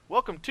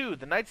Welcome to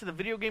the Knights of the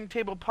Video Game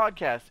Table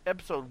podcast,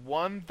 episode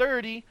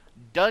 130,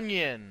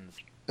 Dunions.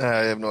 I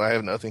have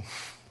nothing.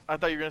 I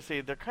thought you were going to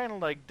say they're kind of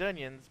like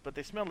Dunions, but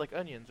they smell like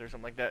onions or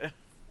something like that.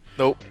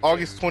 Nope.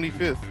 August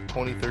 25th,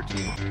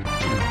 2013.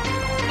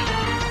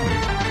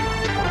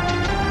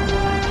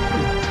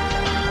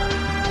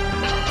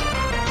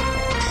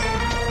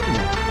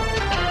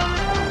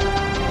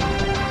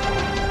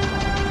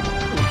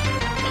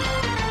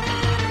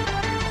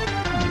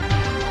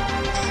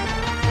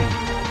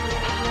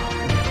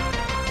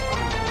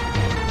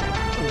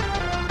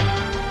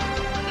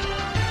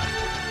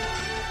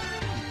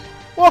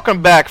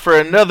 Welcome back for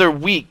another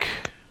week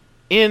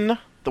in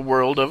the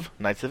world of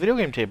Knights of the Video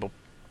Game Table.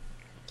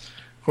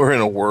 We're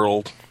in a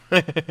world.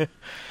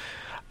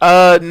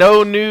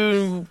 No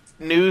new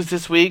news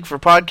this week for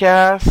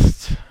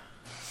podcasts.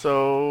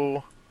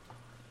 So,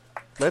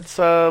 let's,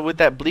 with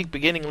that bleak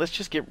beginning, let's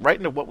just get right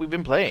into what we've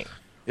been playing.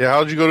 Yeah,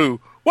 how'd you go to,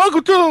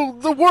 welcome to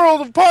the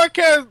world of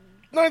podcast,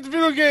 Knights of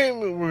Video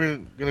Game. We're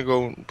gonna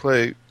go and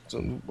play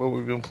what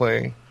we've been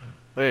playing.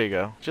 There you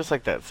go. Just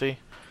like that, see?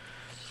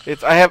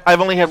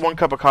 I've only had one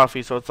cup of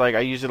coffee, so it's like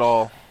I use it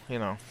all, you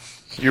know.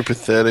 You're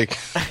pathetic.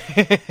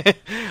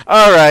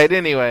 Alright,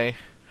 anyway.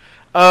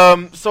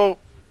 So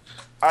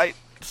I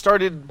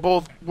started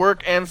both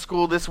work and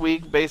school this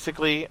week,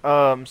 basically.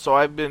 So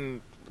I've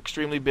been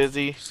extremely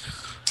busy.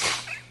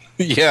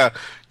 Yeah,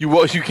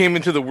 you came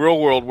into the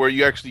real world where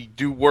you actually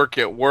do work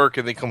at work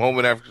and then come home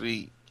and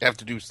actually have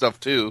to do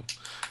stuff too.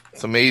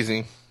 It's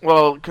amazing.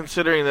 Well,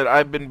 considering that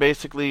I've been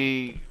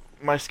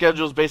my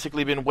schedule's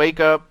basically been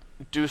wake up,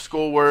 do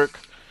schoolwork,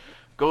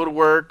 go to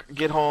work,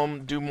 get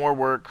home, do more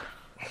work.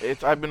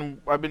 I've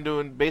been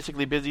doing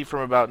basically busy from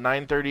about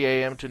 9:30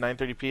 a.m. to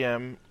 9:30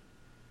 p.m.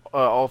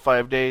 All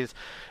 5 days.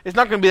 It's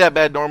not going to be that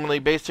bad normally.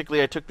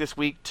 Basically, I took this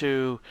week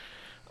to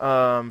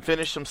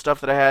finish some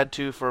stuff that I had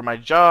to for my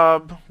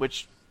job,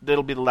 which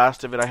that'll be the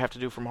last of it I have to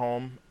do from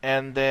home.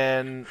 And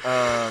then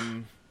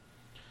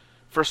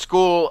for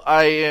school,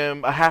 I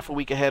am a half a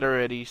week ahead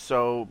already.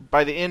 So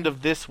by the end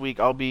of this week,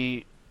 I'll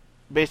be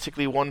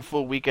basically one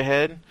full week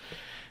ahead,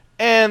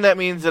 and that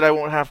means that I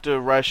won't have to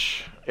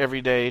rush every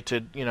day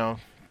to,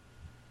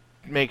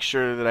 make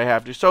sure that I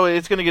have to. So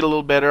it's going to get a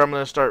little better. I'm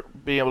going to start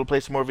being able to play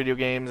some more video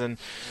games and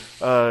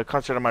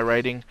concentrate on my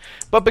writing.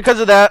 But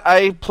because of that,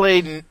 I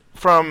played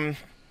from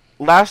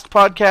last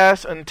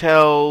podcast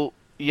until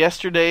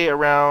yesterday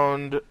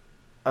around,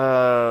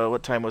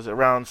 what time was it?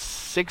 Around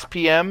 6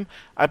 p.m.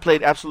 I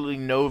played absolutely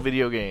no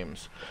video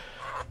games.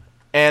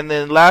 And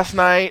then last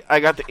night, I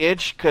got the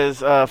itch because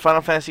Final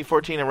Fantasy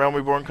XIV and Realm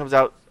Reborn comes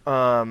out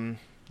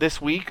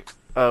this week,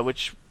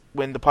 which,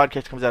 when the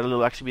podcast comes out,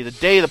 it'll actually be the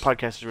day the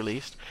podcast is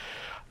released.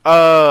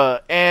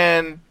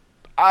 And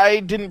I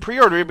didn't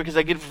pre-order it because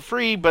I get it for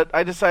free, but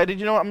I decided,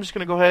 I'm just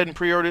going to go ahead and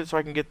pre-order it so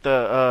I can get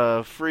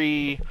the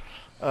free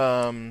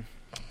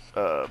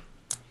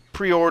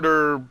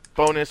pre-order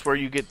bonus where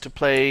you get to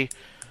play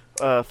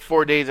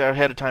 4 days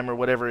ahead of time or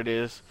whatever it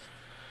is.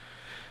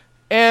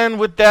 And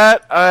with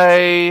that,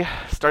 I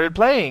started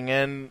playing,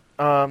 and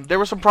there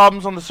were some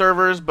problems on the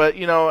servers, but,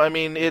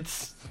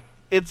 it's...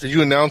 Did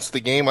you announce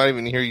the game? I didn't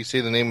even hear you say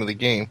the name of the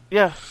game.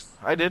 Yeah,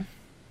 I did.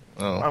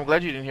 Oh. I'm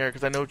glad you didn't hear it,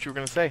 because I know what you were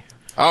going to say.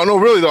 I don't know,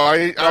 really, though.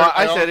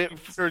 I said it.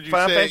 Heard you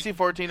Final say, Fantasy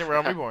XIV and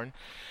Realm Reborn.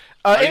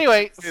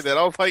 Anyway... That.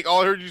 I was like,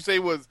 all I heard you say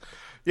was...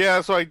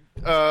 Yeah, so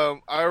I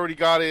already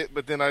got it,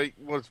 but then I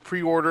was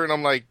pre-order, and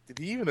I'm like, did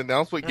he even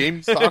announce what game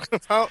he's talking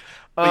about?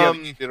 Yeah,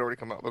 it did already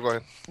come out, but go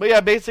ahead. But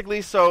yeah,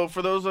 basically, so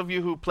for those of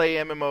you who play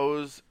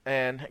MMOs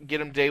and get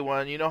them day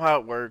one, you know how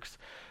it works.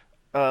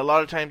 A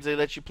lot of times they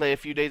let you play a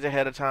few days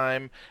ahead of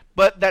time,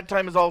 but that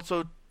time is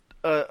also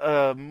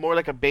more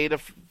like a beta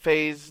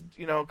phase,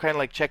 kind of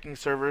like checking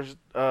servers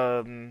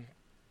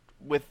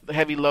with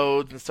heavy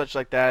loads and such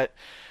like that.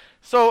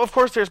 So, of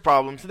course, there's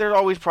problems. There's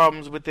always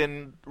problems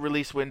within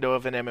release window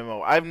of an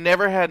MMO. I've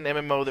never had an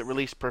MMO that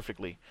released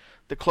perfectly.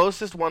 The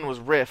closest one was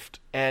Rift,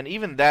 and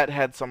even that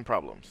had some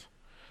problems.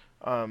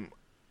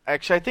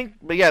 Actually, I think,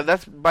 but yeah,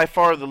 that's by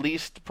far the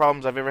least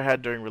problems I've ever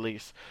had during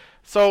release.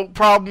 So,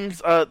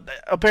 problems,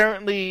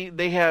 apparently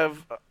they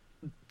have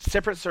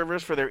separate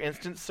servers for their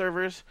instance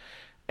servers,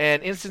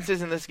 and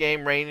instances in this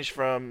game range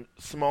from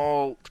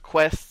small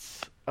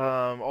quests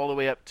all the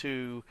way up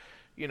to,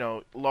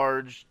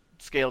 large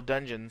scale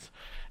dungeons,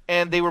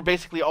 and they were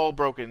basically all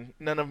broken.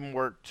 None of them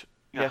worked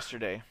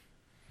yesterday.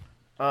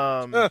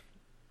 But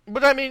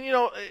I mean,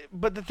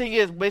 but the thing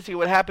is, basically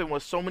what happened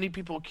was so many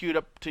people queued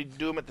up to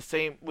do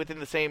them within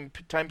the same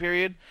time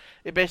period,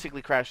 it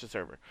basically crashed the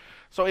server.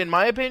 So in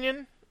my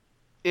opinion,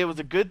 it was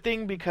a good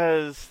thing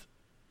because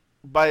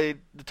by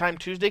the time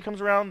Tuesday comes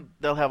around,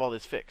 they'll have all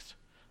this fixed.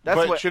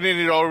 Shouldn't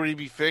it already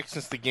be fixed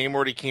since the game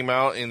already came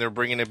out and they're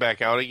bringing it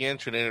back out again?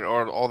 Shouldn't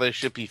all that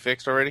shit be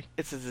fixed already?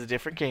 This is a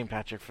different game,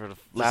 Patrick, for the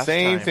last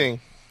same time.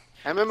 Thing.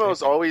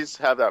 MMOs always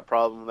have that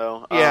problem,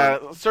 though.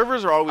 Yeah,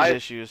 servers are always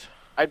issues.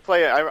 I'd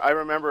play it. I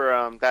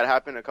remember that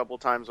happened a couple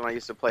times when I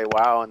used to play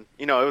WoW, and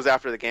it was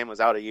after the game was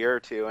out a year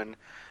or two, and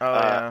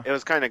it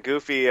was kind of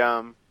goofy.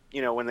 When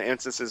the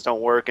instances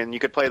don't work, and you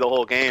could play the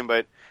whole game,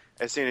 but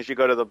as soon as you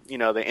go to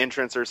the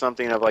entrance or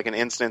something of like an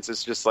instance,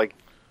 it's just like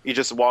you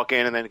just walk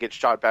in and then get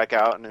shot back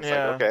out, and it's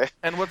like, okay.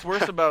 And what's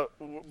worse about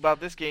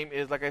this game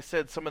is, like I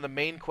said, some of the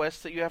main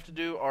quests that you have to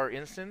do are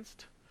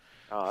instanced.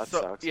 Oh, that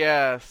sucks.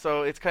 Yeah,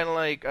 so it's kind of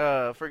like,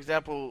 for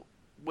example,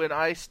 when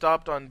I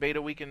stopped on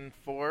Beta Weekend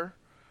 4,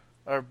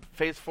 or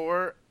Phase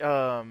 4,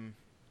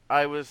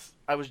 I was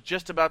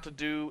just about to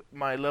do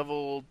my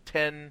level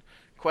 10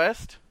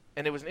 quest,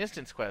 and it was an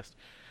instance quest.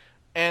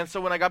 And so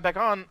when I got back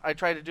on, I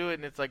tried to do it,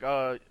 and it's like,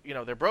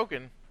 they're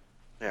broken.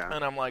 Yeah.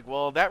 And I'm like,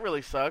 well, that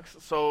really sucks.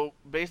 So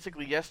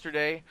basically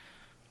yesterday,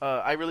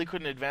 I really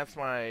couldn't advance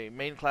my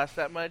main class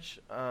that much.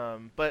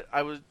 But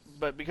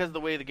because of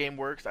the way the game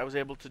works, I was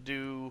able to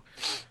do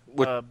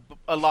a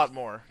lot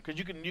more. Because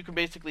you can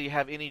basically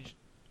have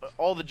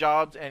all the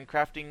jobs and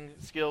crafting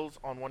skills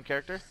on one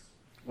character.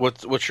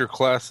 What's your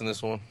class in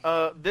this one?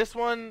 This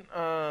one,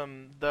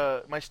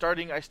 I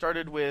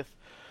started with,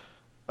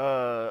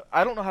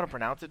 I don't know how to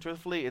pronounce it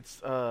truthfully.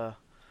 It's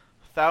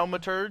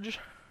Thaumaturge.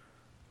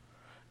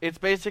 It's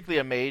basically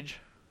a mage.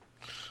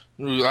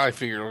 I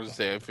figured you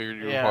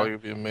would probably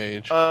be a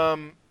mage.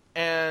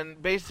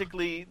 And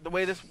basically the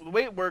way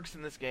it works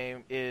in this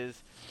game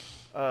is,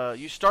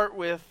 you start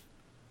with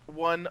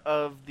one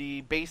of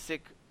the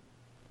basic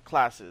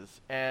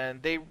classes,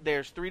 and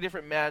there's 3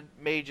 different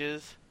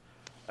mages,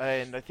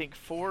 and I think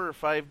 4 or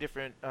 5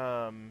 different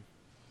non-mages,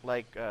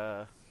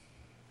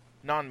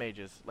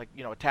 like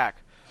attack.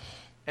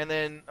 And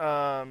then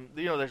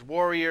there's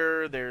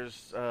warrior,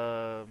 there's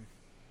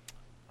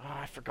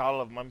I forgot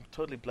all of them. I'm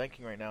totally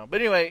blanking right now.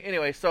 But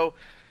anyway, so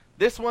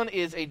this one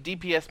is a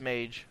DPS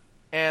mage,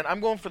 and I'm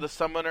going for the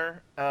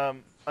summoner.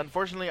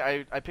 Unfortunately,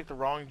 I picked the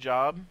wrong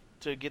job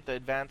to get the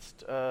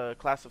advanced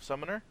class of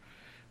summoner,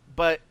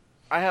 but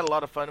I had a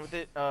lot of fun with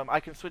it.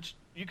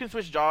 You can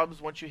switch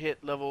jobs once you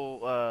hit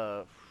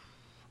level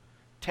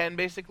 10,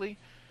 basically.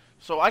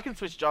 So I can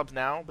switch jobs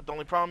now, but the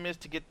only problem is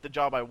to get the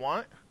job I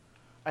want,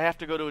 I have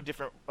to go to a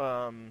different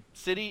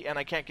city, and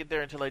I can't get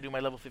there until I do my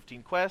level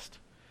 15 quest.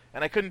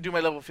 And I couldn't do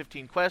my level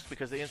 15 quest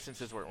because the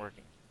instances weren't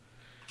working.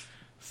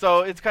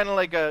 So it's kind of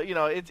like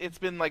it's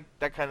been like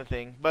that kind of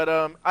thing. But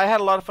I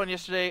had a lot of fun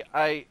yesterday.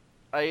 I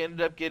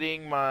ended up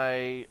getting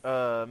my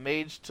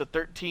mage to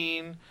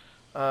 13,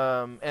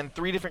 and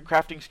 3 different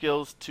crafting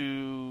skills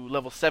to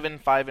level 7,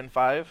 5, and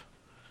 5.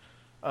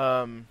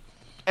 And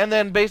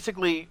then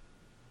basically,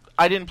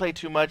 I didn't play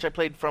too much. I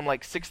played from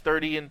like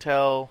 6:30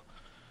 until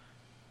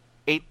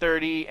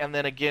 8:30, and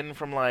then again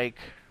from like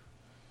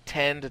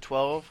 10 to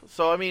 12.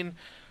 So I mean,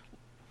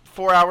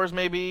 4 hours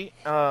maybe,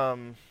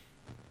 and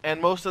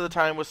most of the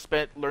time was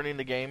spent learning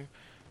the game,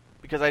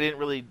 because I didn't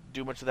really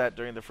do much of that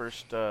during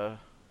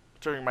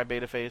during my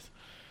beta phase.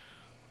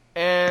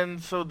 And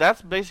so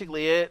that's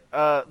basically it.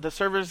 The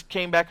servers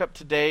came back up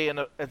today,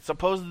 and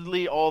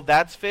supposedly all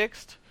that's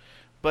fixed,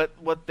 but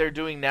what they're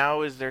doing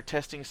now is they're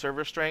testing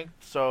server strength.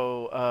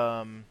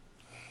 So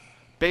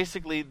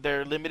basically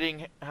they're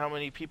limiting how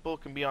many people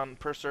can be on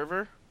per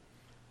server,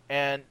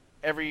 and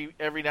every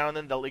now and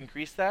then they'll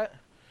increase that.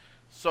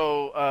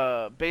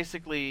 So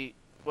basically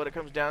what it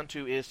comes down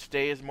to is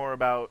today is more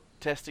about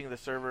testing the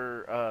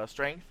server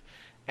strength,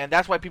 and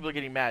that's why people are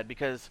getting mad,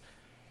 because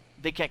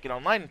they can't get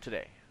online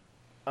today.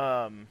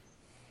 And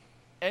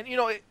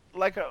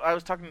like I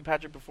was talking to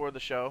Patrick before the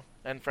show,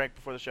 and Frank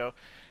before the show,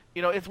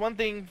 it's one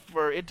thing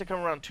for it to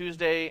come around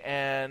Tuesday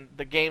and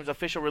the game's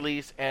official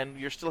release, and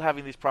you're still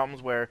having these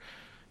problems where,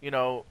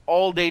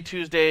 all day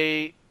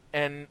Tuesday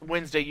and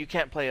Wednesday you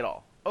can't play at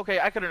all. Okay,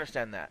 I could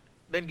understand that.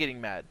 Then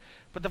getting mad.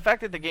 But the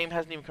fact that the game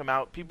hasn't even come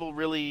out, people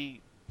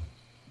really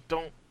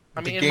don't...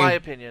 I mean, in my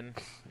opinion...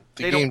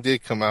 The game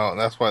did come out, and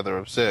that's why they're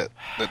upset.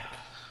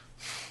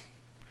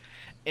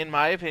 In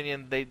my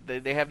opinion,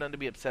 they have nothing to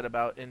be upset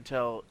about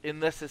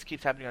unless this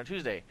keeps happening on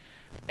Tuesday.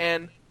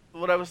 And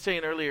what I was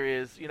saying earlier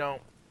is,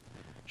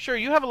 sure,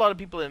 you have a lot of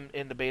people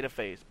in the beta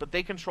phase, but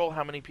they control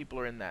how many people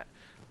are in that.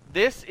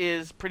 This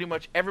is pretty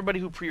much everybody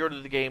who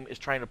pre-ordered the game is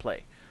trying to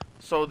play.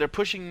 So they're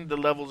pushing the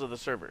levels of the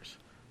servers.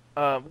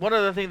 One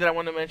other thing that I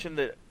want to mention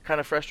that kind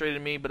of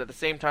frustrated me, but at the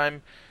same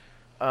time,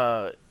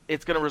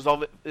 it's going to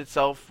resolve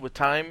itself with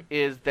time,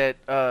 is that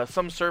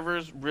some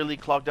servers really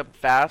clogged up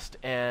fast,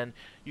 and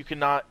you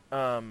cannot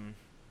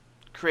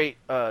create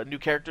new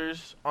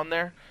characters on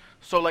there.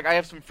 So, like, I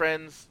have some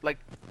friends, like,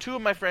 2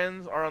 of my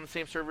friends are on the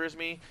same server as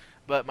me,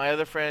 but my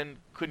other friend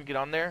couldn't get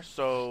on there,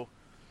 so...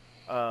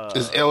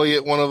 is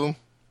Elliot one of them?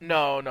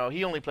 No,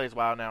 he only plays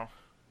WoW now.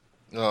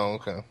 Oh,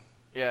 okay.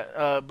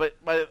 Yeah, but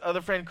my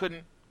other friend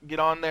couldn't get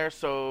on there,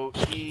 so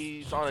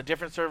he's on a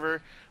different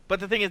server. But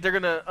the thing is, they're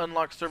going to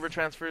unlock server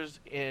transfers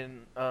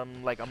in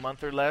like a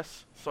month or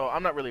less, so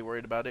I'm not really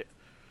worried about it.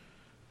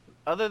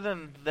 Other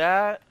than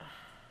that,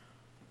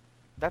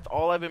 that's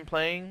all I've been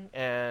playing,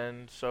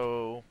 and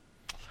so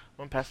I'm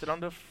going to pass it on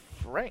to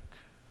Frank.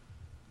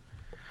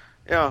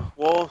 Yeah,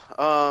 well,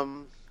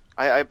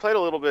 I played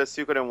a little bit of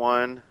Suikoden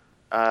 1,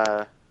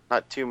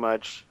 not too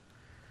much.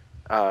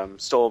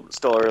 Still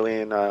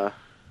early in...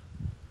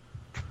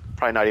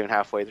 probably not even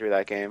halfway through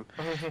that game.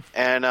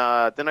 And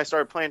then I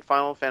started playing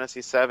Final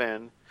Fantasy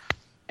VII,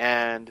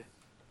 and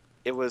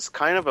it was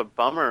kind of a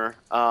bummer.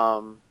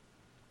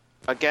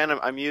 Again,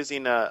 I'm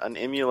using an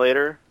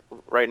emulator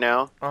right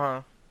now.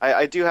 Uh-huh.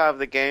 I do have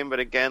the game, but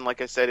again,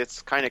 like I said,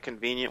 it's kind of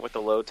convenient with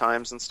the load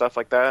times and stuff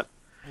like that.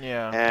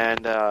 Yeah.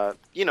 And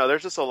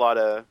there's just a lot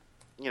of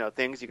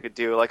things you could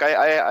do. Like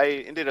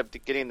I ended up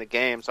getting the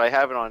game, so I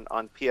have it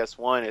on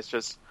PS1. It's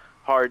just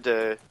hard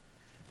to,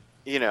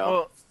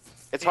 Well,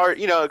 it's hard,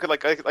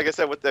 like I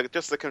said, with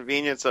just the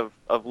convenience of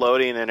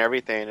loading and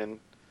everything, and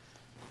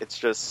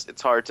it's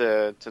hard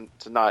to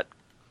not.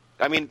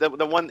 I mean, the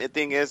one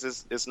thing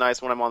is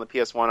nice when I'm on the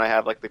PS1. I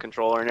have like the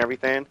controller and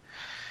everything,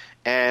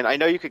 and I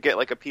know you could get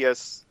like a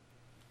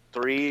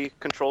PS3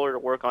 controller to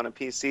work on a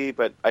PC,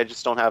 but I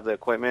just don't have the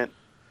equipment.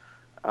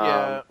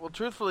 Yeah, well,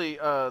 truthfully,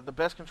 the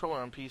best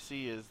controller on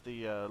PC is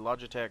the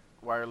Logitech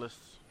wireless,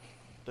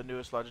 the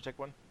newest Logitech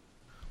one.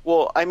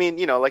 Well, I mean,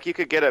 like you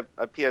could get a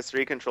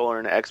PS3 controller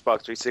and an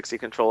Xbox 360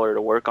 controller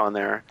to work on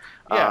there.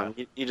 Yeah.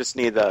 You just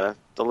need the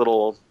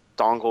little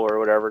dongle or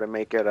whatever to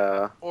make it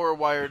Or a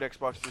wired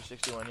Xbox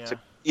 360 one, yeah.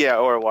 Yeah,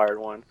 or a wired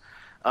one.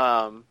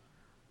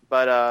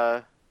 But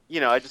I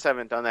just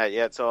haven't done that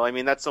yet. So, I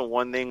mean, that's the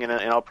one thing, and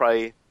I'll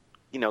probably,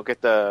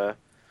 get the...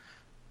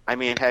 I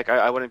mean, heck,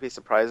 I wouldn't be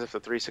surprised if the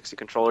 360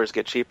 controllers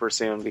get cheaper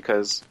soon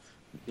because,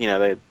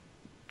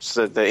 it's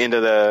the end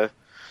of the...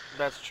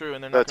 That's true,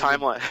 and they're not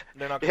timeline.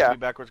 They're not going to be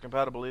backwards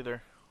compatible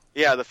either.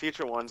 Yeah, the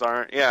future ones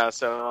aren't. Yeah,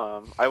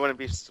 so I wouldn't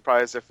be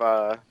surprised if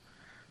the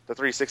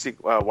 360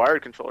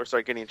 wired controllers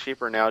start getting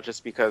cheaper now,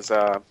 just because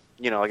like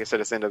I said,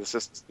 it's the end of the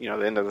system.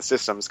 The end of the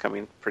system is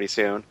coming pretty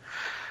soon.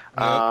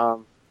 Yep.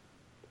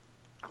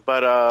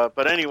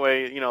 But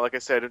anyway, like I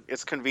said,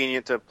 it's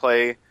convenient to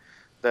play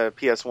the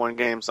PS1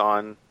 games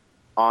on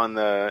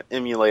the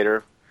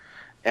emulator,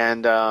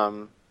 and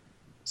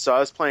so I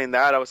was playing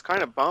that. I was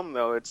kind of bummed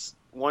though. It's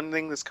one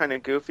thing that's kind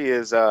of goofy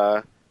is,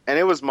 and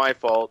it was my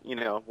fault,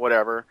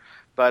 whatever.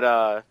 But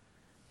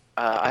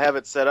I have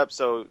it set up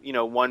so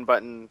one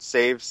button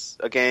saves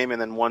a game and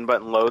then one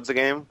button loads a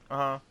game.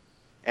 Uh-huh.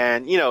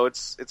 And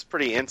it's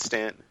pretty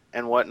instant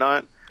and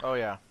whatnot. Oh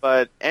yeah.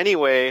 But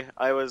anyway,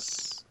 I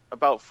was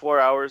about 4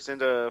 hours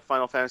into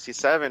Final Fantasy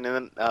VII, and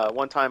then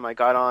one time I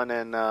got on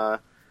and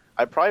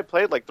I probably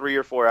played like 3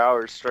 or 4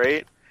 hours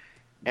straight,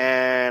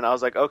 and I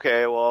was like,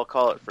 okay, well, I'll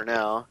call it for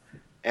now.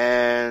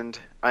 And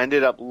I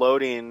ended up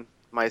loading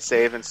my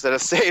save instead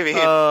of saving.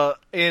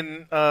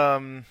 In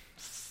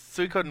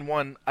Suikoden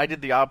 1, I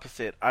did the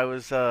opposite. I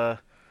was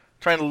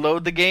trying to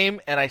load the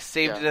game, and I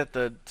saved it at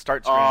the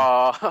start screen.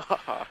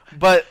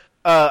 But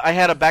I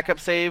had a backup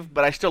save,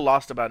 but I still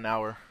lost about an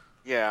hour.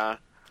 Yeah.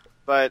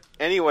 But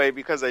anyway,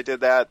 because I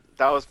did that,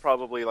 that was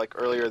probably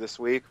like earlier this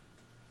week.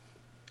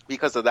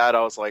 Because of that,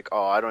 I was like,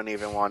 oh, I don't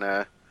even want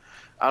to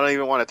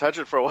touch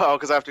it for a while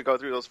because I have to go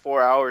through those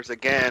 4 hours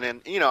again.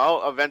 And,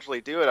 I'll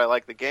eventually do it. I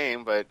like the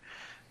game, but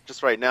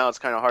just right now it's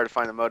kind of hard to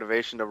find the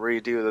motivation to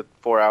redo the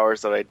 4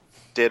 hours that I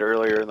did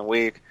earlier in the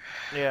week.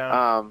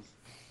 Yeah.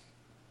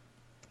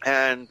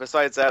 And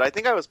besides that, I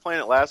think I was playing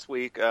it last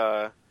week,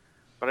 but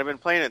I've been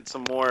playing it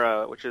some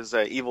more, which is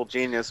Evil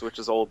Genius, which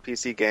is an old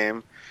PC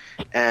game.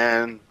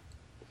 And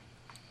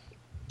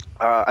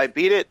I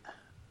beat it.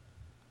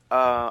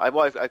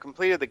 I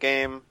completed the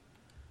game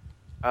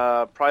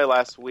probably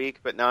last week,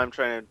 but now I'm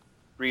trying to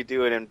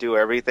redo it and do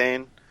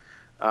everything.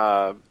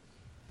 The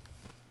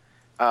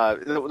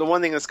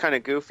one thing that's kind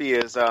of goofy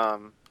is,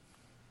 when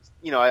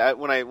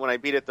I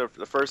beat it the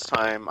first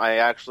time, I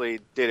actually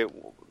did it,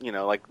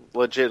 like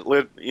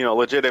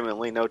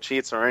legitimately, no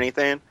cheats or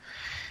anything,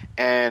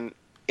 and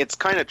it's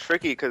kind of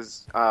tricky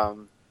because,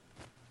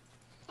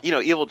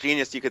 Evil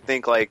Genius, you could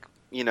think like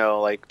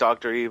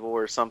Dr. Evil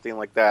or something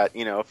like that,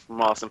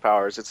 from Austin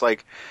Powers. It's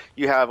like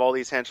you have all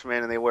these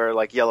henchmen and they wear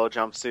like yellow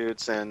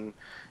jumpsuits, and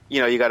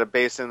you got a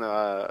base in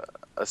a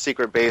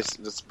secret base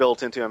that's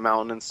built into a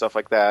mountain and stuff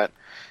like that.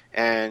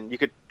 And you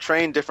could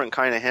train different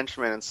kind of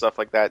henchmen and stuff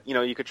like that.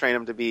 You could train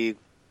them to be,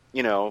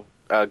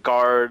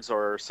 guards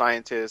or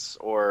scientists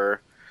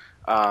or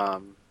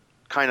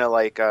kind of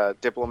like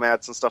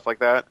diplomats and stuff like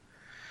that.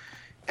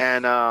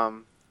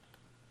 And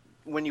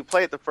when you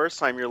play it the first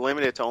time, you're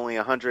limited to only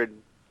 100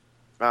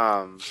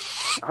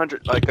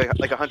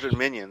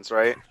 minions,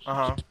 right?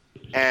 Uh-huh.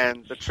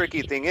 And the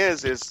tricky thing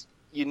is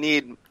you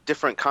need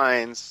different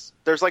kinds.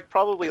 There's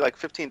probably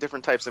 15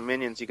 different types of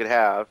minions you could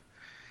have,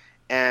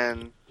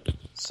 and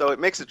so it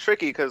makes it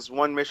tricky because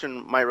one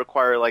mission might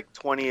require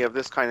 20 of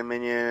this kind of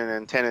minion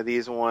and 10 of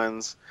these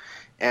ones,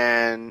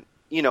 and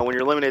when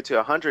you're limited to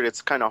 100,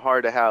 it's kind of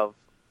hard to have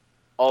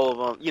all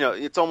of them.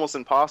 It's almost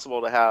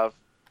impossible to have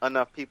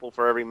enough people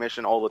for every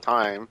mission all the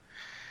time,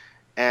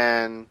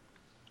 and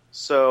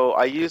so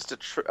I used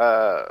there's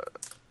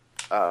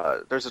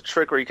a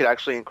trick where you could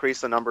actually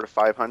increase the number to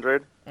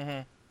 500.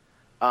 Mm-hmm.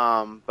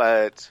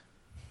 But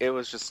it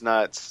was just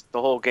nuts.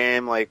 The whole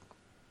game,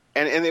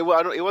 it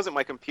wasn't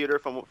my computer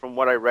from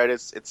what I read.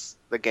 It's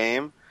the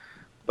game,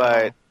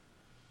 but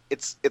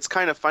it's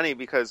kind of funny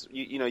because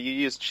you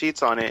use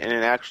cheats on it and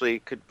it actually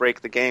could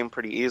break the game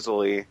pretty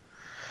easily.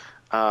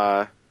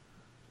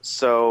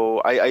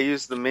 So I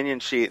used the minion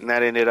cheat and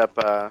that ended up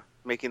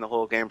making the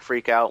whole game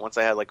freak out once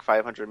I had like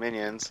 500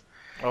 minions.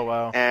 Oh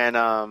wow.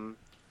 And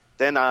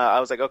then I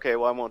was like, okay,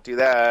 well I won't do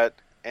that.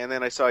 And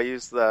then I saw I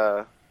used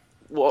the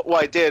well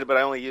I did, but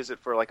I only used it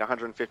for like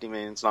 150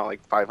 minions, not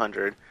like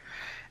 500.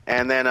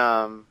 And then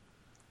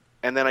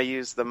I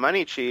used the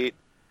money cheat.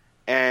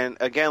 And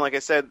again, like I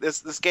said,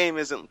 this game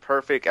isn't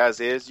perfect as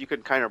is. You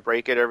can kind of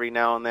break it every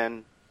now and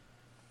then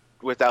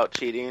without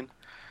cheating.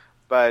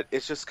 But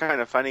it's just kind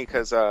of funny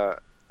because I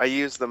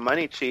used the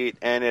money cheat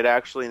and it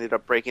actually ended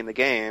up breaking the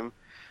game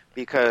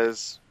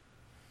because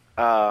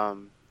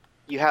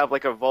you have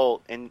like a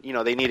vault and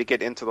they need to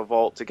get into the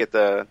vault to get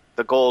the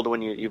gold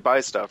when you buy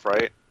stuff,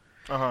 right?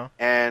 Uh-huh.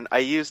 And I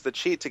used the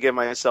cheat to give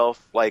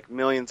myself like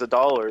millions of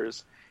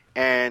dollars,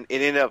 and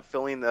it ended up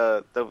filling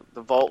the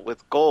vault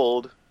with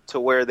gold to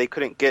where they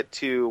couldn't get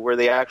to where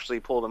they actually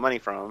pull the money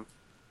from.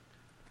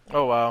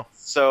 Oh wow.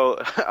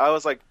 So I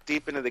was like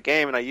deep into the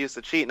game and I used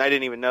the cheat and I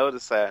didn't even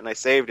notice that, and I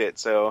saved it.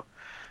 So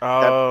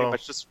that pretty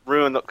much just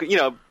ruined the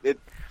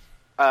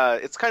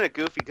it's kind of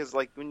goofy because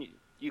like when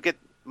you get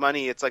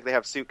money, it's like they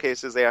have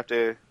suitcases they have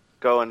to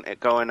go and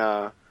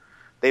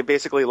they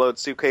basically load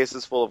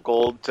suitcases full of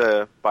gold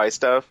to buy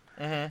stuff.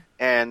 Mm-hmm.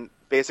 And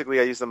basically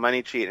I used the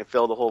money cheat and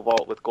filled the whole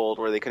vault with gold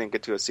where they couldn't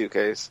get to a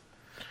suitcase.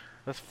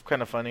 That's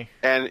kind of funny.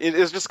 And it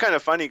is just kind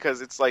of funny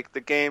because it's like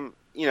the game,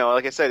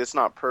 like I said, it's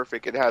not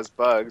perfect. It has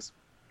bugs.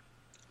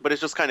 But it's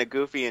just kind of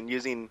goofy, and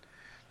using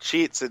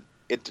cheats,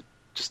 it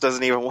just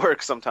doesn't even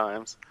work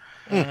sometimes.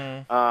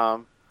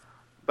 Mm-hmm.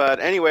 But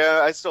anyway,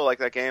 I still like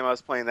that game. I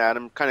was playing that.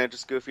 I'm kind of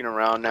just goofing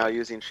around now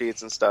using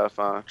cheats and stuff,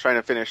 trying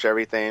to finish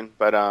everything.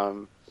 But,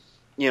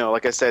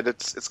 like I said,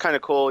 it's kind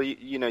of cool.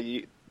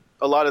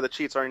 A lot of the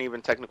cheats aren't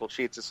even technical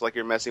cheats. It's like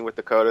you're messing with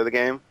the code of the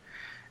game.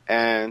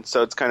 And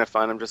so it's kind of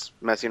fun. I'm just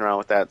messing around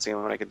with that,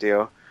 seeing what I could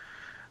do.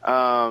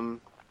 And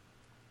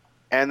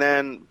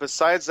then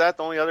besides that,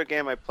 the only other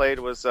game I played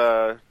was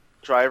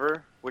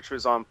Driver, which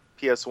was on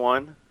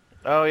PS1.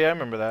 Oh yeah, I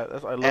remember that. I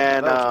love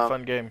that. That was a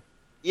fun game.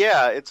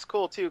 Yeah, it's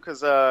cool too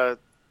because I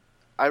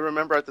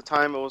remember at the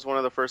time it was one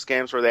of the first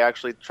games where they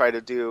actually tried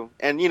to do,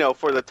 and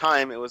for the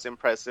time it was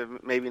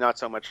impressive. Maybe not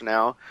so much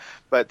now,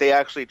 but they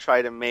actually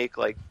try to make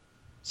like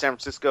San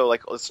Francisco,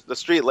 like the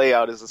street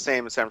layout is the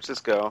same as San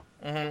Francisco.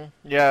 Mm-hmm.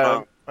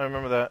 Yeah, I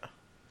remember that.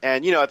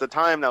 And at the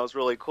time that was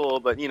really cool,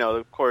 but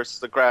of course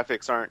the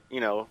graphics aren't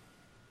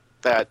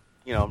that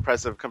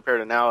impressive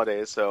compared to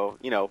nowadays. So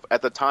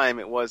at the time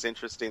it was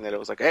interesting that it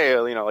was like, hey,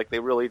 like they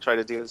really try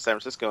to do San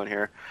Francisco in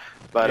here.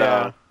 But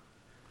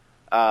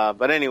yeah.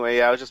 But anyway,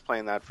 yeah, I was just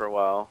playing that for a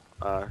while,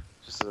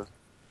 just to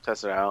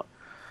test it out.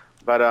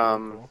 But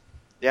Cool.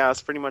 yeah,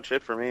 that's pretty much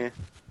it for me.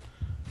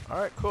 All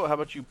right, cool. How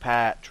about you,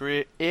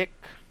 Patrick?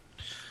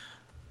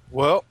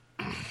 Well,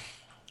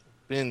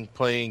 been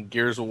playing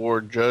Gears of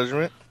War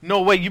Judgment.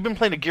 No way, you've been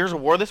playing the Gears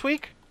of War this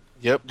week?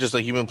 Yep, just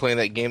like you've been playing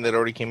that game that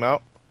already came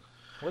out.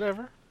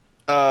 Whatever.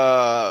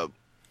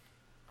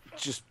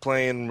 Just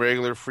playing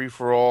regular free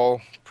for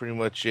all, pretty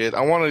much it.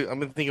 I've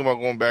been thinking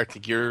about going back to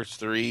Gears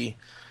 3.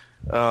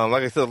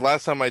 Like I said, the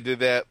last time I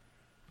did that,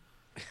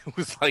 it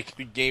was like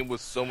the game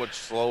was so much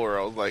slower.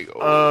 I was like,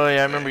 oh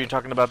yeah, I remember you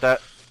talking about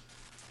that.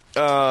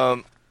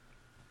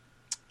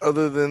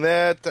 Other than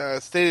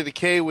that, State of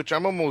Decay, which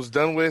I'm almost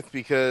done with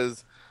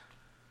because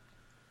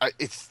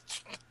it's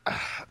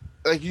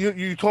like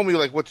you told me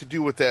like what to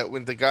do with that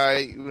when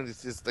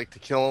it's just like to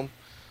kill him.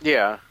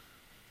 Yeah.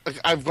 Like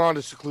I've gone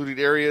to secluded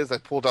areas. I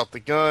pulled out the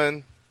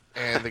gun,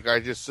 and the guy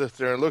just sits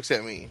there and looks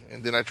at me.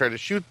 And then I try to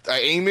shoot.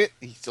 I aim it.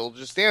 He still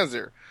just stands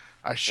there.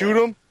 I shoot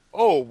him.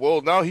 Oh well,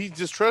 now he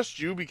distrusts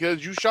you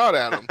because you shot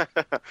at him.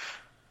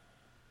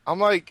 I'm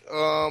like,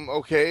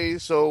 okay,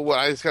 so what?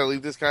 I just gotta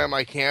leave this guy in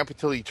my camp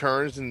until he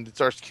turns and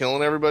starts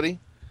killing everybody.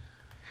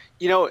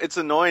 It's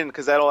annoying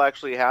because that'll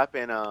actually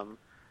happen.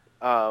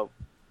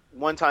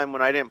 One time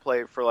when I didn't play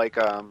it for like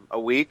a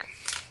week,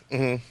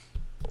 Mm-hmm.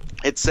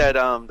 it said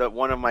that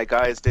one of my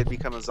guys did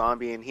become a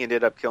zombie and he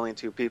ended up killing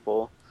 2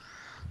 people.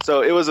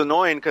 So it was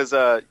annoying because,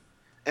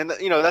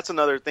 that's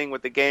another thing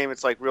with the game.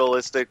 It's like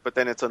realistic, but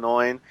then it's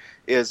annoying.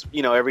 Is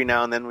every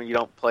now and then when you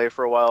don't play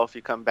for a while, if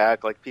you come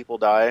back, like people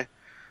die.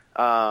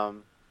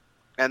 And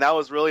that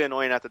was really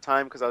annoying at the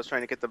time because I was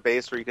trying to get the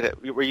base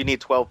where you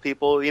need 12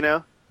 people,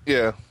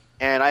 Yeah.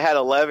 And I had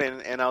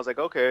 11, and I was like,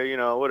 okay,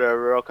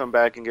 whatever. I'll come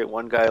back and get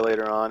one guy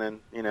later on and,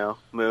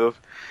 move.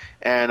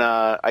 And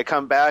I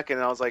come back,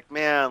 and I was like,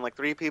 man, like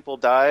 3 people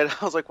died.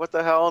 I was like, what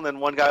the hell? And then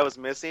one guy was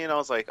missing. I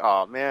was like,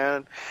 oh,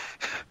 man.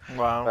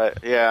 Wow.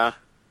 But, yeah.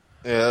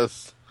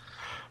 Yes.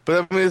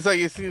 But, I mean, it's like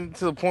it's to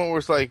the point where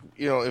it's like,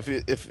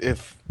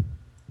 if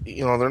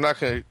they're not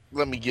going to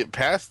let me get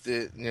past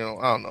it, I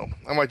don't know.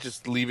 I might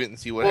just leave it and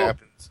see what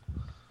happens.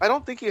 I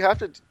don't think you have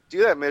to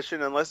do that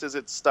mission unless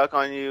it's stuck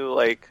on you,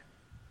 like...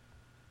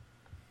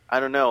 I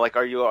don't know, like,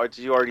 did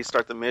you already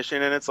start the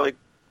mission and it's, like,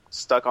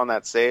 stuck on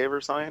that save or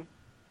something?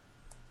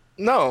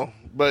 No,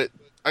 but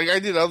I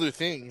did other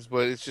things,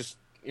 but it's just,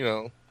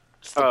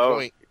 just the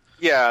point.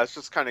 Yeah, it's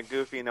just kind of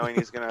goofy knowing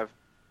he's going to,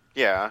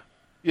 yeah.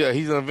 Yeah,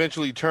 he's going to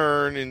eventually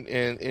turn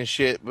and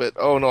shit, but,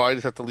 oh no, I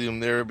just have to leave him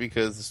there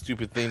because the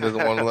stupid thing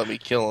doesn't want to let me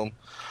kill him.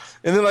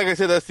 And then, like I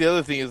said, that's the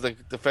other thing is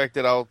like the fact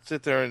that I'll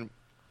sit there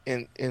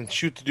and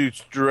shoot the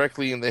dudes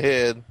directly in the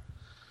head,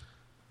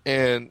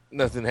 and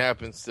nothing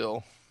happens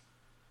still.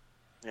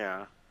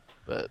 Yeah.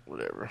 But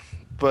whatever.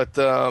 But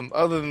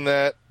other than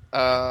that,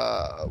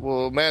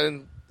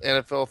 Madden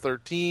NFL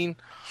 13,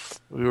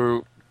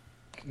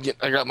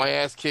 I got my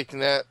ass kicked in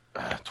that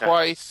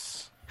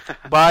twice.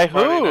 By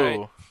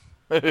who?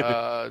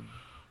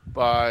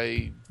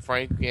 By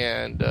Frank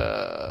and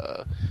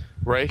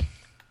Ray.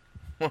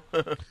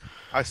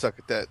 I suck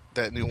at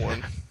that new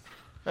one.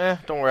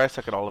 Don't worry, I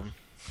suck at all of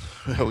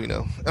them. We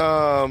know.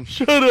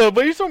 Shut up!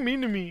 Why are you so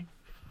mean to me?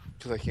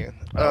 Because I can.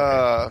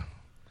 Okay.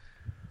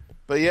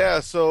 But yeah,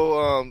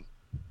 so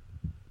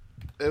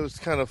it was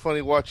kind of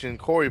funny watching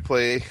Corey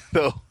play,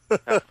 though,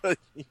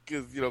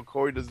 because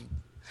Corey doesn't.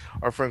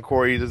 Our friend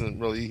Corey doesn't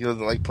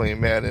like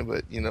playing Madden,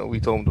 but we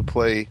told him to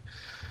play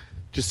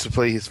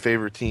his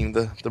favorite team,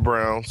 the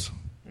Browns.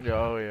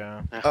 Oh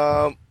yeah.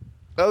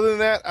 Other than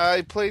that,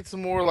 I played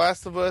some more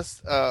Last of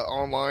Us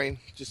online.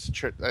 Just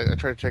to I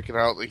tried to check it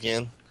out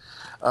again.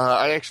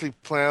 I actually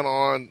plan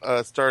on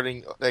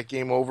starting that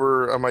game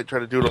over. I might try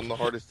to do it on the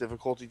hardest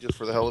difficulty just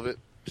for the hell of it,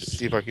 just to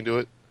see if I can do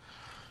it.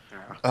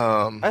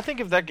 I think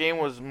if that game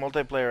was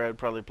multiplayer, I'd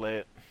probably play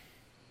it.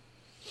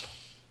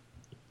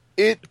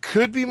 It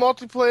could be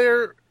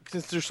multiplayer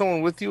since there's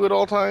someone with you at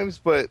all times,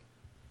 but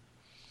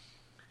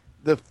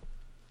the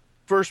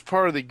first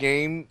part of the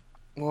game,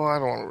 well, I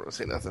don't want to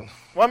say nothing.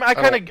 Well, I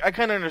kind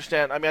of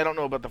understand. I mean, I don't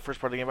know about the first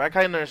part of the game, but I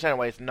kind of understand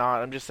why it's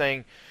not. I'm just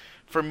saying,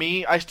 for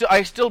me, I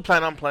still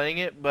plan on playing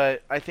it,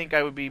 but I think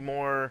I would be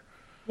more.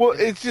 Well,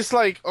 it's just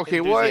like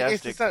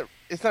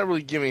it's not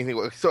really giving anything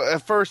away. So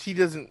at first, he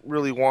doesn't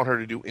really want her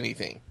to do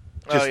anything.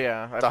 Oh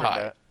yeah, I've heard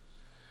that.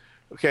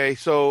 Okay,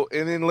 so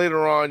and then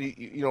later on,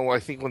 I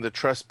think when the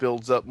trust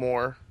builds up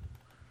more,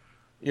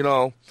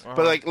 but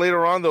like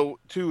later on though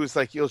too, it's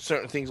like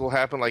certain things will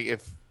happen. Like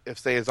if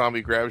say a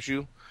zombie grabs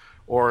you,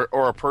 or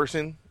a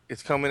person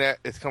is coming at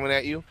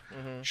you,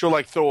 she'll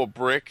like throw a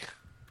brick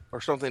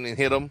or something and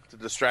hit them to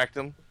distract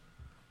them,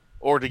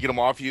 or to get them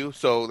off you.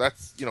 So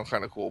that's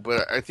kind of cool.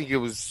 But I think it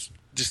was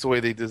just the way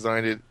they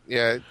designed it.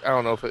 Yeah, I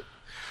don't know if it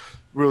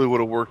really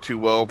would have worked too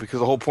well, because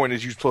the whole point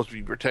is you're supposed to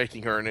be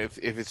protecting her, and if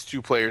it's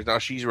two players, now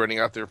she's running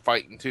out there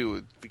fighting too,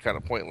 it'd be kind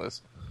of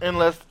pointless.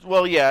 Unless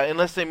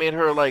they made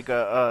her like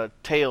a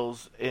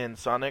Tails in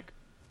Sonic.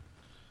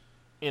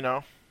 You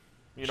know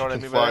what I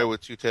mean? Fly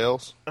with two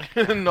tails?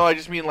 No, I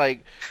just mean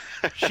like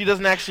she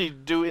doesn't actually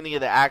do any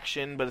of the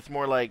action, but it's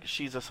more like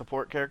she's a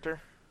support character.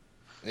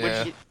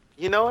 Yeah. Which,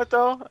 you know what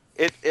though?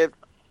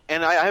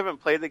 And I haven't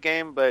played the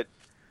game, but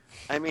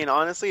I mean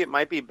honestly, it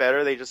might be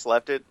better they just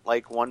left it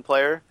like one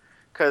player.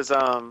 Because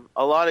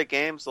a lot of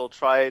games they'll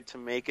try to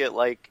make it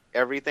like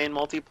everything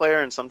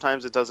multiplayer, and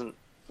sometimes it doesn't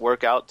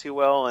work out too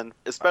well, and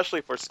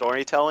especially for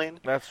storytelling.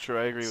 That's true.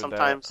 I agree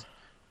sometimes, with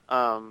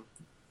that.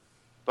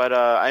 But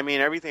I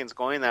mean, everything's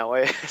going that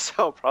way,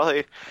 so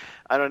probably,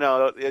 I don't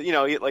know.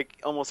 Like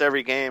almost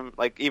every game,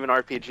 like even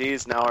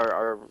RPGs now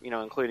are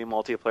including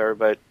multiplayer.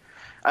 But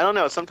I don't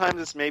know.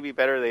 Sometimes it's maybe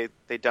better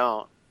they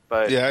don't.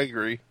 But yeah, I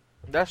agree.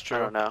 That's true.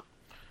 I don't know.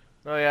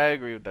 Oh yeah, I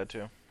agree with that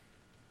too.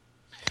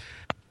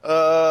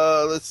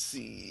 Let's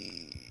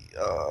see.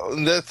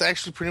 That's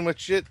actually pretty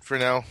much it for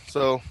now.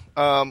 So,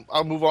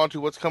 I'll move on to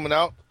what's coming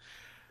out.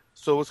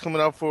 So, what's coming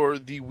out for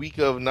the week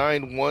of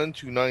 9/1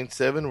 to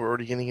 9/7? We're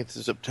already getting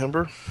into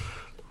September.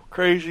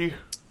 Crazy.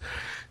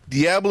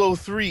 Diablo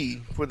 3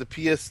 for the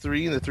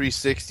PS3 and the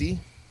 360.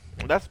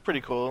 That's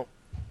pretty cool.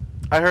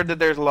 I heard that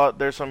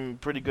there's some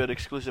pretty good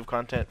exclusive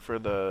content for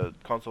the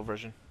console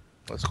version.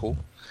 That's cool.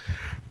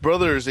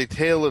 Brothers: A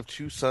Tale of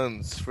Two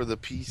Sons for the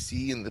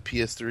PC and the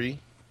PS3.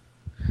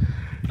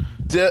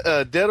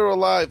 Dead or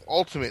Alive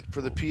Ultimate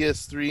for the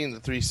PS3 and the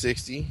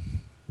 360.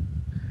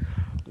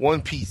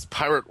 One Piece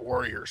Pirate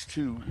Warriors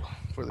 2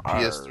 for the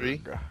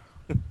PS3.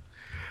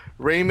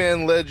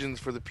 Rayman Legends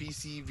for the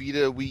PC,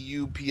 Vita, Wii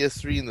U,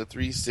 PS3, and the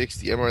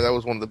 360. I remember that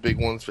was one of the big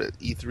ones at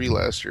E3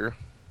 last year.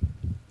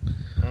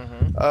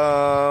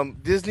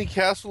 Disney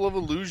Castle of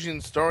Illusion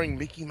starring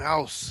Mickey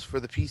Mouse for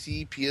the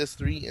PC,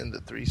 PS3, and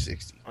the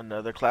 360.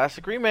 Another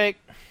classic remake.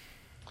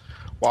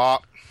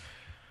 Wow.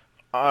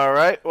 All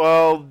right,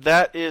 well,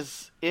 that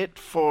is it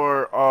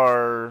for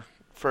our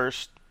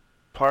first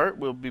part.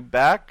 We'll be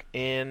back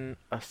in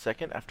a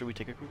second after we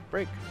take a quick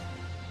break.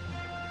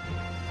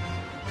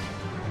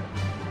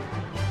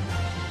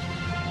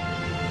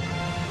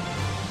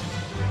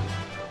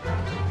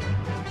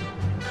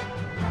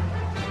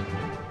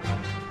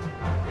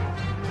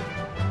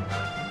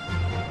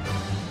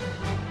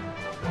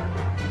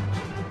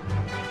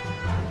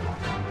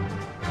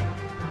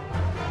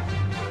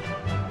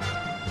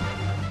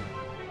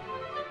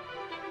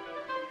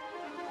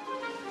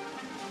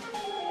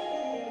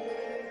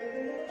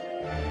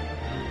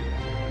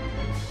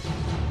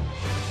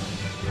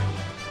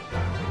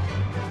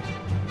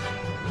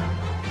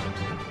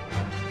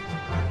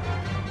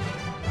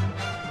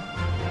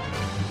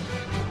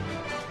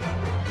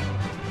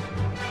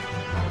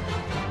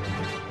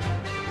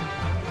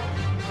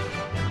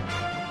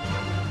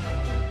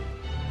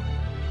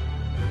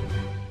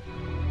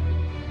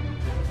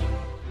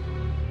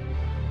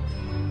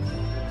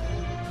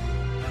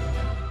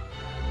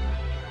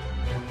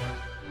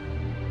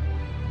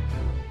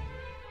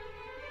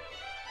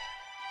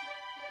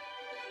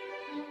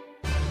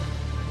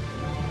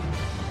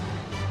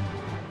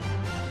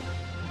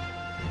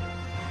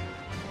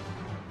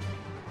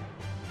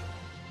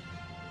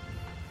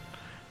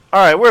 All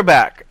right, we're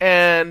back,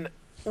 and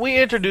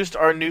we introduced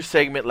our new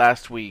segment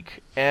last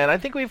week, and I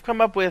think we've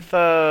come up with,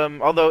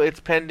 although it's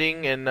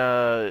pending,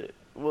 and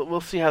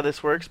we'll see how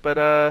this works, but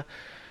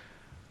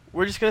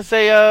we're just gonna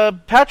say,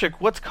 Patrick,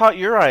 what's caught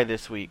your eye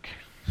this week?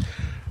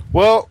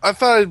 Well, I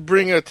thought I'd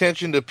bring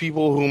attention to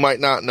people who might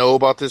not know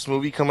about this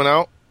movie coming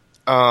out.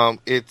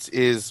 It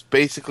is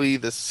basically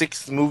the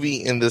 6th movie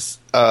in this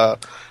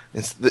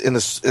in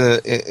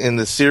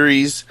the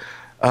series.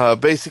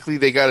 Basically,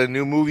 they got a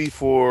new movie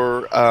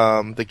for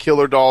the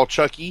killer doll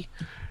Chucky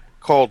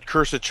called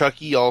Curse of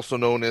Chucky, also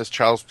known as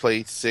Child's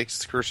Play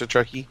 6, Curse of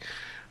Chucky.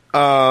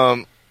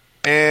 And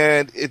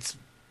it's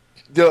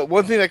the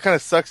one thing that kind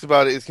of sucks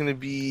about it is going to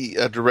be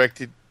a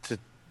directed to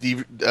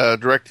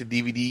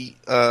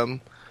DVD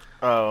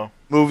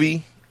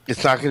movie.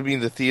 It's not going to be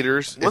in the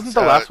theaters. Wasn't the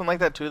last one like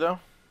that too, though?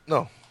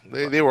 No,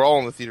 they were all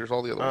in the theaters.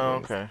 All the other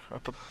ones. Oh, okay.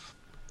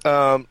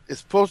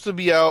 It's supposed to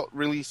be out,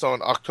 released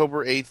on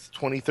October 8th,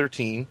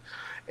 2013.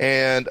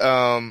 And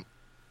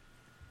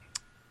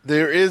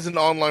there is an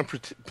online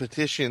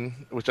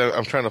petition, which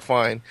I'm trying to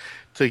find,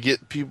 to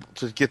get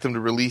them to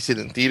release it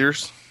in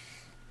theaters.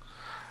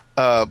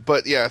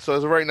 But yeah, so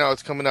as of right now,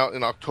 it's coming out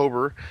in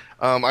October.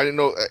 I didn't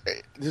know.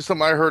 This is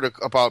something I heard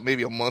about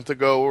maybe a month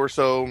ago or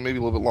so, maybe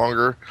a little bit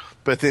longer.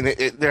 But then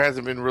there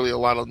hasn't been really a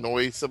lot of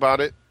noise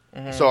about it.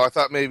 Mm-hmm. So I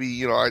thought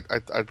maybe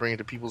I'd bring it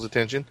to people's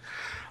attention.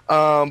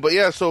 But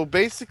yeah, so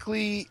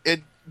basically,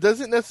 it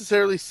doesn't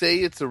necessarily say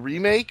it's a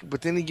remake,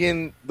 but then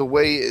again, the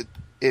way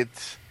it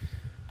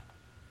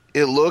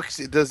looks,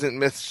 it doesn't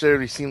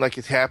necessarily seem like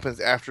it happens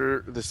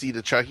after the Seed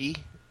of Chucky,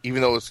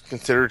 even though it's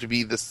considered to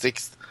be the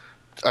 6th,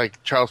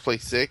 like Child's Play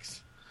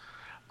 6.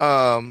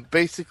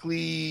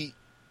 Basically,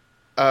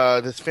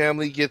 this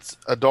family gets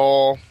a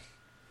doll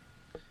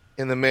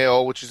in the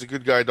mail, which is a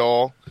good guy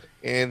doll,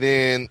 and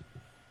then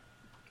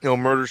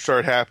murders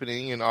start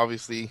happening, and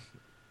obviously,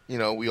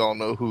 we all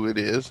know who it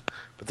is,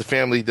 but the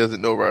family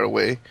doesn't know right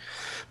away.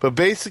 But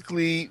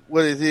basically,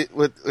 what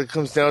it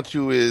comes down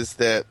to is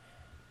that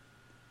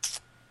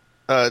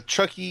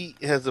Chucky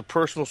has a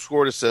personal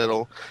score to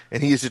settle,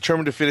 and he is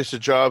determined to finish the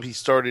job he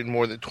started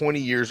more than 20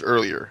 years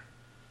earlier.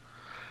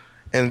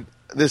 And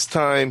this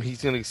time,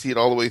 he's going to see it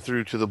all the way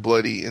through to the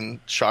bloody and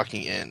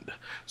shocking end.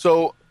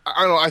 So,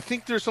 I don't know. I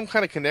think there's some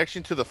kind of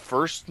connection to the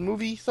first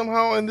movie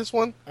somehow in this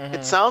one. Mm-hmm.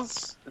 It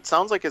sounds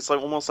like it's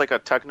almost like a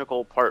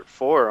technical part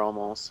 4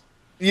 almost.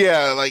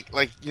 Yeah, like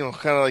kind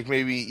of like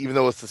maybe even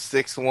though it's the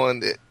 6th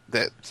one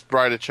that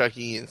Bride of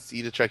Chucky and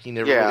Seed of Chucky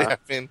never really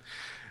happened,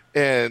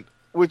 and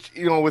which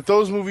with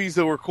those movies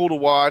that were cool to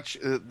watch,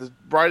 the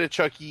Bride of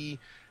Chucky,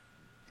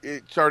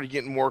 it started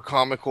getting more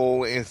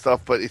comical and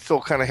stuff, but it still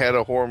kind of had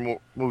a horror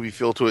movie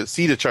feel to it.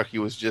 Seed of Chucky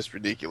was just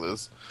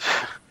ridiculous.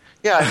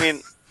 Yeah, I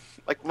mean.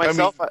 Like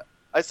myself,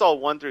 I saw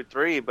 1 through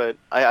 3, but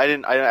I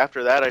didn't.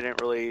 After that, I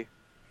didn't really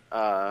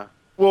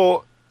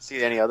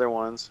see any other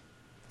ones.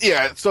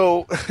 Yeah,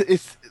 so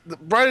it's the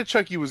Bride of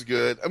Chucky was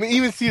good. I mean,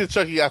 even Seed of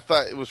Chucky, I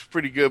thought it was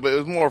pretty good, but it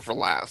was more for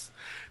laughs.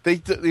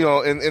 They,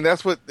 and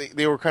that's what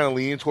they were kind of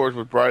leaning towards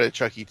with Bride of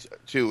Chucky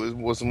too. It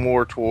was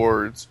more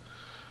towards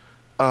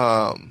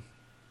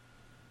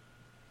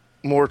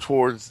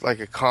like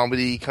a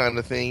comedy kind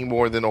of thing,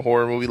 more than a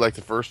horror movie like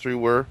the first 3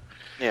 were.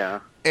 Yeah,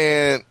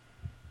 and.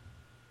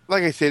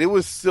 Like I said, it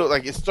was still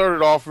like it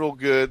started off real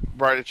good.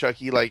 Bride of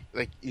Chucky, like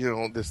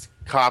this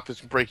cop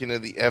is breaking into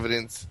the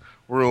evidence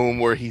room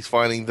where he's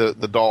finding the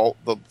doll,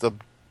 the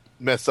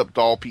messed up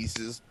doll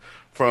pieces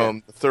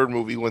from the 3rd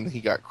movie when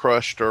he got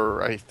crushed,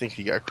 or I think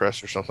he got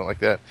crushed or something like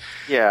that.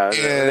 Yeah,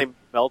 and they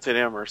melted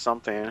him or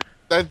something.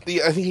 I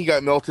think he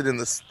got melted in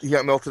the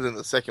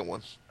 2nd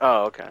one.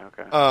 Oh, okay.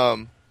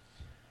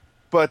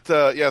 But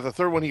the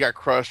 3rd one he got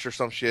crushed or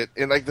some shit.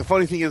 And like the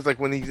funny thing is, like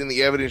when he's in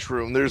the evidence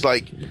room, there's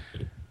like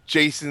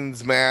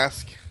Jason's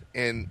mask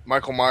and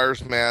Michael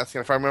Myers' mask,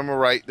 and if I remember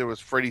right, there was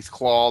Freddy's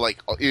claw.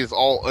 Like it is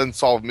all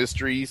unsolved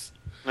mysteries,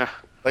 like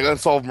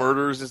unsolved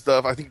murders and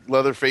stuff. I think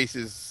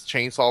Leatherface's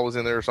chainsaw was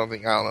in there or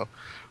something. I don't know,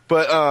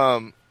 but I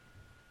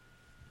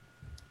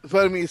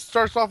mean, it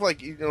starts off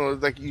like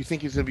like you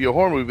think it's gonna be a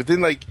horror movie, but then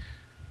like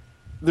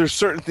there's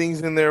certain things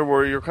in there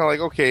where you're kind of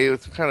like, okay,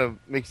 it kind of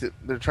makes it.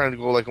 They're trying to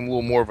go like a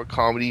little more of a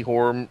comedy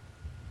horror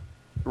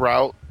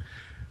route.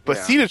 But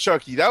Seed of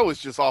Chucky, that was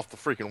just off the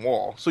freaking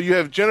wall. So you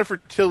have Jennifer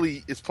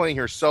Tilly is playing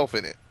herself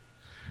in it.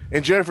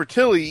 And Jennifer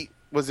Tilly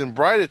was in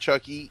Bride of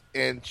Chucky,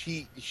 and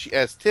she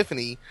as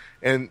Tiffany,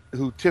 and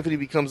who Tiffany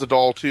becomes a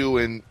doll too,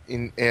 and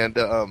that's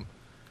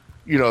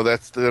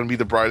going to be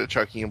the Bride of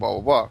Chucky and blah,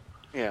 blah, blah.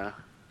 Yeah.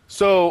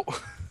 So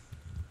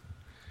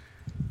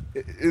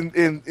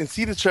in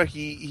Seed of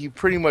Chucky,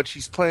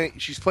 she's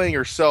playing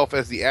herself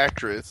as the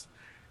actress,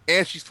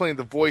 and she's playing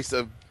the voice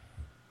of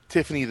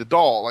Tiffany the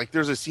doll. Like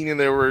there's a scene in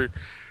there where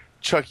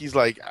Chucky's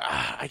like,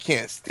 I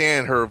can't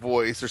stand her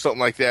voice or something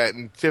like that,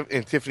 and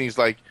Tiffany's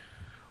like,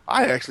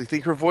 I actually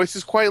think her voice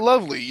is quite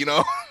lovely,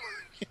 Yeah.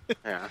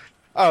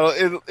 I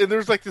don't know, and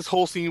there's like this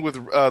whole scene with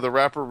the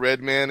rapper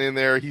Redman in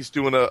there. He's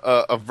doing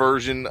a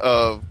version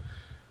of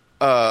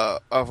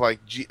of like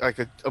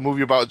a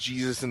movie about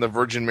Jesus and the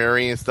Virgin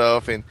Mary and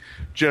stuff, and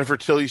Jennifer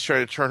Tilly's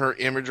trying to turn her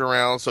image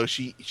around, so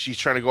she's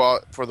trying to go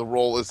out for the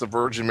role as the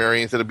Virgin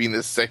Mary instead of being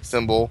this sex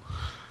symbol.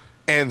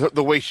 And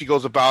the way she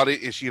goes about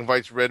it is she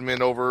invites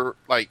Redmond over,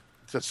 like,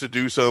 to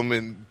seduce him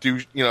and do,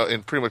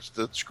 and pretty much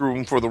to screw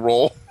him for the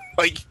role.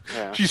 Like,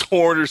 she's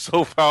whoring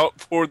herself out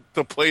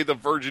to play the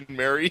Virgin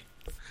Mary.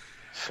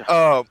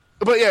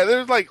 But yeah,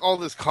 there's like all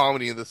this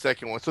comedy in the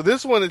second one. So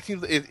this one, it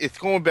seems it's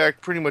going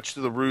back pretty much to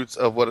the roots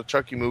of what a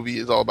Chucky movie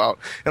is all about.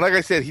 And like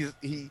I said,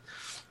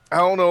 I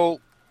don't know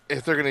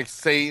if they're going to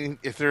say,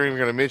 if they're even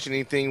going to mention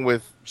anything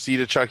with Seed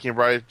of Chucky and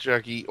Bride of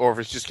Chucky, or if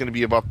it's just going to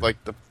be about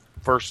like the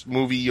first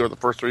movie or the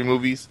first three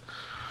movies.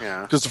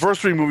 Yeah. Because the first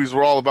three movies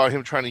were all about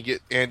him trying to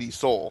get Andy's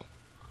soul.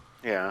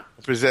 Yeah.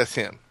 Possess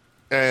him.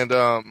 And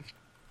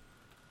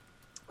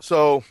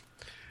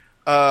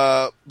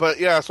but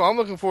yeah, so I'm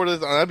looking forward to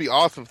this. That'd be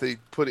awesome if they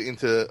put it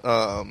into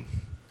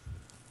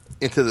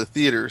the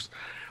theaters.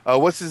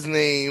 What's his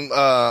name?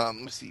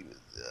 Let's see.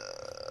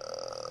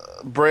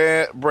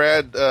 Brad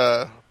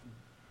Dourif,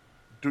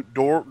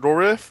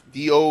 Dourif,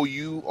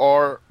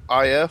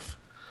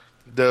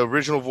 the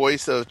original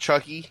voice of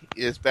Chucky,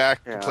 is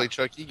back to play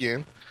Chucky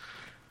again.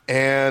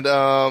 And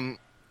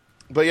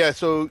but yeah,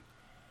 so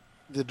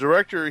the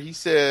director, he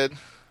said,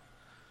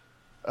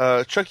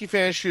 Chucky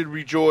fans should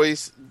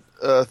rejoice,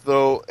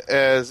 though,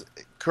 as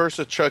Curse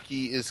of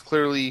Chucky is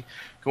clearly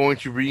going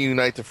to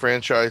reunite the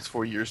franchise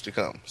for years to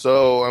come.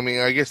 So, I mean,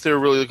 I guess they're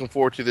really looking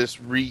forward to this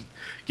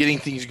getting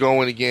things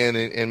going again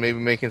and maybe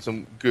making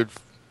some good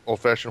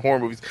old-fashioned horror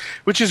movies,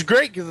 which is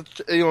great because,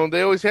 they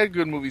always had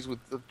good movies with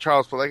the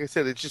Child's Play. Like I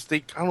said, it's just,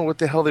 I don't know what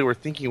the hell they were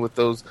thinking with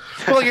those.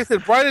 Well, like I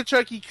said, Bride of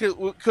Chucky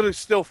could have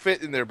still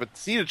fit in there, but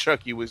Seed of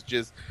Chucky was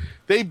just,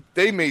 they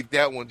made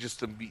that one just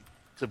to be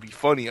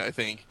funny, I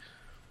think.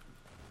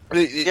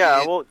 Like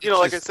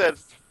I said,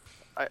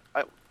 I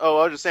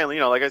was just saying,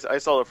 like I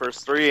saw the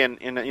first three, and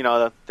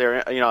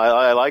they're,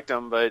 I liked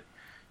them, but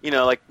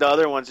like the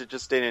other ones, it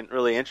just didn't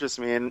really interest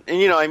me, and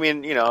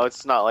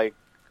it's not like,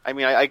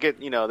 I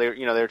get,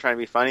 they're trying to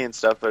be funny and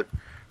stuff, but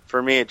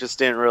for me, it just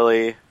didn't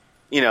really,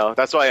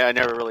 that's why I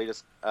never really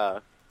just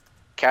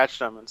catch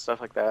them and stuff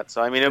like that.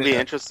 So it'll be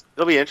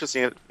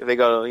interesting if they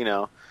go,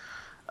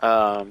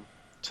 to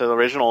the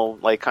original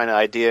like kind of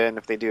idea, and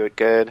if they do it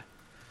good.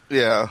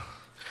 Yeah.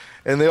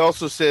 And they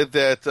also said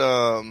that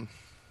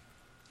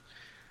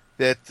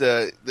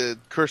the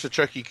Curse of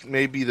Chucky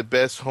may be the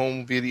best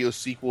home video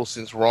sequel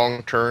since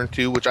Wrong Turn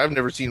 2, which I've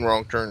never seen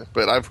Wrong Turn,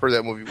 but I've heard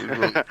that movie was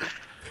really good.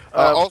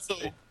 Also,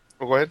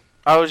 go ahead.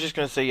 I was just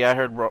going to say, I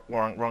heard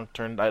Wrong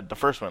Turn. The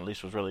first one, at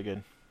least, was really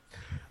good.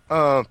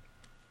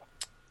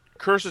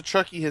 Curse of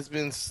Chucky has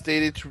been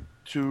stated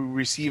to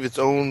receive its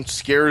own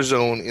scare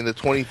zone in the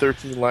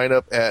 2013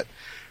 lineup at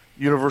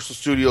Universal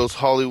Studios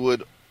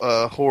Hollywood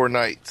Horror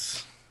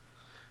Nights.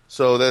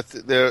 So that's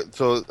there.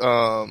 So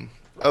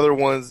other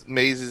ones,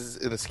 mazes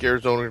in the scare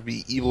zone would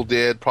be Evil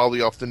Dead,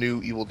 probably off the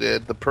new Evil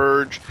Dead, The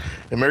Purge,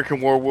 American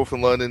Werewolf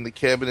in London, The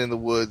Cabin in the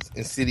Woods,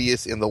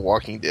 Insidious, and The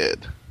Walking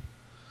Dead.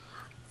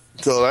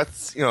 So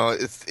that's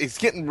it's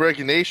getting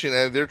recognition,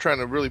 and they're trying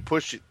to really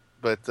push it.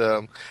 But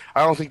I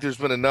don't think there's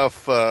been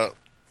enough.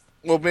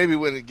 Well, maybe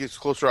when it gets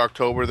closer to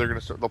October, they'll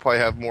probably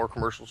have more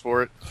commercials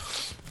for it.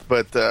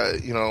 But I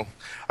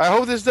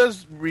hope this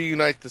does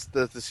reunite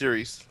the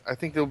series. I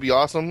think it'll be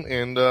awesome,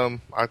 and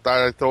I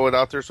thought I'd throw it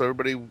out there so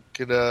everybody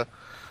could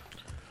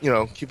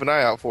keep an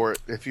eye out for it.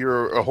 If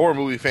you're a horror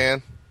movie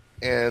fan,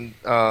 and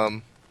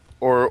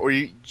or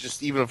you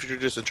just, even if you're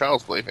just a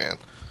Child's Play fan.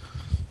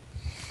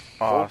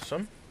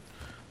 Awesome.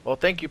 Well,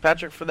 thank you,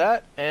 Patrick, for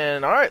that.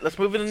 And all right, let's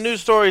move into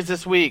news stories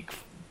this week.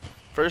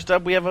 First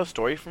up, we have a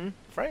story from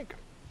Frank.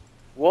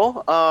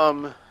 Well,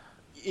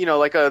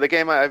 like the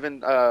game I've been,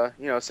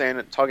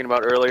 talking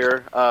about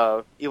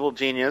earlier, Evil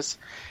Genius.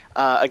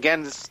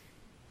 Again,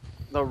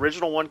 the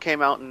original one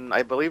came out in,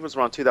 I believe it was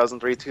around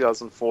 2003,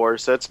 2004,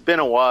 so it's been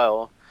a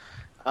while.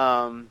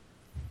 And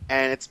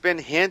it's been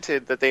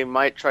hinted that they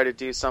might try to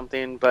do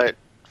something, but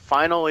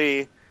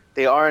finally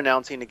they are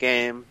announcing the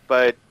game,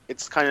 but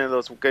it's kind of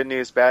those good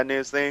news, bad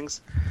news things.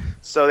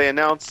 So they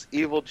announced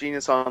Evil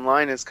Genius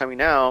Online is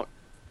coming out,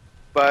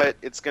 but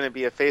it's going to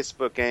be a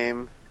Facebook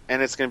game,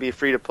 and it's going to be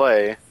free to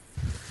play.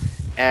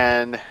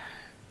 And,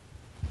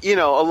 a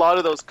lot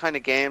of those kind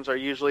of games are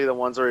usually the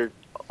ones where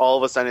all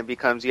of a sudden it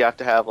becomes you have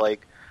to have,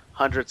 like,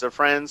 hundreds of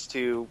friends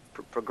to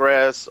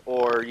progress,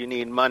 or you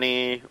need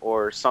money,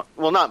 or some.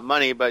 Well, not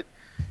money, but,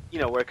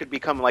 where it could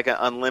become like an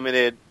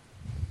unlimited,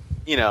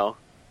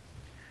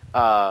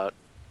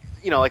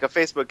 like a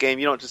Facebook game.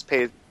 You don't just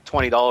pay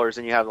 $20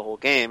 and you have the whole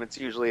game. It's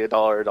usually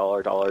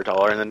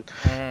 $1, and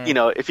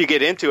then, if you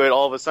get into it,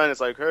 all of a sudden it's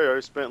like, hey, I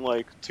spent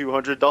like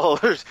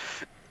 $200,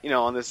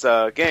 on this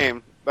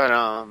game.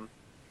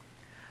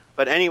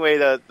 But anyway,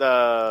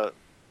 the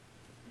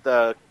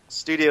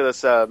studio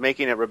that's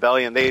making it,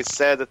 Rebellion, they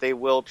said that they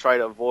will try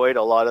to avoid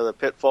a lot of the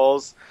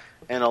pitfalls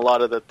and a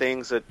lot of the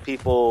things that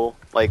people,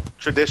 like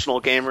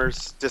traditional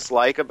gamers,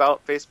 dislike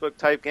about Facebook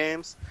type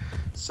games.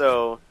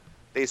 So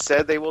they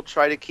said they will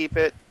try to keep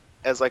it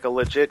as like a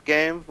legit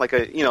game, like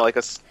a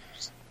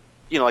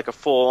like a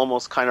full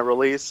almost kind of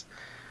release.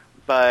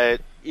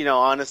 But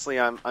honestly,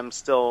 I'm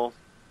still,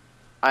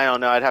 I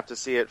don't know. I'd have to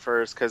see it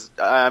first because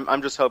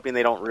I'm just hoping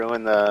they don't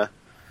ruin the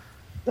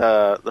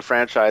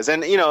franchise.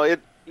 And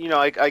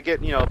I get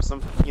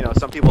some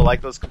people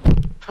like those.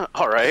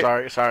 All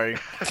right. Sorry.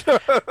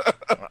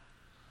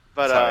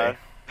 But Sorry.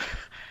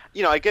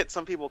 I get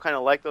some people kind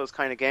of like those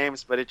kind of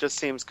games, but it just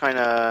seems kind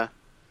of,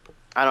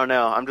 I don't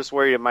know. I'm just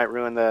worried it might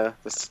ruin the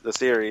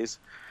series.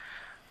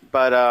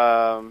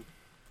 But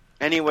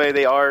anyway,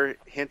 they are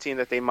hinting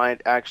that they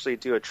might actually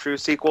do a true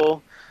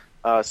sequel.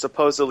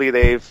 Supposedly,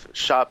 they've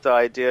shopped the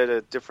idea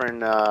to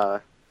different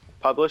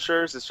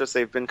publishers. It's just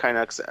they've been kind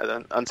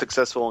of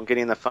unsuccessful in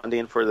getting the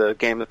funding for the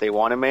game that they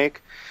want to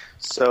make.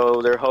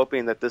 So they're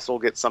hoping that this will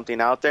get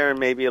something out there, and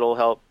maybe it'll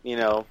help,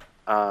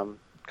 kind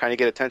of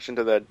get attention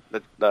to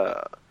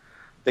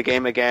the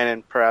game again,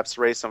 and perhaps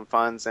raise some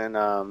funds and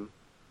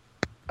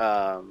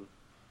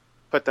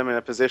put them in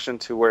a position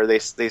to where they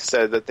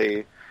said that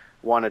they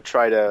want to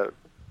try to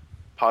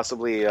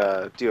possibly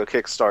do a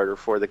Kickstarter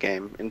for the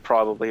game in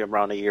probably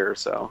around a year or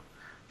so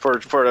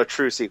for a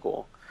true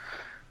sequel.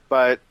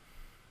 But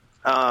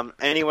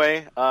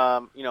anyway,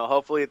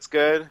 hopefully it's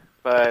good.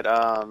 But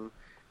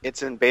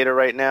it's in beta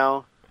right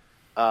now.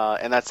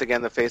 And that's,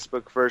 again, the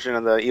Facebook version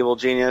of the Evil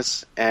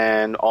Genius,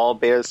 and all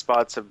beta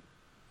spots have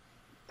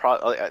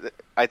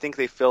I think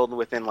they filled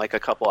within like a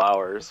couple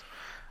hours.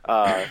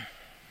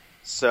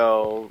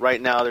 So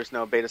right now there's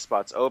no beta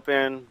spots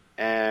open,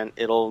 and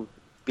it'll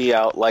be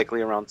out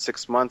likely around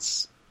 6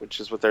 months, which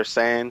is what they're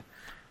saying.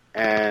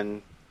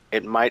 And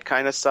it might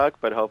kind of suck,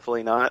 but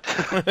hopefully not.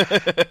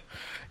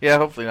 Yeah,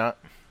 hopefully not.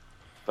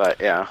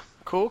 But yeah.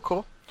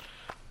 Cool.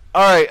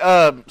 Alright,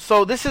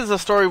 so this is a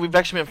story we've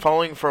actually been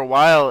following for a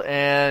while,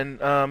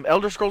 and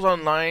Elder Scrolls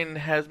Online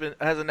has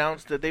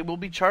announced that they will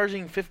be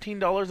charging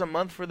 $15 a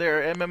month for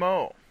their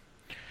MMO,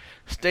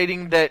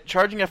 stating that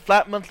charging a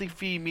flat monthly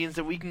fee means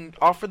that we can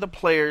offer the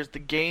players the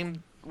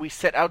game we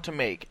set out to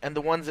make, and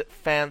the ones that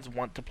fans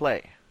want to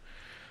play.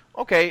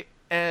 Okay,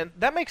 and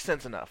that makes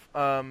sense enough.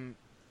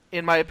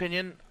 In my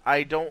opinion,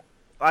 I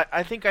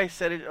think I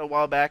said it a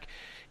while back,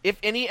 if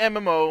any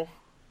MMO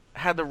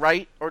had the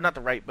right, or not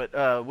the right,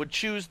 but would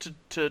choose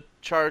to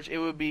charge, it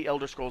would be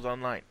Elder Scrolls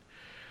Online.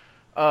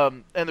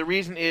 And the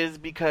reason is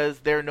because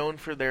they're known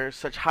for their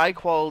such high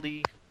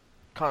quality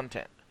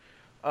content.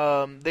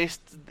 They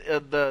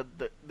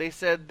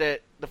said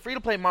that the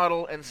free-to-play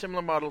model and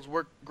similar models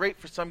work great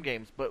for some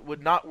games, but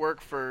would not work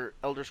for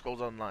Elder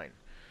Scrolls Online.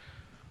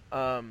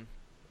 And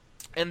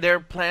their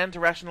plan to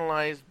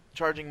rationalize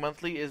charging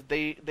monthly is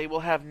they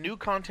will have new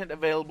content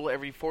available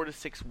every 4 to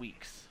 6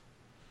 weeks.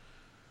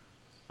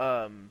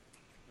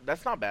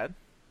 That's not bad.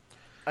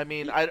 I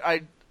mean,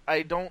 I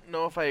don't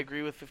know if I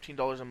agree with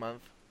 $15 a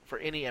month for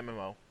any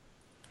MMO.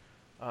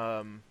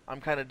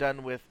 I'm kind of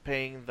done with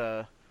paying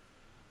the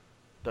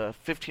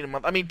 $15 a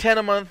month. I mean, $10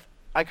 a month,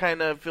 I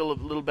kind of feel a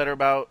little better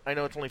about. I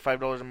know it's only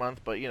 $5 a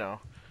month, but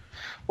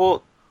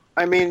Well,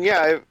 I mean,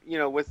 yeah,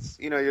 with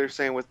you're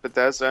saying with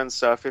Bethesda and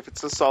stuff, if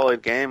it's a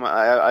solid game,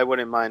 I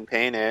wouldn't mind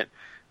paying it.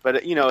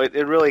 But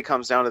it really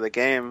comes down to the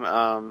game.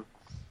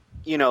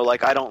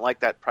 Like, I don't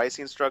like that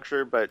pricing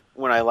structure, but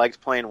when I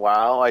liked playing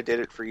WoW, I did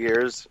it for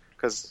years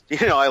because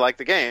I liked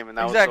the game, and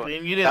that exactly.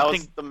 Was and you didn't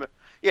think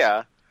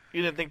yeah.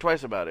 You didn't think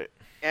twice about it.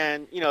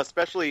 And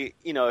especially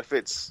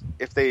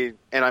if they,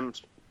 and I'm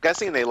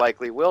guessing they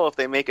likely will, if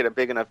they make it a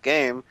big enough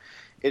game,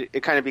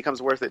 it kind of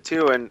becomes worth it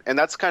too. And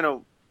that's kind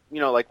of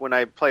like when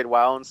I played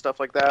WoW and stuff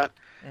like that.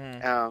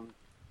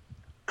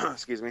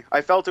 Excuse me.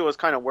 I felt it was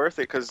kind of worth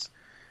it because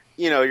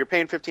you're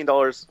paying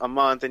 $15 a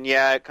month, and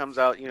yeah, it comes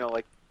out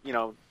like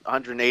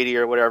 180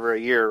 or whatever a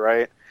year,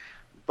 right?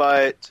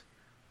 But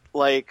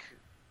like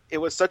it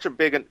was such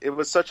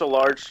a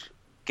large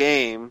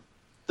game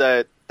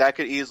that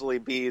could easily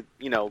be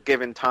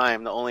given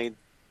time, the only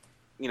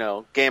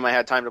game I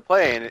had time to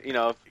play. And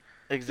if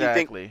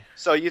exactly,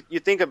 you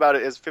think about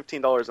it as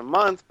 $15 a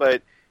month,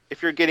 but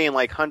if you're getting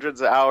like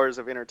hundreds of hours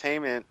of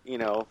entertainment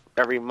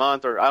every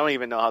month, or I don't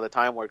even know how the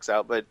time works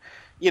out, but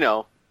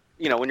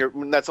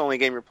when that's the only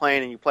game you're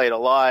playing and you play it a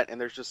lot, and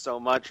there's just so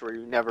much where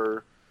you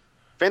never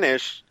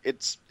finish,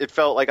 it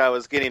felt like I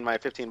was getting my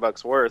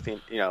 $15 worth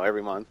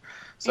every month.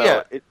 So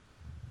yeah.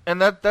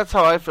 And that's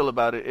how I feel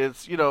about it.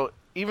 It's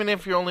even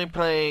if you're only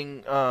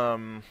playing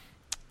 2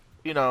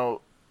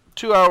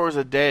 hours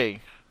a day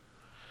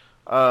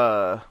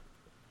and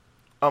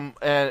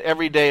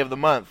every day of the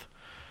month,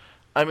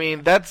 I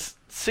mean that's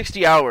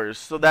 60 hours,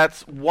 so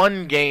that's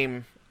one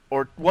game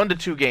or 1 to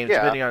 2 games,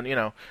 depending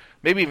on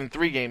maybe even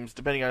 3 games,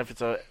 depending on if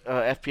it's a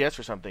FPS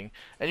or something,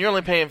 and you're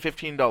only paying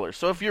 $15.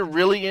 So if you're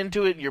really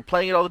into it and you're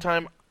playing it all the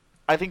time,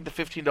 I think the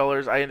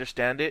 $15, I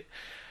understand it.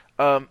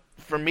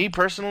 For me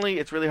personally,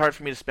 it's really hard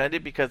for me to spend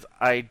it because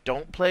I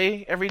don't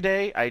play every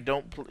day. I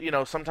don't,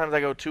 sometimes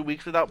I go 2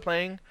 weeks without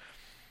playing.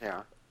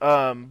 Yeah.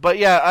 But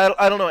yeah,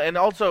 I don't know. And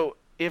also,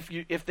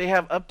 if they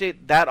have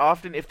update that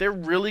often, if they're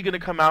really going to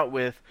come out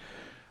with,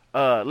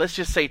 let's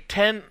just say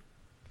 10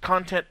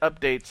 content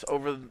updates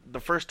over the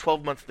first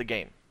 12 months of the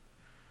game,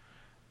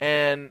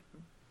 and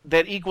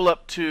that equal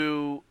up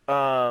to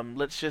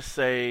let's just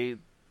say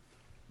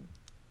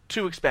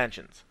 2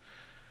 expansions.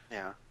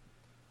 Yeah.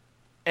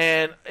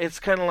 And it's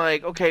kind of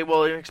like, okay,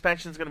 well, an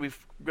expansion is going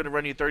to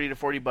run you $30 to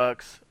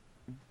 $40,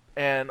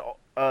 and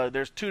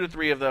there's 2 to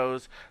 3 of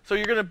those, so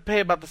you're going to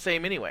pay about the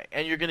same anyway,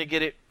 and you're going to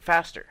get it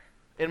faster,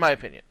 in my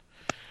opinion.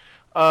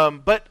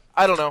 But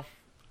I don't know.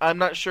 I'm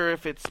not sure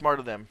if it's smart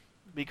of them,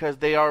 because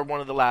they are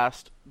one of the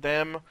last.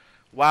 Them,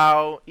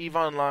 WoW, EVE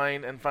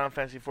Online, and Final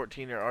Fantasy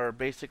XIV are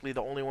basically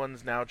the only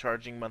ones now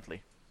charging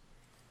monthly.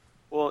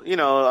 Well,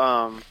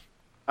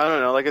 I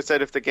don't know. Like I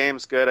said, if the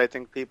game's good, I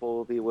think people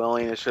will be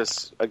willing. It's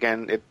just,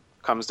 again, it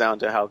comes down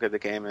to how good the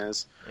game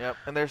is. Yep,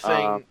 and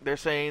they're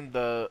saying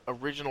the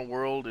original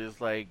world is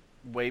like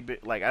way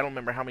big. Like I don't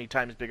remember how many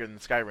times bigger than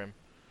Skyrim.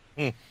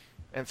 And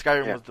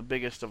Skyrim was the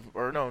biggest of,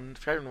 or no,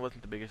 Skyrim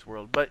wasn't the biggest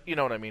world, but you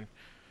know what I mean.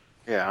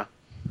 Yeah.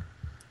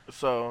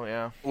 So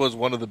yeah, was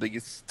one of the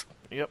biggest.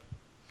 Yep.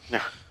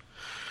 Yeah.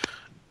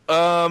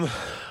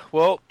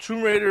 Well,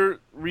 Tomb Raider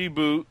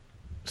reboot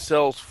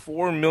sells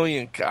 4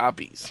 million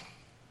copies.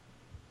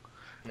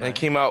 And it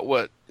came out,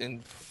 in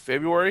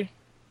February?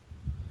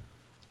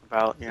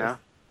 About, yeah.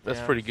 That's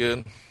pretty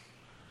good.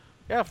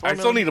 Yeah, I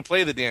still need to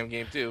play the damn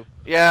game, too.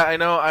 Yeah, I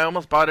know. I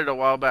almost bought it a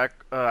while back.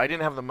 I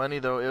didn't have the money,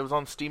 though. It was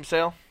on Steam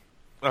sale.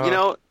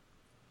 Uh-huh.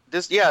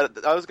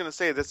 I was gonna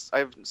say this.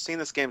 I've seen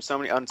this game so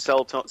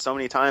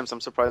many times.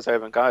 I'm surprised I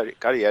haven't got it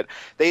yet.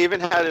 They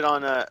even had it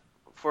on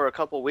for a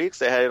couple weeks.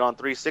 They had it on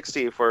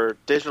 360 for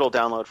digital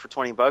download for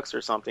 $20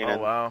 or something. Oh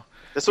wow!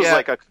 This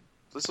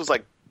was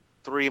like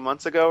 3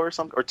 months ago or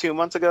something, or 2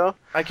 months ago.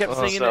 I kept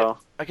seeing it.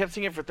 I kept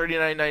seeing it for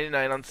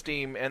 $39.99 on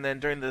Steam, and then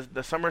during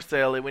the summer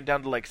sale, it went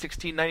down to like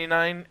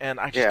 $16.99, and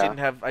I just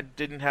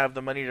didn't have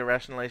the money to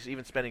rationalize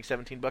even spending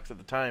 $17 at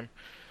the time.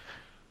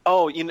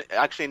 Oh,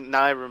 actually,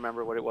 now I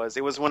remember what it was.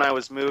 It was when I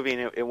was moving.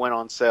 It went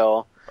on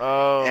sale.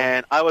 Oh.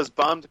 And I was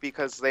bummed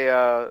because they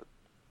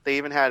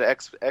even had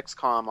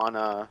XCOM on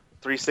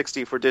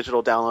 360 for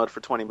digital download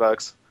for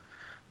 $20.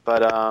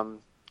 But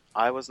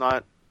I was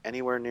not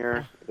anywhere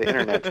near the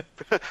internet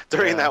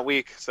during that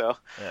week. So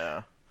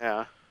yeah.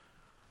 Well,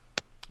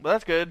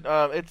 that's good.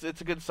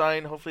 It's a good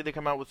sign. Hopefully they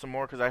come out with some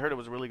more because I heard it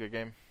was a really good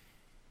game.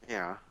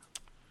 Yeah.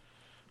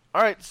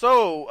 All right.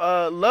 So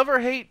love or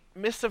hate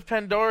Mists of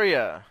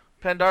Pandaria.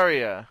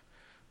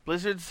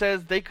 Blizzard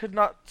says they could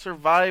not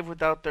survive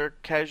without their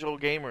casual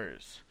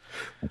gamers.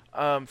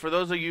 For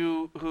those of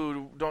you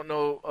who don't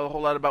know a whole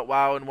lot about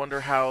WoW and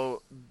wonder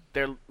how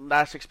their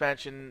last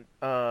expansion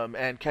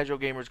and casual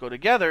gamers go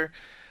together,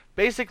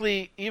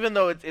 basically, even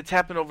though it's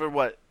happened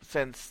over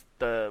since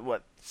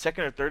the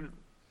second or third.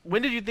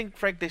 When did you think,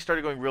 Frank, they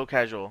started going real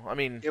casual? I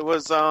mean, it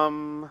was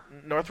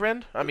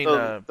Northrend. I mean,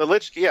 the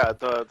Lich,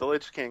 the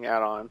Lich King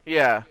add-on.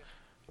 Yeah,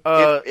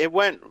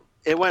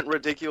 It went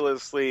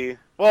ridiculously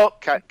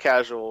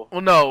casual.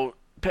 Well, no,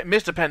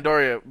 Mr.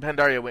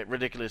 Pandaria went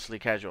ridiculously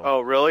casual. Oh,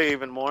 really?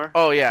 Even more?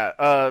 Oh,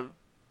 yeah.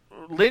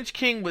 Lich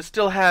King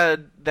still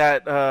had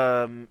that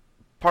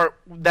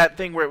that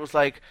thing where it was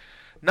like,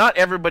 not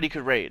everybody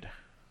could raid.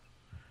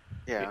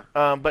 Yeah.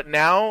 But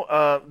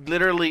now,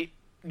 literally,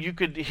 you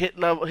could hit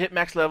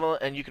max level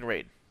and you can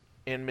raid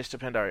in Mr.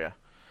 Pandaria.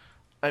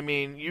 I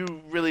mean,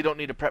 you really don't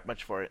need to prep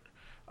much for it.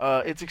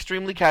 It's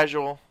extremely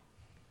casual,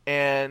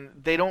 and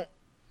they don't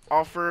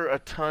offer a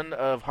ton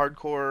of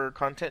hardcore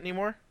content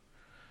anymore.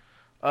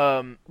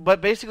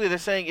 But basically they're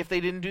saying if they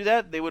didn't do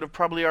that, they would have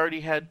probably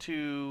already had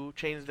to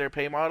change their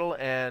pay model,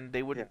 and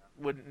they wouldn't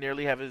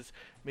nearly have as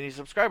many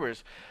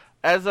subscribers.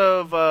 As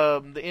of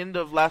the end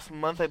of last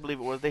month, I believe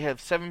it was, they have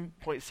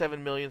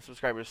 7.7 million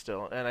subscribers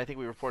still, and I think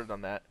we reported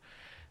on that.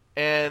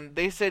 And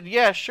they said,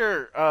 yeah,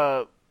 sure,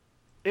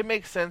 it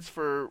makes sense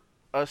for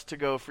us to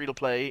go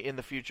free-to-play in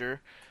the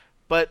future,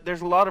 but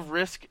there's a lot of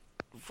risk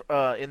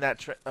in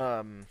that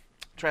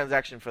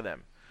transaction for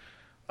them.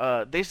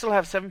 They still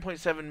have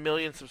 7.7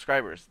 million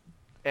subscribers,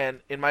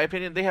 and in my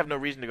opinion, they have no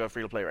reason to go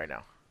free to play right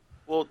now.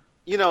 Well,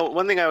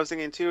 one thing I was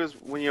thinking too is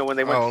when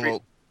they went free.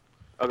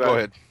 Oh, go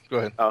ahead.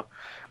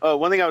 Oh,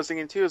 one thing I was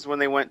thinking too is when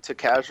they went to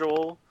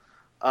casual,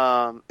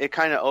 it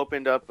kind of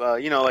opened up.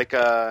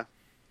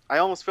 I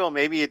almost feel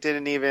maybe it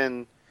didn't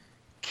even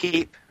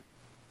keep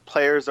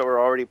players that were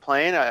already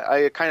playing.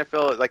 I kind of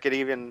feel like it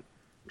even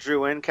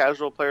drew in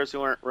casual players who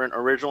weren't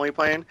originally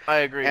playing. I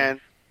agree. And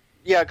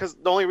yeah, because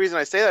the only reason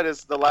I say that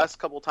is the last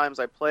couple times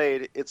I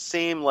played, it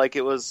seemed like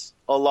it was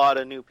a lot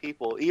of new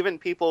people. Even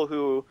people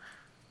who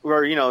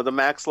were, the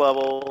max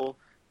level,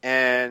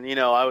 and,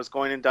 I was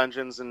going in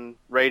dungeons and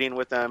raiding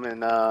with them,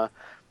 and,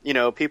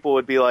 people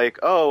would be like,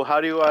 oh,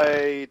 how do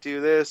I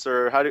do this?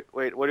 Or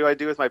what do I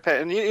do with my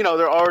pet? And,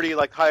 they're already,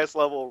 like, highest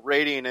level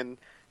raiding, and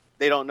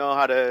they don't know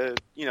how to,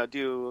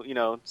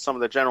 do, some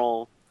of the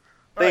general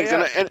things. Oh,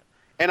 yeah.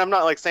 And I'm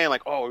not like saying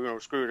like, oh,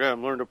 screw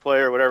them, learn to play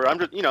or whatever. I'm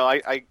just,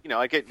 I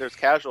get there's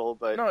casual,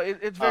 but no,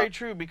 it's very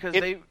true because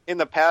in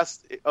the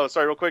past. Oh,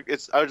 sorry, real quick.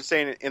 I was just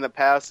saying in the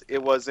past,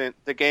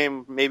 the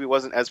game maybe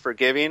wasn't as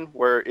forgiving.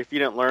 Where if you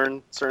didn't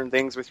learn certain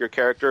things with your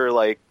character,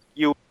 like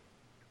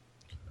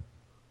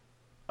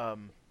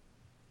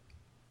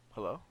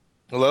hello.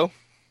 Hello.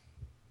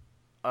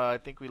 I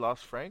think we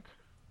lost Frank.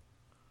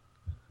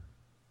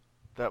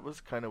 That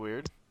was kind of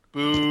weird.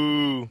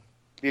 Boo.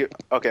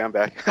 Okay, I'm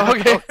back.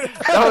 Okay,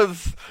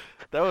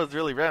 that was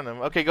really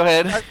random. Okay, go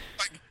ahead.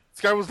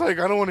 This guy was like,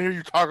 I don't want to hear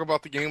you talk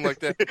about the game like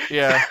that.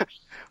 Yeah.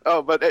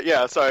 Oh, but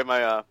yeah, sorry,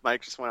 my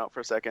mic just went out for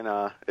a second.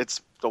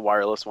 It's the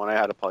wireless one. I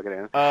had to plug it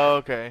in. Oh,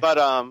 okay. But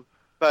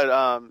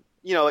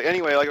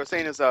anyway, like I was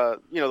saying, is the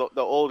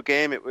old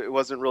game, it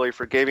wasn't really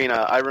forgiving.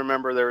 I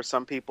remember there were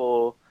some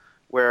people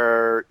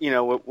where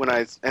when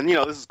this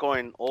is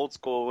going old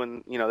school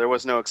when there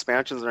was no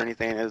expansions or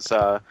anything. Is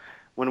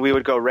when we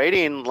would go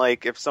raiding,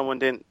 like if someone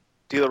didn't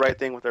do the right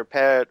thing with their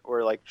pet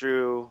or like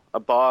drew a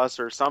boss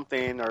or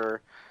something,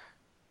 or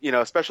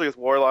especially with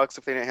warlocks,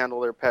 if they didn't handle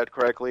their pet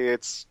correctly,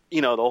 it's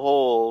the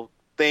whole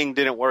thing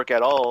didn't work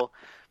at all.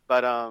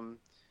 But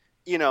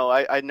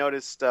I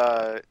noticed.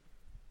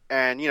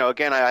 And,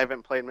 again, I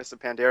haven't played Mists of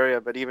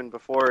Pandaria, but even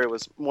before it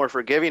was more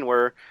forgiving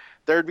where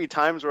there'd be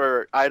times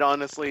where I'd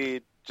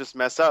honestly just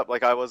mess up.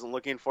 Like I wasn't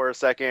looking for a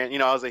second,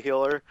 I was a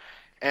healer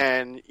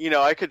and,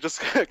 I could just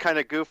kind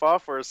of goof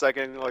off for a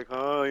second, like,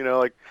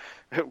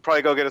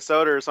 probably go get a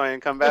soda or something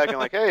and come back and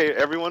like, hey,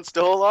 everyone's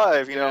still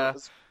alive,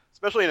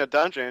 especially in a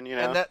dungeon,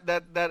 And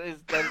that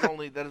is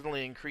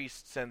only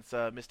increased since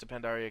Mists of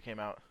Pandaria came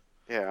out.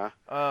 Yeah.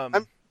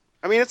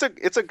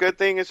 It's a good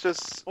thing. It's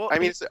just,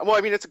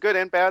 it's a good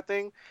and bad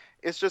thing.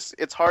 It's just,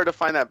 it's hard to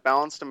find that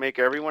balance to make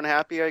everyone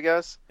happy, I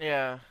guess.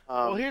 Yeah.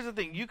 Well, here's the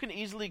thing. You can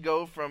easily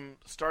go from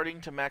starting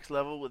to max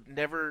level with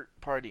never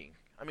partying.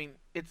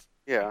 It's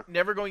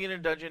never going in a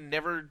dungeon,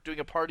 never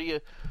doing a party,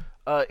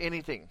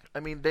 anything.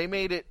 They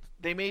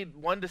made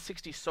 1 to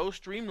 60 so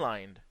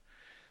streamlined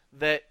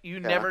that you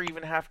never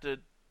even have to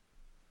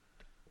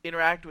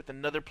interact with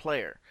another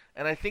player.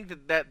 And I think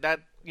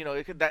that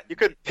you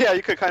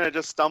could kind of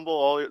just stumble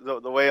all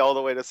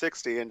the way to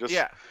 60 and just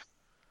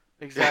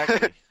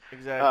exactly.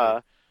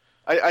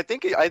 I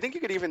think you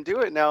could even do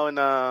it now in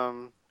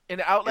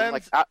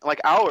Outlands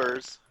like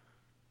hours.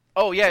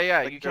 Oh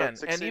yeah, you can.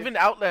 60. And even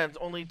Outlands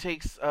only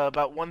takes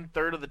about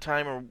 1/3 of the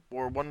time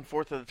or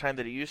 1/4 of the time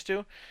that it used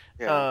to.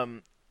 Yeah.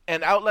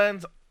 And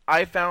Outlands,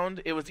 I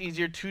found it was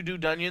easier to do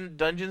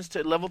dungeons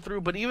to level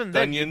through, but even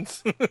then...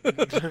 Dungeons?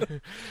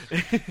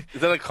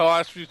 Is that a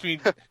clash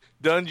between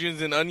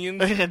dungeons and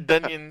onions?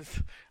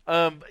 Dungeons.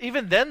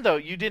 Even then, though,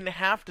 you didn't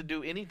have to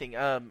do anything.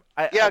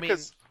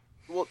 Because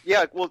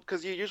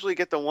you usually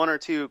get the 1 or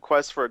 2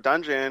 quests for a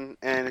dungeon,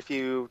 and if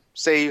you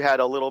say you had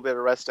a little bit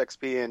of rest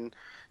XP and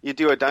you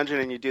do a dungeon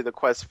and you do the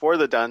quest for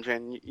the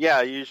dungeon,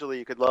 usually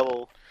you could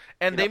level...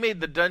 And they made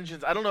the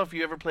dungeons. I don't know if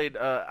you ever played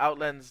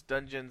Outlands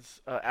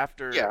dungeons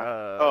after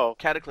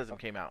Cataclysm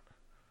came out.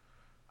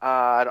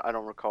 I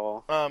don't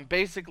recall.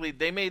 Basically,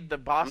 they made the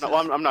bosses...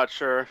 I'm not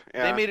sure.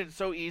 Yeah. They made it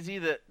so easy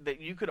that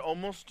you could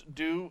almost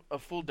do a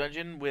full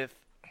dungeon with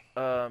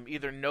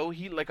either no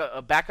heal, like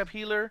a backup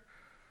healer,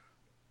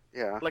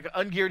 like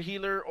an ungeared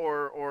healer,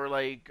 or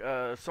like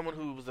someone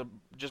who was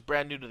just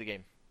brand new to the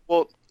game.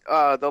 Well,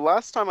 the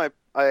last time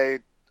I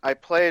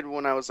played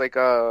when I was like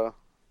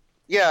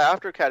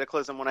after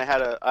Cataclysm, when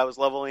I was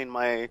leveling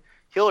my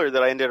healer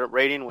that I ended up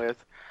raiding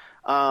with,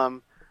 I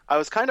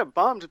was kind of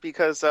bummed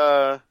because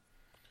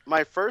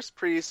my first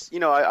priest,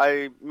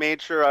 I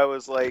made sure I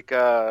was like,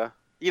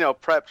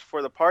 prepped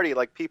for the party.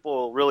 Like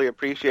people really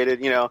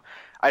appreciated,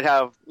 I'd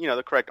have,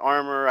 the correct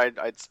armor.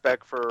 I'd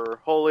spec for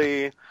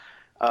holy.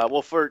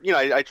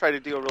 I try to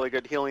do a really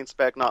good healing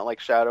spec, not like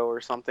shadow or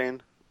something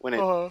when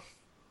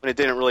it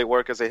didn't really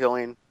work as a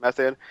healing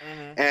method.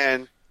 Mm-hmm.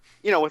 And,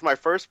 with my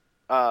first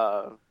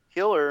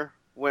healer,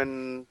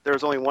 when there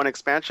was only one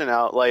expansion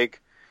out,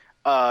 like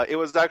it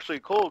was actually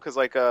cool because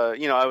like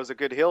I was a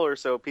good healer,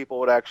 so people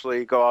would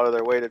actually go out of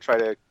their way to try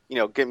to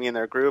get me in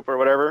their group or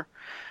whatever.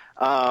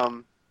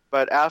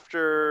 But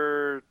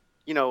after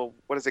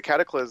what is it,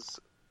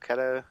 Cataclysm?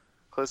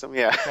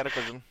 Yeah,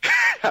 Cataclysm.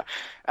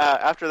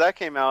 After that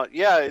came out,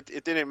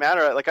 it didn't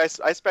matter. Like I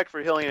spec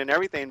for healing and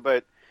everything,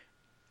 but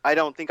I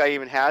don't think I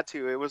even had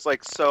to. It was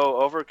like so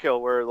overkill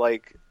where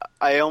like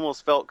I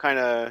almost got kind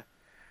of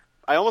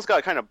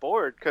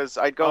bored because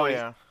I'd go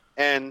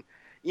and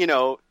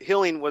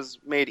healing was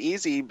made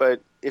easy,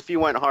 but if you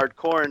went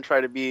hardcore and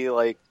try to be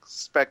like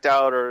specced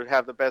out or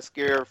have the best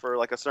gear for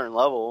like a certain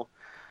level,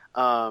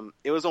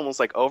 it was almost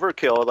like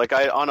overkill. Like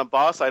on a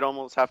boss, I'd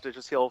almost have to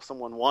just heal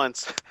someone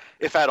once,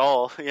 if at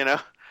all,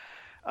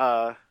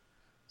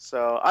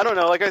 So I don't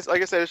know. Like I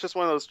said, it's just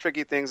one of those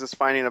tricky things is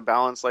finding a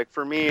balance. Like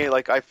for me,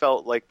 like I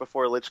felt like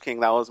before Lich King,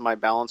 that was my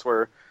balance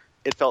where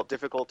it felt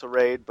difficult to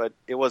raid, but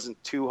it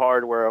wasn't too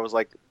hard where I was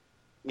like,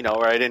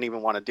 where I didn't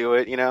even want to do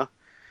it,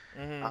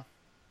 Mm-hmm.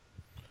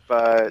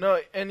 But no,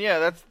 and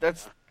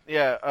that's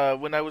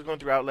when I was going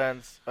through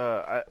Outlands,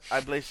 I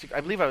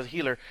believe I was a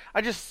healer.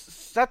 I just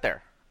sat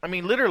there.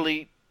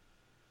 Literally,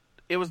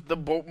 it was the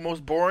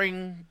most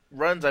boring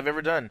runs I've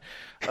ever done.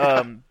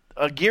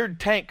 A geared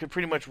tank could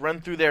pretty much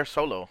run through there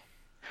solo.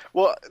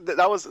 Well,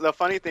 that was the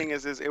funny thing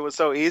is it was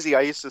so easy.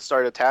 I used to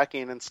start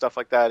attacking and stuff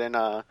like that, and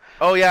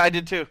I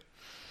did too.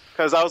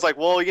 Because I was like,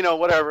 well,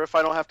 whatever. If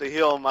I don't have to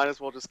heal, might as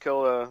well just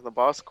kill the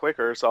boss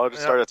quicker. So I'll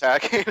just start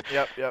attacking.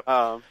 Yep.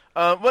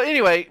 Well,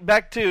 anyway,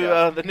 back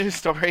to the news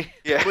story.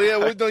 Yeah.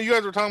 Well, no, you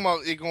guys were talking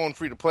about it going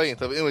free to play and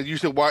stuff. Anyway, you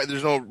said why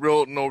there's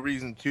no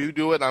reason to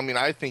do it. I mean,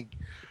 I think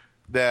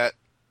that,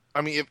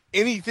 if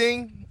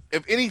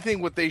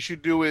anything, what they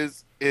should do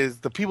is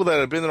the people that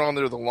have been on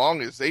there the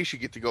longest, they should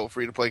get to go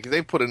free to play because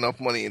they put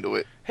enough money into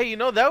it. Hey,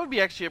 that would be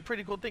actually a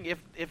pretty cool thing if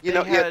they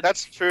had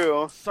that's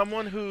true.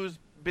 Someone who's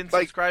been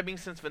subscribing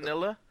since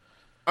vanilla.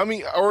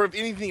 Or if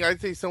anything, I'd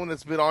say someone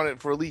that's been on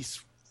it for at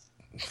least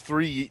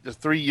 3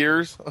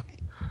 years,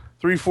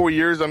 4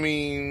 years.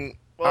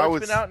 Well,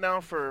 it's been out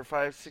now for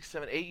 5, 6,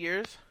 7, 8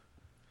 years.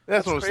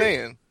 That's what I'm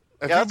saying.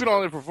 If you've been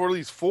on it for at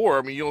least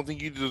 4, you don't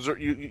think you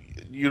deserve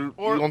you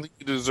don't think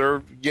you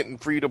deserve getting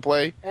free to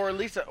play, or at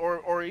least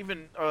or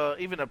even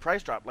a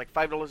price drop like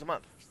 $5 a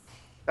month.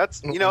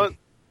 That's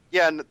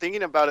and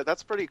thinking about it,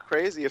 that's pretty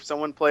crazy. If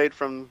someone played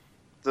from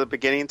the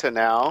beginning to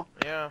now,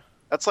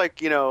 that's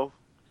like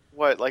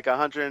what, like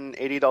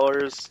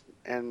 $180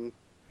 and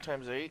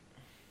times 8.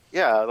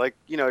 Yeah, like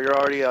you're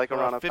already like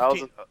around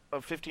 1,000.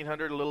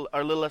 1,500, a little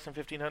less than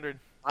 1,500.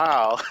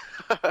 Wow.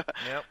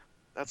 Yep.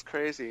 That's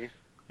crazy.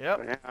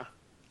 Yep.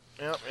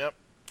 Yeah. Yep.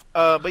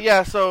 But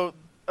yeah, so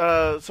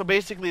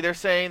basically they're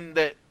saying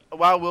that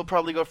WoW will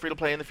probably go free to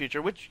play in the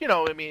future, which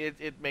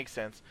it makes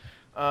sense.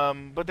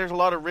 But there's a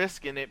lot of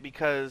risk in it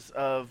because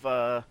of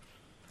the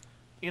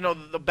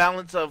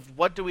balance of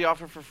what do we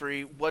offer for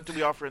free, what do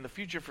we offer in the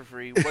future for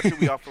free, what do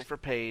we offer for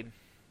paid.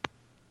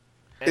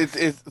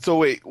 So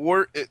wait,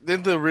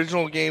 then the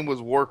original game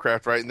was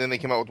Warcraft, right? And then they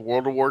came out with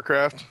World of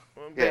Warcraft.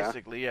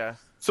 Basically, yeah.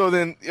 So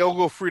then it'll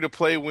go free to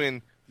play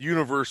when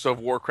Universe of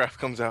Warcraft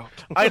comes out.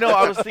 I know.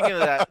 I was thinking of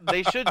that.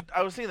 They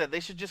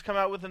should just come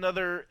out with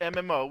another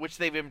MMO, which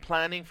they've been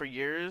planning for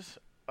years.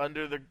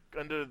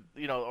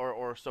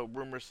 Or so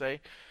rumors say.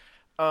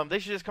 They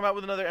should just come out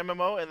with another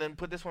MMO and then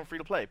put this one free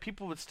to play.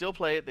 People would still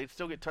play it. They'd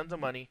still get tons of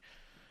money.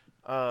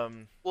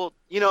 Well, I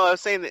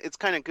was saying that it's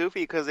kind of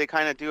goofy because they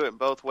kind of do it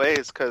both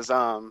ways. Because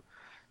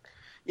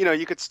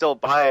you could still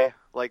buy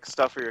like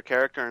stuff for your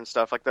character and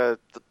stuff like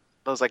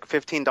those like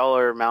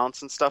 $15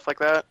 mounts and stuff like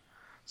that.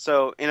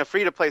 So in a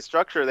free-to-play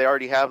structure, they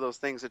already have those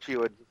things that you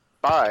would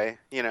buy,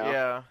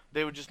 Yeah,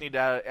 they would just need to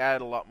add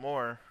a lot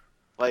more.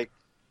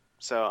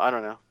 So I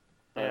don't know.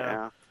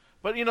 Yeah.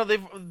 But,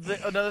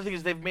 another thing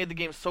is they've made the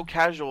game so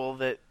casual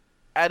that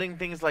adding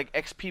things like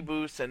XP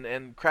boosts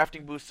and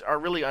crafting boosts are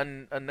really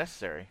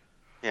unnecessary.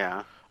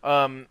 Yeah.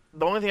 The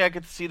only thing I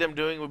could see them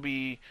doing would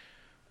be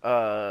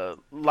real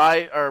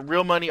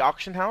money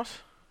auction house.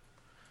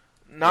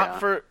 Not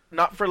for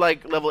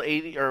like level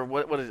 80 or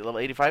what is it, level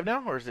 85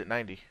 now, or is it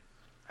 90?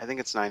 I think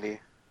it's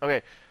 90.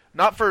 Okay,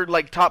 not for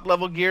like top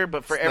level gear,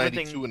 but for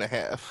everything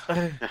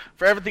 92.5.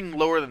 For everything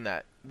lower than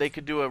that, they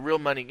could do a real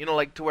money.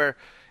 Like to where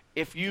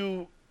if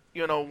you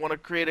want to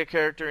create a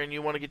character and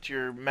you want to get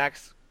your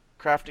max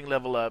crafting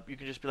level up, you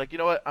can just be like, you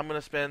know what, I'm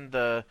gonna spend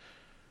the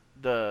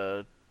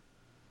 $50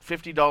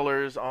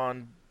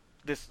 on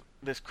this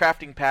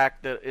crafting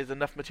pack that is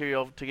enough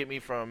material to get me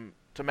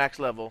to max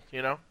level.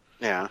 Yeah.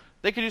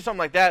 They could do something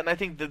like that, and I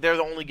think that they're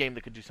the only game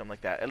that could do something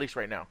like that, at least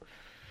right now.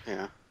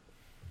 Yeah.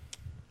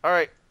 All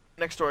right,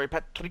 next story,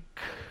 Patrick.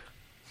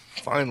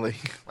 Finally.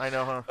 I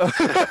know, huh?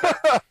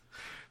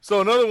 So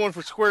another one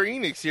for Square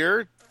Enix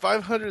here.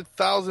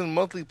 500,000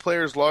 monthly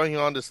players logging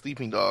on to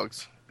Sleeping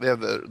Dogs. They have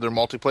their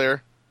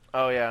multiplayer.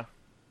 Oh, yeah.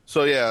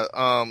 So, yeah,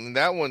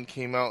 that one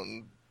came out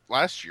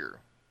last year.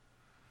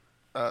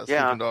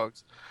 Sleeping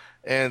Dogs.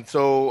 And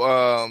so,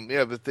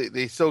 but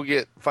they still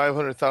get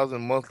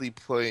 500,000 monthly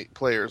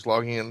players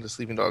logging into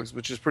Sleeping Dogs,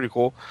 which is pretty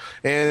cool.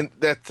 And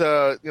that,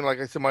 like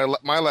I said,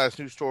 my last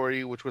news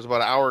story, which was about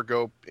an hour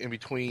ago, in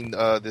between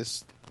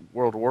this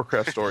World of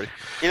Warcraft story.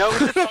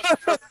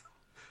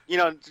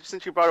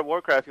 Since you brought up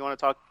Warcraft, you want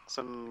to talk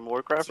some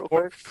Warcraft real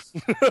quick?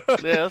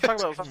 Yeah, let's talk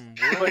about some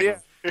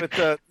Warcraft. But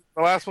the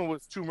last one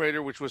was Tomb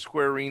Raider, which was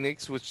Square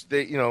Enix, which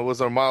they,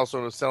 was a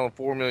milestone of selling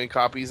 4 million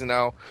copies, and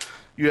now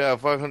you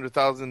have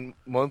 500,000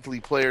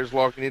 monthly players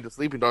logging into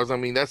Sleeping Dogs. I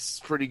mean,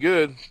 that's pretty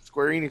good.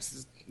 Square Enix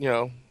is,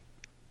 Yeah,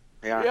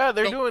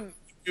 they're doing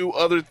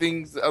other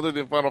things other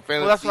than Final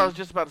Fantasy. Well, that's what I was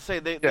just about to say.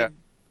 They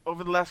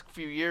over the last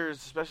few years,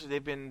 especially,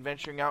 they've been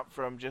venturing out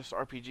from just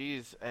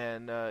RPGs,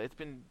 and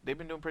they've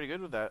been doing pretty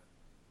good with that.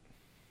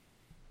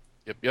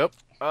 Yep.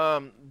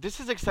 This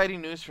is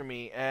exciting news for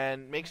me,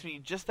 and makes me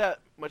just that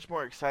much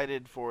more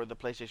excited for the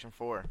PlayStation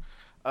 4.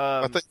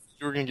 I thought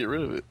you were going to get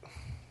rid of it.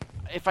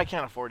 If I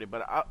can't afford it,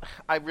 but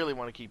I really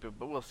want to keep it,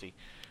 but we'll see.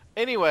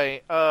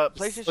 Anyway,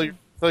 PlayStation...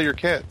 Sell your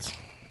cats.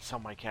 Sell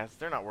my cats.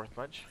 They're not worth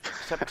much,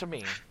 except to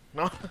me.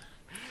 No.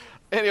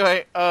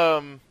 Anyway,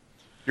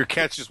 your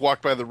cats just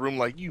walked by the room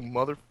like, you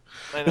mother...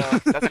 I know.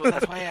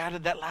 That's why I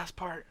added that last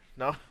part.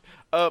 No.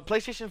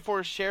 PlayStation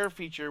 4's share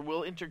feature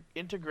will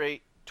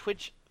integrate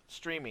Twitch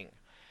streaming.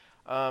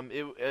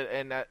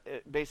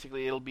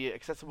 Basically, it'll be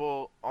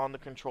accessible on the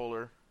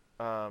controller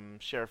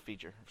share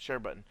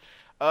button.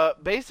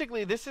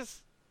 Basically, this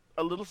is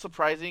a little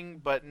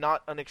surprising, but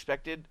not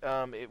unexpected.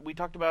 We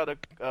talked about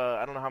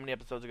I don't know how many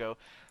episodes ago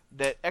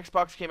that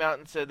Xbox came out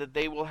and said that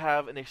they will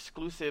have an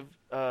exclusive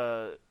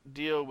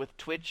deal with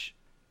Twitch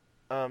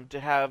to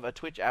have a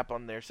Twitch app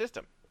on their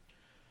system,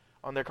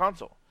 on their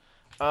console.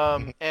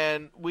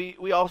 And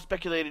we all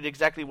speculated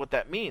exactly what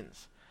that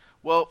means.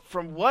 Well,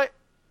 from what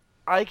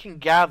I can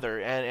gather,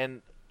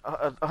 and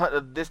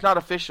this not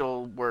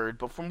official word,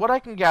 but from what I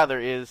can gather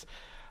is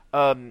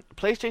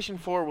PlayStation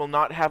 4 will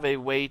not have a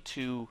way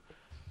to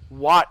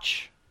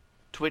watch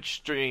Twitch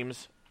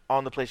streams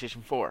on the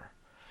PlayStation 4.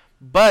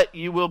 But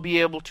you will be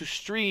able to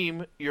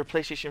stream your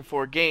PlayStation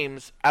 4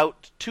 games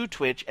out to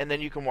Twitch, and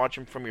then you can watch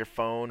them from your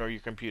phone or your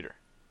computer.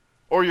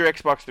 Or your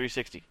Xbox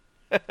 360.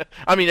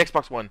 I mean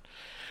Xbox One.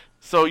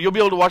 So you'll be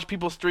able to watch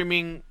people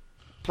streaming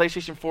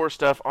PlayStation 4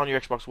 stuff on your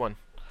Xbox One.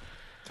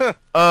 But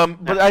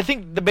I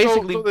think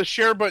basically... So the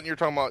share button you're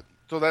talking about,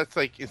 so that's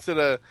like, instead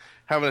of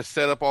having to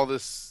set up all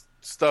this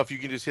stuff, you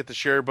can just hit the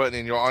share button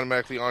and you're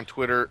automatically on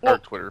Twitter, or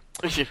Twitter.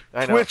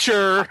 I know.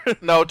 Twitcher!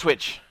 No,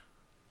 Twitch.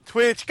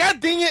 Twitch,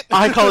 god dang it!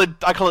 I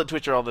call it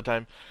Twitcher all the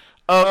time.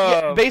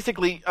 Yeah,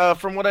 basically,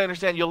 from what I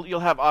understand, you'll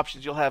have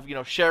options. You'll have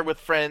share with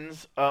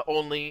friends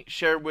only,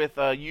 share with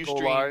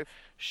Ustream, live.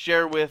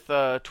 Share with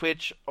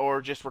Twitch,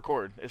 or just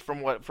record. Is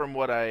from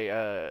what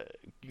I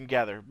can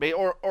gather,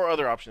 or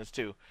other options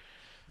too.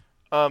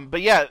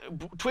 But yeah,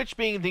 Twitch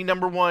being the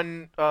number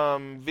one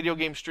video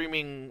game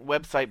streaming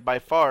website by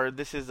far,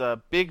 this is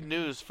big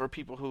news for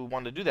people who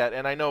want to do that.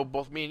 And I know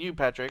both me and you,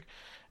 Patrick,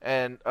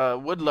 and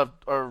would love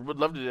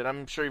to do it.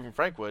 I'm sure even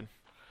Frank would.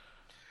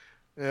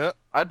 Yeah,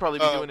 I'd probably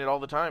be doing it all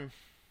the time.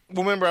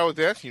 Well, remember I was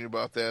asking you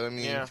about that. I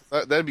mean, yeah.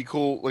 That'd be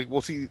cool. Like,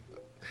 we'll see.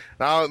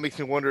 Now it makes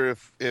me wonder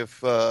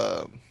if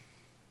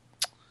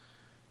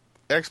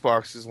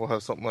Xboxes will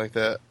have something like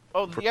that.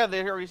 Oh, yeah,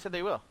 they already said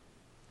they will.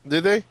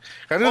 Did they?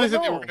 I know they said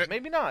no, they were gonna...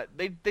 maybe not.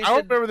 They I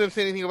don't remember them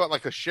saying anything about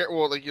like a share.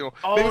 Well, like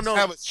maybe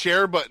have a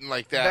share button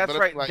like that. That's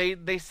but right.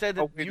 Like, they said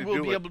that you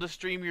will be able to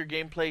stream your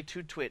gameplay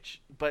to Twitch,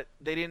 but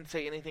they didn't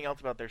say anything else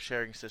about their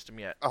sharing system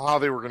yet. How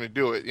they were going to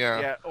do it? Yeah.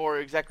 Yeah, or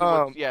exactly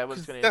what. Yeah,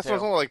 what's going to. That's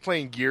what's like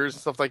playing Gears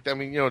and stuff like that. I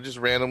mean, just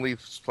randomly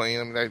playing.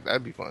 I mean,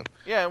 that'd be fun.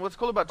 Yeah, and what's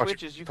cool about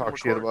Twitch is you can talk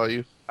record. Shit about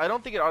you. I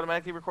don't think it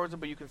automatically records it,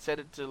 but you can set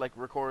it to like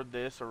record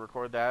this or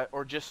record that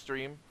or just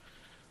stream.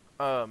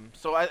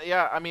 So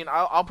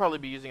I'll probably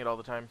be using it all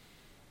the time.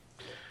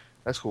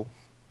 That's cool.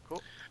 Cool.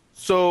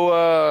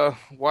 So,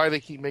 why they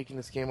keep making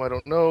this game, I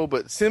don't know.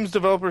 But Sims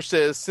developer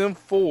says Sims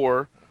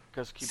 4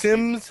 because people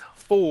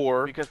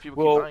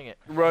will keep buying it.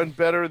 Run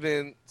better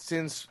than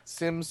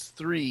Sims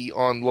 3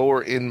 on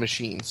lower end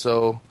machines.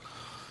 So,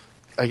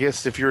 I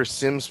guess if you're a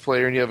Sims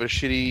player and you have a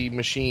shitty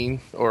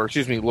machine, or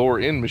lower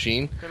end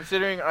machine.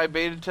 Considering I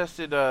beta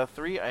tested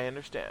 3, I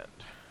understand.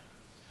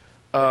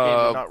 The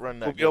game did not run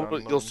that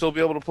good you'll still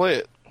be able to play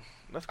it.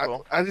 That's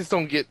cool. I just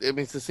don't get. I mean,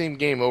 it's the same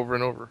game over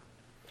and over.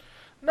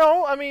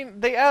 No, I mean,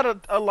 they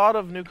add a lot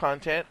of new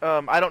content.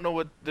 I don't know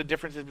what the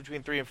difference is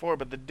between 3 and 4,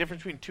 but the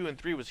difference between 2 and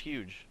 3 was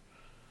huge.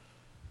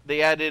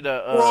 They added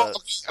well,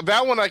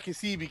 that one I can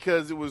see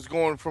because it was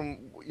going from,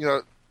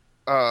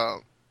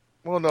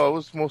 well, no, it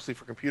was mostly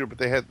for computer, but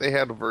they had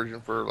a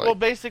version for, like... Well,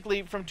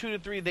 basically, from 2 to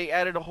 3, they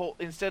added a whole...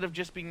 Instead of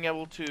just being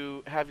able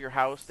to have your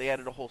house, they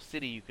added a whole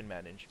city you can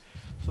manage.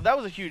 So that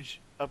was a huge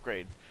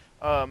upgrade.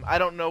 I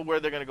don't know where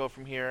they're going to go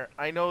from here.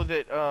 I know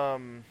that...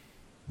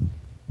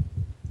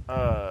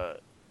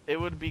 it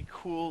would be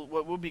cool.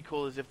 What would be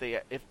cool is if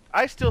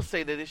I still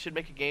say that they should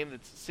make a game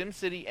that's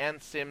SimCity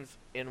and Sims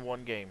in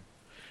one game,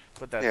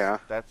 but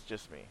that's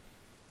just me.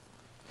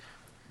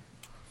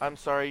 I'm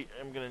sorry.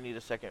 I'm gonna need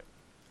a second.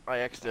 I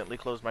accidentally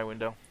closed my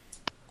window.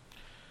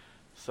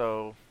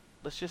 So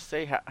let's just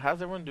say,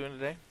 how's everyone doing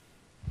today?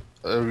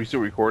 Are we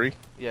still recording?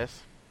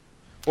 Yes.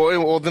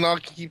 Well, then I'll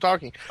keep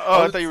talking.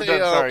 Oh, I thought you were done.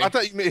 Sorry. I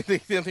thought you made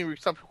think we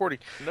stopped recording.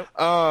 Nope.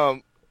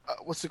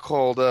 What's it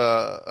called?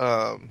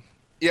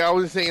 Yeah, I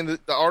was saying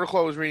that the article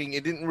I was reading,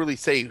 it didn't really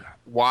say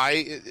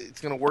why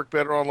it's going to work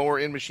better on lower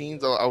end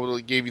machines. I would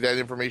have gave you that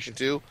information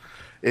too.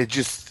 It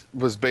just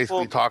was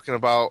basically talking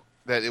about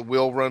that it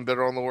will run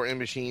better on lower end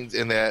machines,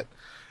 and that,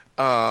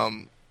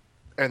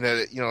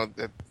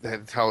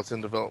 that's how it's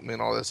in development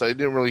and all that. So it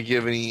didn't really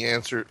give any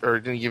answer, or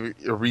it didn't give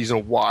a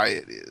reason why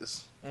it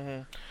is.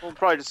 Mm-hmm. We'll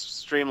probably just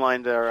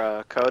streamline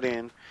their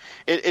coding.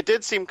 It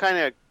did seem kind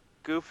of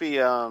goofy.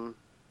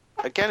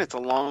 Again, it's a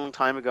long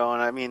time ago,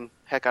 and I mean,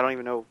 heck, I don't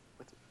even know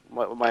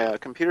what my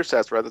computer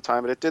stats were at the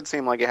time, but it did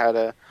seem like it had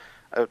a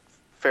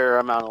fair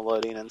amount of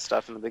loading and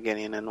stuff in the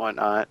beginning and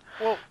whatnot.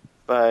 Well,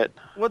 but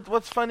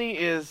what's funny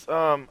is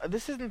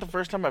this isn't the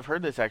first time I've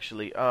heard this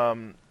actually.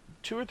 2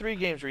 or 3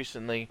 games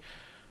recently.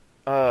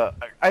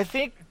 I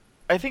think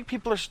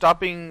people are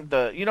stopping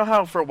the. You know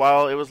how for a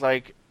while it was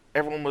like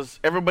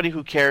everybody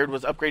who cared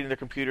was upgrading their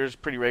computers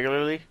pretty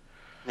regularly.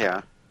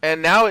 Yeah.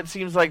 And now it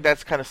seems like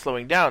that's kind of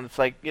slowing down. It's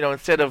like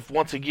instead of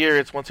once a year,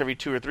 it's once every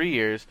 2 or 3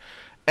 years.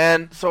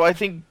 And so I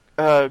think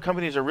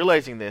companies are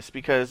realizing this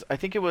because I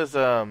think it was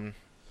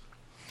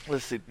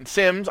let's see,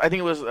 Sims. I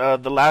think it was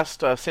the last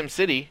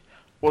SimCity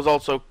was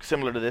also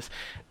similar to this,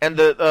 and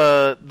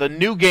the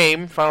new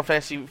game Final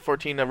Fantasy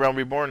XIV Realm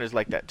Reborn is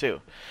like that too.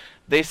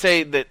 They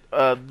say that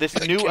this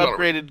new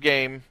upgraded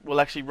game will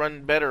actually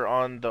run better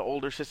on the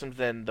older systems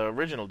than the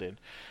original did.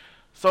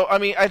 So I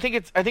mean, I think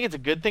it's a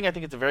good thing. I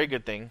think it's a very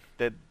good thing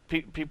that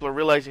people are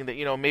realizing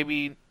that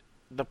maybe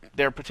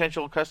their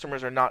potential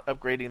customers are not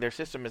upgrading their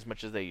system as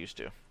much as they used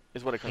to.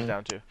 Is what it comes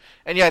down to.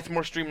 And yeah, it's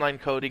more streamlined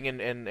coding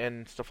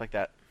and stuff like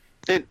that.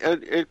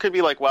 It could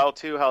be like WoW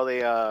too. How they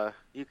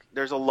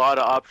there's a lot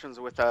of options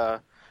with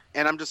and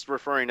I'm just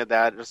referring to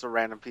that, just a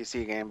random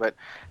PC game, but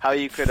how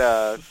you could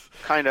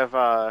kind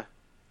of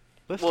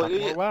Let's talk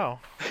more WoW.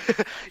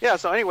 Yeah.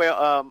 So anyway,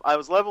 I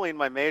was leveling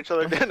my mage the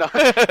other day.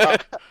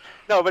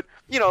 No, but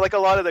like a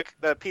lot of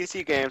the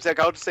PC games, like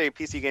I'll just say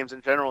PC games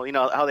in general.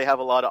 How they have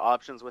a lot of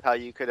options with how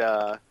you could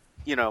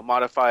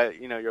modify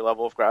your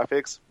level of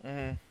graphics.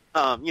 Mm-hmm.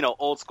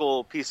 Old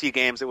school PC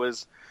games, it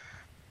was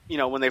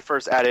when they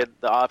first added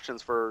the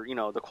options for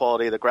the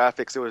quality of the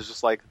graphics, it was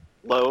just like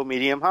low,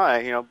 medium,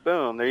 high.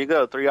 Boom, there you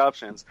go, 3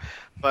 options.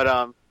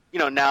 But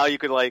now you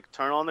could like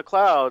turn on the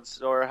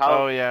clouds, or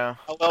how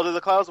well do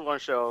the clouds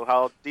want to show,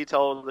 how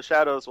detailed the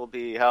shadows will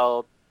be,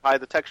 how high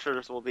the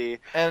textures will be,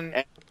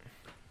 and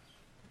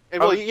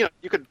well, you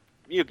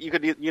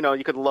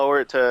could lower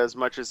it to as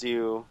much as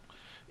you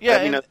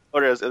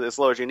lower it as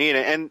low as you need,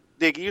 and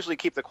they usually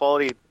keep the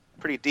quality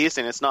pretty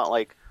decent. It's not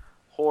like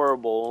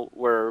horrible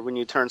where when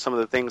you turn some of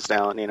the things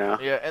down,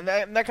 Yeah, and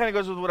that kind of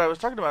goes with what I was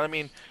talking about. I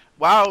mean,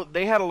 WoW,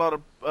 they had a lot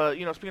of,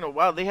 speaking of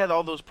WoW, they had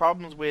all those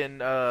problems when...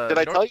 Did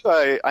I tell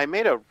you I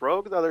made a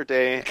rogue the other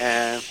day,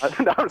 and...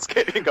 No, I'm just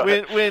kidding. Go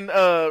ahead. When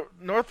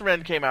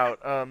Northrend came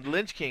out,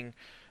 Lynch King,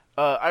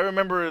 I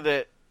remember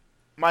that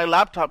my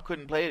laptop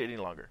couldn't play it any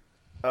longer.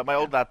 My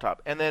old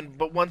laptop.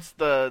 But once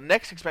the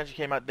next expansion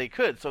came out, they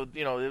could. So,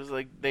 it was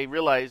like they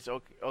realized,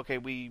 okay,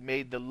 we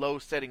made the low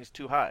settings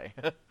too high.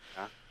 But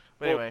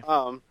anyway.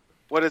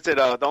 What is it?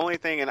 The only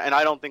thing, and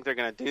I don't think they're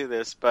going to do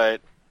this,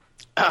 but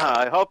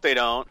I hope they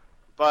don't.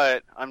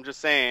 But I'm just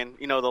saying,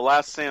 the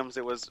last Sims,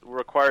 it was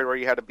required where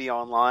you had to be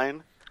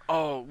online.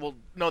 Oh, well,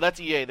 no, that's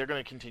EA. They're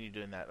going to continue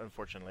doing that,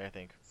 unfortunately, I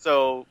think.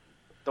 So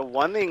the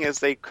one thing is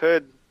they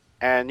could,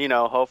 and,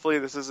 hopefully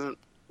this isn't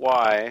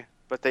why,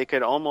 but they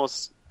could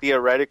almost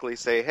theoretically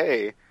say,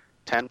 hey,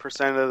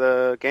 10% of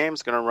the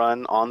game's going to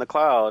run on the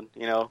cloud,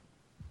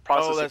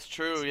 processing. Oh, that's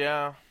true,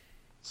 yeah.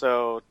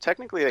 So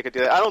technically they could do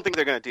that. I don't think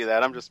they're going to do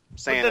that. I'm just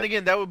saying. But then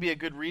again, that would be a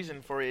good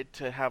reason for it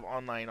to have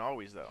online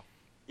always, though.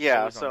 Yeah,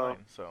 always so,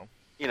 online, so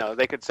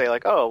they could say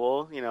like, oh,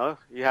 well,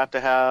 you have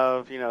to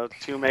have, 2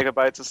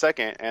 megabytes a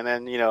second, and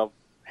then,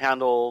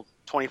 handle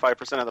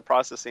 25% of the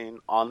processing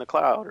on the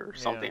cloud or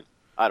something. Yeah.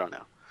 I don't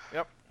know.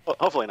 Yep. Well,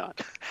 hopefully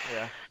not.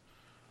 Yeah.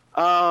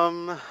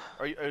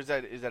 Is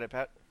that it,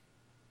 Pat?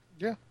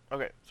 Yeah.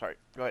 Okay, sorry.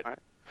 Go ahead. All right.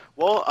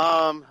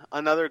 Well,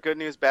 another good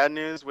news, bad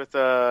news with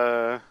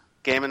a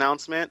game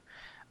announcement.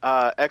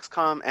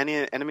 XCOM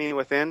Enemy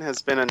Within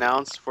has been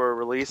announced for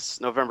release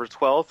November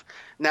 12th.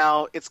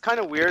 Now, it's kind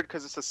of weird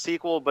because it's a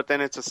sequel, but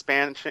then it's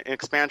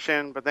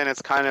expansion, but then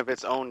it's kind of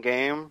its own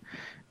game.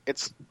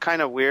 It's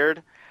kind of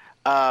weird.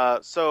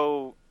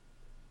 So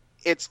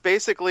it's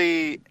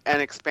basically an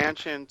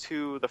expansion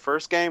to the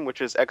first game,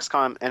 which is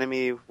XCOM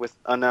Enemy with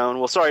Unknown.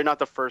 Well, sorry, not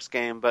the first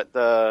game, but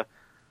the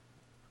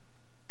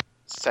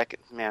second.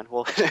 Man,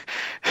 well,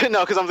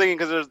 no, because I'm thinking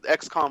because there's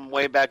XCOM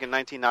way back in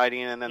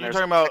 1990, and then You're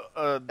there's talking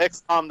about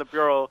XCOM the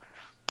Bureau,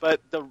 but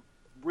the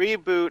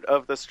reboot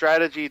of the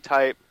strategy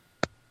type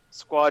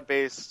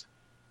squad-based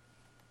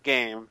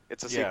game.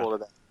 It's a sequel to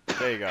that.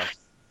 There you go.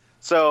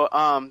 So,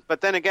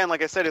 but then again,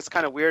 like I said, it's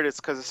kind of weird. It's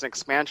because it's an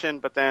expansion,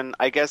 but then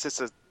I guess it's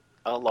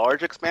a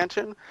large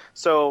expansion.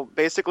 So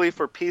basically,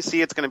 for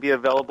PC, it's going to be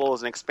available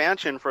as an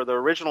expansion for the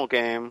original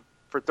game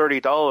for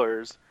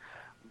 $30.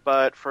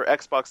 But for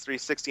Xbox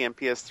 360 and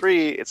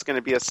PS3, it's going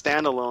to be a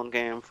standalone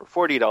game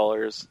for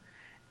 $40.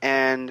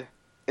 And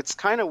it's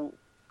kind of,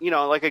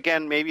 like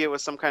again, maybe it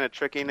was some kind of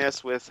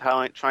trickiness with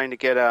how trying to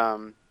get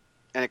an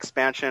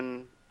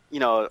expansion,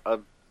 a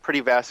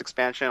pretty vast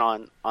expansion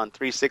on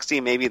 360.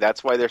 Maybe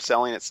that's why they're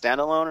selling it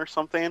standalone or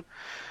something.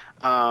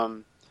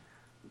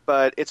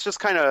 But it's just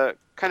kind of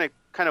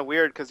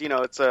weird because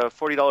it's a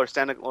 $40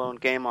 standalone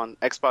game on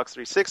Xbox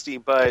 360,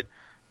 but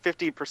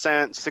 50%,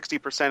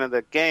 60% of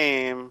the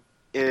game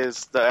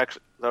is the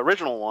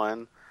original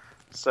one.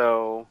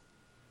 So,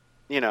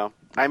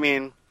 I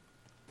mean,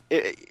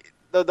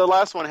 the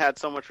last one had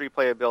so much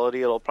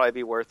replayability, it'll probably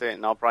be worth it,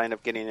 and I'll probably end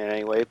up getting it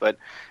anyway, but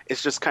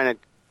it's just kind of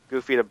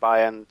goofy to buy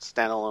a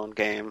standalone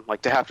game,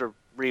 like to have to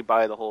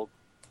rebuy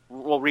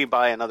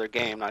another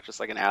game, not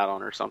just like an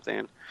add-on or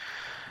something.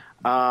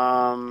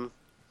 And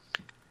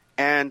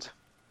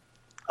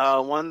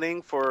one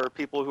thing for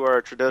people who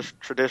are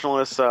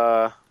traditionalists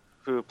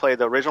who play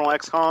the original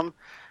XCOM,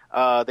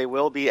 they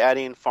will be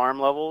adding farm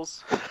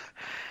levels.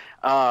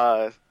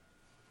 The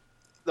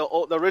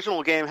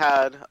original game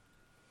had,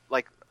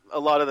 like, a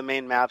lot of the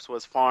main maps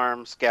was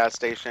farms, gas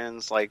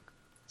stations, like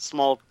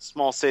small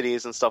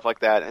cities and stuff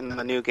like that. And in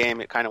the new game,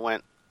 it kind of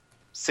went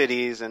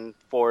cities and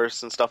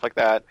forests and stuff like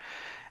that.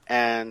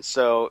 And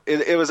so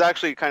it was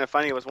actually kind of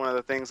funny. It was one of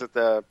the things that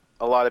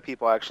a lot of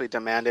people actually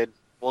demanded.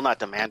 Well, not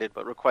demanded,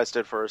 but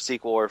requested for a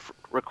sequel, or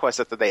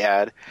requested that they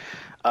add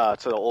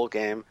to the old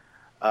game.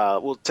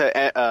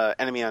 To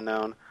Enemy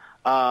Unknown.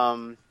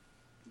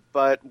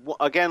 But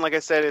again, like I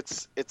said,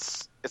 it's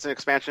an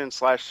expansion /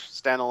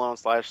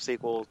 standalone /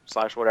 sequel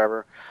 /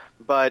 whatever.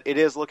 But it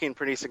is looking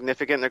pretty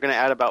significant. They're going to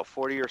add about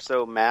 40 or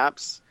so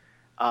maps.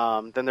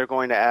 Then they're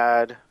going to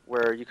add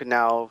where you can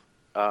now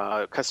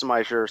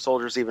customize your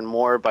soldiers even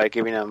more by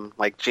giving them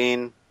like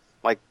gene,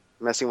 like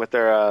messing with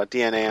their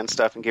DNA and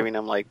stuff, and giving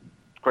them like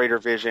greater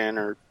vision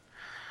or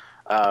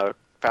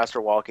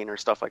faster walking or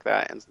stuff like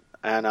that.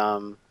 And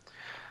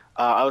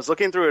I was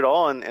looking through it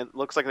all, and it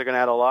looks like they're going to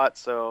add a lot.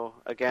 So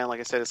again, like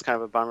I said, it's kind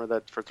of a bummer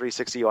that for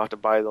 360 you'll have to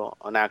buy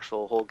an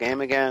actual whole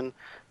game again.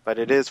 But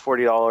it is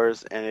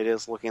 $40, and it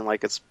is looking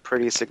like it's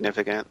pretty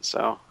significant.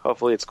 So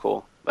hopefully it's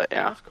cool. But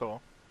yeah, that's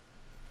cool.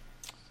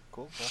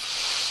 Cool.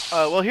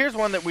 Well, here's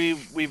one that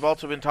we've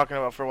also been talking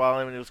about for a while,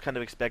 and it was kind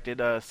of expected.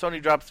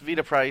 Sony drops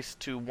Vita price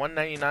to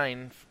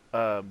 $199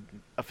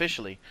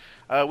 officially.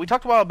 We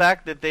talked a while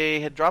back that they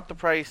had dropped the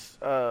price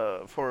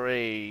for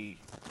a.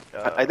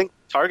 I think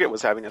Target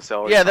was having a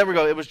sale. Yeah, there we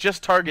go. It was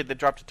just Target that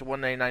dropped it to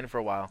 $199 for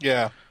a while.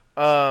 Yeah.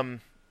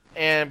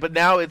 But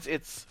now it's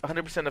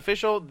 100%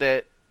 official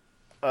that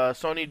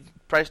Sony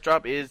price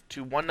drop is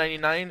to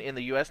 $199 in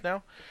the U.S.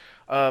 now.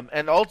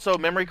 And also,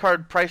 memory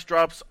card price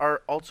drops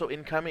are also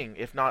incoming,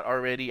 if not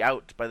already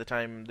out by the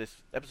time this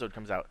episode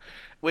comes out,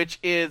 which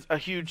is a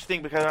huge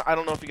thing because I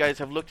don't know if you guys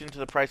have looked into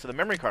the price of the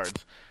memory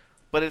cards,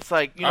 but it's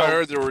like, you know, I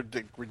heard they were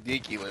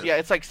ridiculous. Yeah,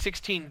 it's like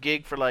 16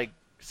 gig for like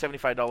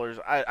 $75.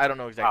 I don't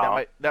know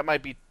exactly. Oh. That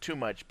might be too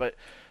much, but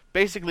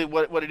basically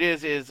what it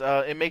is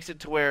it makes it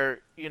to where,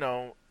 you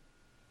know,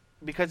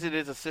 because it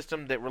is a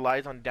system that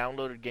relies on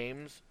downloaded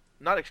games,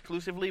 not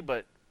exclusively,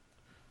 but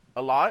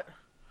a lot.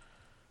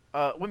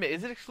 Wait a minute,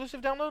 is it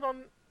exclusive download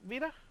on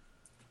Vita?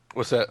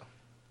 What's that?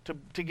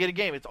 To get a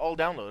game, it's all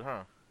download,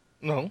 huh?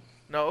 No.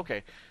 No,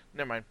 okay.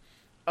 Never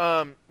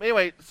mind.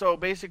 Anyway, so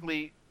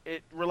basically,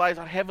 it relies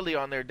heavily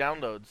on their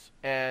downloads,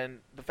 and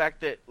the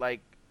fact that, like,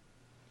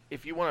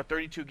 if you want a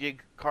 32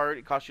 gig card,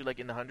 it costs you, like,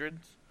 in the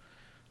hundreds.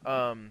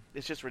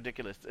 It's just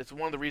ridiculous. It's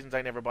one of the reasons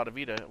I never bought a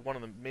Vita, one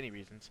of the many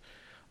reasons.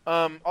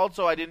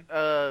 Also, I didn't...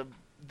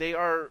 They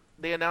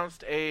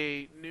announced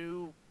a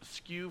new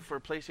SKU for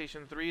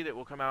PlayStation 3 that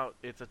will come out.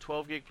 It's a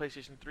 12 gig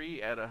PlayStation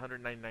 3 at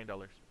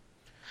 $199.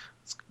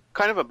 It's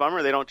kind of a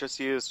bummer they don't just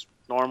use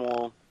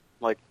normal,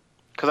 like,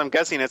 because I'm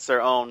guessing it's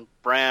their own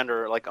brand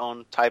or like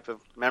own type of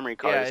memory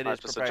card. Yeah, it's it not is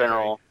just a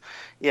general.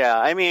 proprietary. Yeah,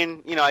 I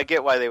mean, you know, I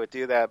get why they would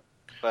do that,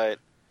 but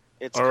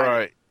it's all kind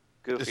right.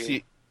 of goofy.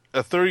 See,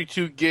 a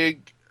 32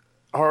 gig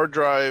hard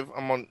drive.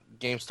 I'm on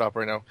GameStop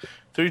right now.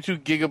 32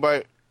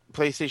 gigabyte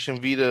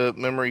PlayStation Vita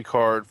memory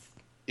card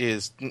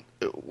is,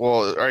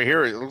 well, right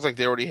here it looks like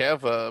they already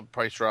have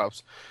price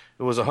drops.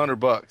 It was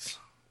 $100,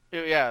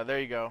 Yeah, there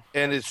you go.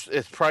 and it's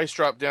price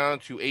dropped down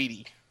to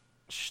 $80.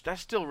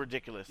 That's still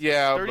ridiculous.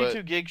 Yeah,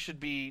 32 gigs should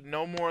be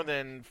no more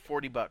than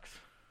 $40.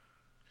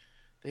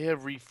 They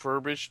have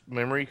refurbished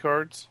memory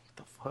cards. What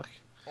the fuck?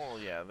 Oh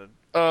yeah.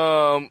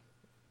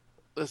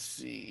 Let's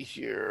see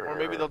here. Or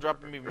maybe they'll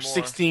drop them even more.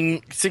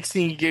 16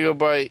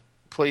 gigabyte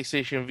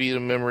PlayStation Vita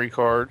memory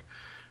card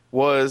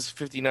was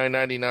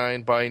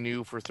 $59.99. Buy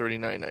new for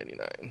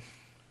 $39.99.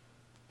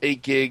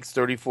 8 gigs,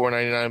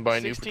 $34.99. Buy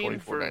new for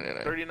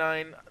 $24.99.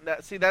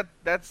 $39.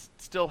 That's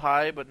still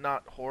high, but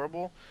not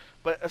horrible.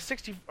 But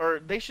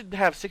they should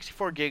have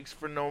 64 gigs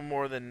for no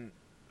more than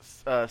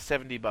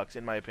 $70,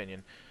 in my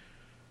opinion.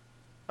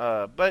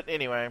 But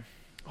anyway,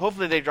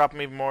 hopefully they drop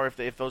them even more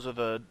if those are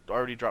the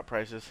already dropped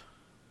prices.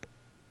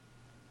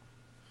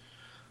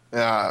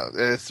 Yeah,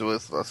 that's a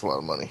lot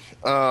of money.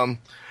 All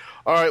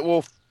right,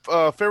 well,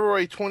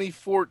 February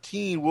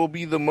 2014 will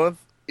be the month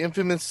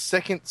Infamous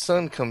Second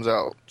Son comes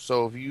out.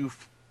 So if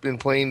you've been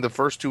playing the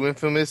first two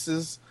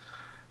Infamouses,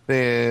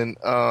 then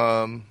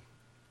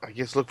I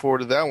guess look forward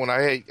to that one.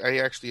 I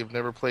actually have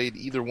never played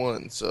either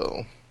one,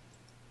 so.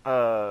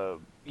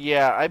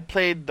 Yeah, I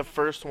played the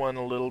first one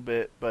a little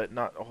bit, but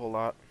not a whole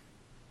lot.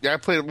 Yeah, I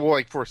played it more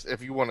like first.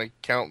 If you want to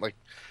count, like,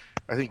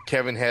 I think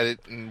Kevin had it,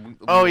 and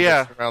we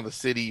yeah, around the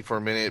city for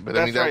a minute. But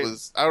That's I mean, that right.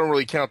 was, I don't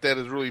really count that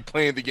as really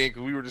playing the game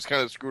because we were just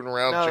kind of screwing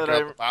around, Now checking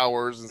that out the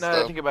powers and Now that I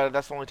stuff. think about it,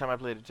 that's the only time I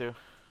played it too.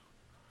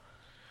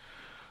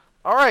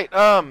 All right,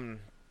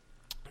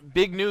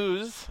 big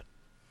news,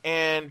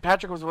 and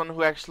Patrick was the one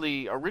who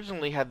actually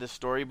originally had this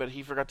story, but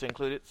he forgot to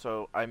include it,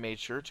 so I made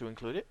sure to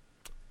include it.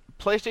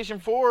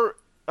 PlayStation 4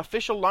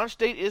 official launch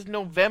date is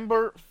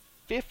November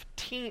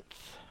 15th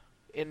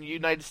in the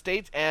United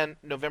States and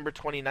November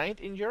 29th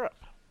in Europe.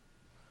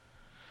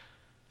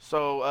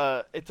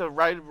 So it's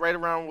right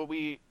around what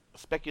we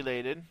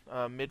speculated,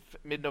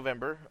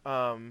 mid-November.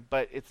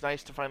 But it's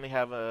nice to finally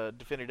have a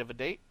definitive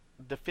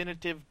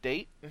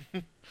date.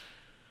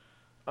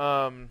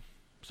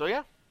 So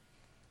yeah.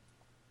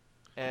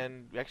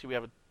 And actually, we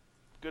have a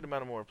good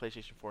amount of more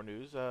PlayStation 4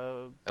 news.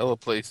 Hello,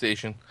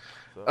 PlayStation.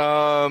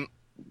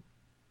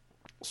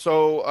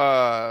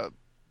 So.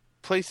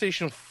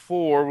 PlayStation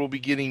 4 will be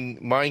getting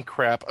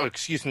Minecraft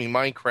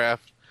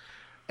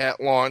at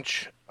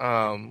launch.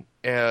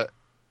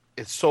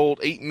 It sold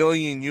 8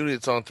 million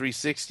units on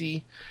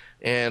 360,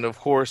 and of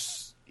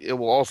course, it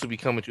will also be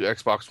coming to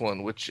Xbox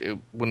One, which it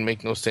wouldn't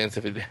make no sense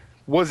if it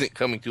wasn't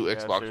coming to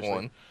Xbox seriously.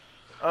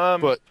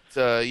 One.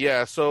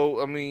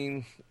 So I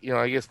mean,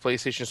 I guess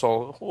PlayStation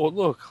saw, oh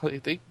look,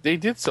 they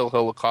did sell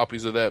hella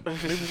copies of that.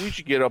 Maybe we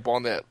should get up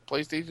on that.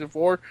 PlayStation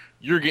 4,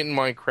 you're getting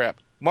Minecraft.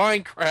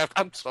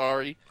 I'm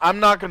sorry. I'm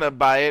not gonna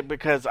buy it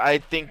because I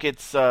think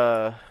it's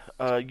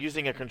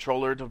using a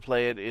controller to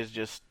play it is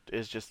just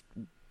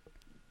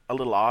a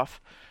little off.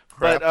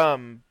 Crap. But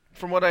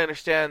from what I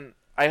understand,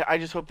 I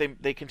just hope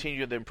they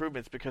continue the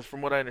improvements, because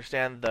from what I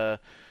understand, the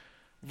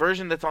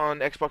version that's on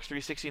Xbox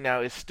 360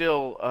 now is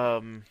still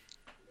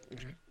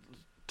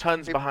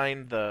tons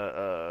behind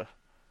the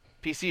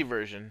PC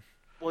version.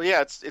 Well,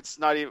 yeah, it's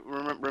not even.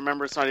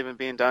 Remember, it's not even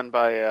being done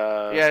by.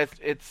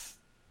 It's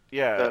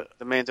the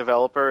main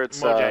developer.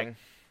 It's Mojang.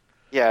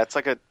 It's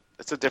like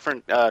it's a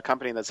different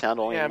company that's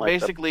handling. Yeah, like,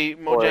 basically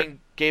Mojang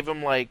gave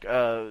them like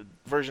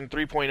version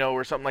 3.0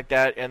 or something like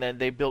that, and then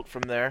they built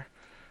from there.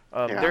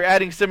 They're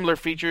adding similar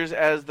features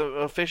as the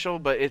official,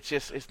 but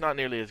it's not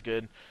nearly as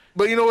good.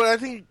 But you know what?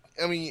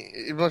 I mean,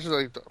 as much as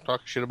I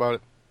talk shit about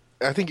it,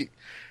 I think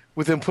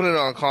with them putting it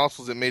on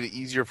consoles, it made it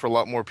easier for a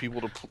lot more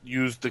people to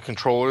use the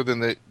controller than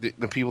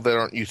the people that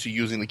aren't used to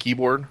using the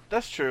keyboard.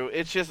 That's true.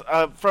 It's just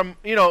from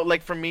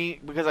like for me,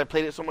 because I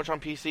played it so much on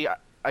PC,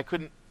 I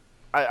couldn't.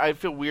 I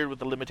feel weird with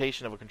the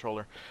limitation of a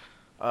controller.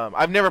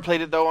 I've never played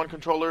it though on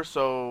controller,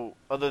 so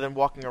other than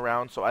walking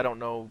around, so I don't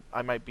know.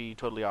 I might be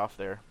totally off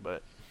there,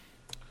 but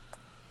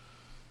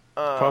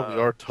probably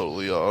are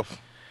totally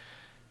off.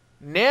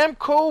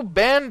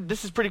 Namco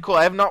this is pretty cool.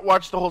 I have not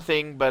watched the whole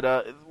thing,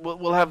 but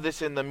we'll have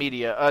this in the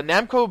media.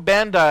 Namco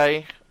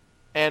Bandai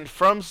and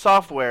From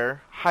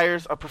Software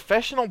hires a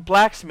professional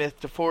blacksmith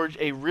to forge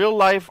a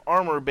real-life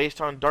armor based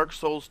on Dark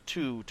Souls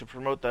 2 to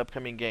promote the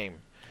upcoming game.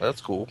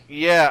 That's cool.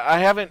 Yeah, I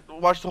haven't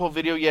watched the whole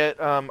video yet.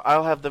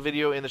 I'll have the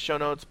video in the show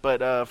notes,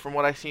 but from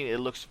what I've seen, it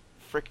looks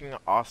freaking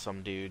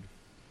awesome, dude.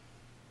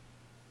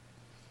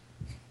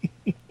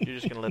 You're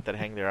just gonna let that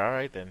hang there, all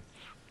right then.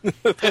 When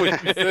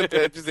you said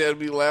that, just had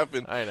me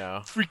laughing. I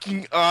know.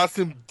 Freaking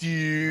awesome,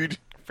 dude.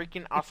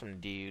 Freaking awesome,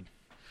 dude.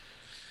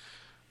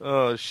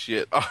 Oh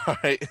shit! All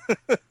right.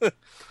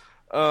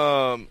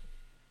 So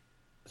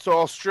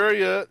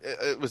Australia,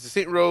 it was the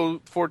Saint Row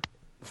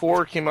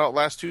 4 came out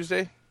last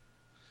Tuesday.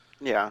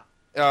 Yeah.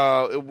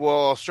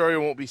 Well, Australia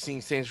won't be seeing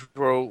Saints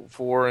Row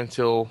 4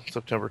 until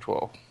September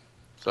 12th.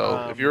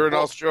 So if you're in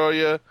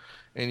Australia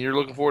and you're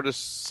looking forward to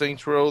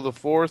Saints Row the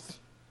 4th,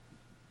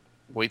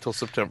 wait till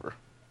September.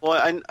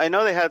 Well, I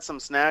know they had some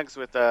snags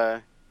with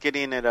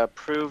getting it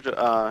approved in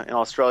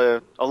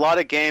Australia. A lot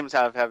of games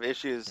have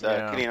issues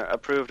getting it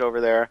approved over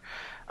there.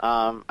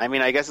 I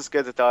mean, I guess it's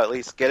good that they'll at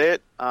least get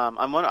it.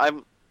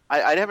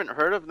 I haven't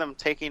heard of them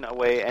taking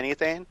away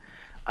anything.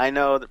 I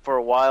know that for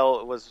a while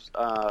it was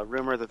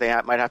rumored that they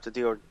might have to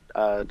do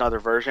another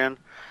version,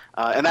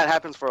 and that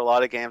happens for a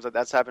lot of games.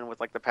 That's happened with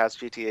like the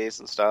past GTAs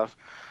and stuff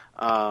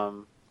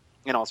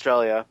in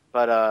Australia.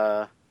 But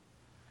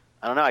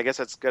I don't know. I guess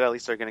that's good. At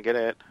least they're going to get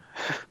it.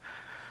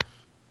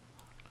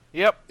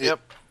 Yep.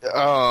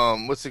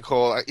 What's it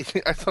called?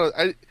 I thought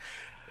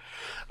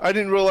I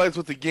didn't realize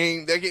what the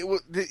game.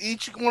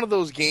 Each one of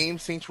those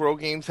games, Saints Row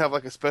games, have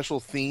like a special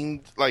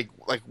theme, like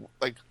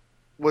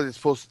what it's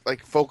supposed to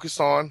like focus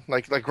on.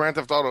 Like Grand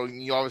Theft Auto,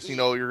 you obviously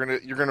know you're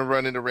gonna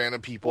run into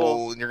random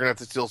people and you're gonna have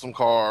to steal some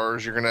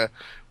cars. You're gonna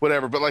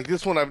whatever. But like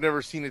this one, I've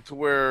never seen it to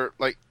where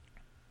like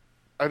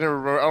I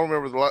don't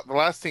remember the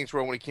last Saints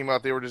Row when it came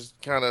out. They were just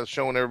kind of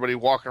showing everybody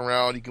walking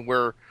around. You can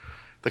wear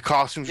the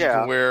costumes you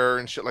can wear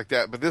and shit like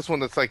that. But this one,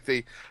 that's like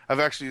I've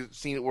actually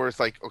seen it where it's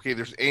like, okay,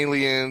 there's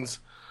aliens.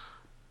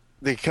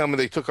 They come and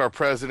they took our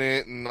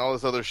president and all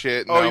this other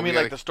shit. Oh, you mean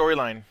like the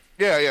storyline?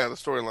 Yeah, the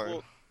storyline.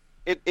 Well,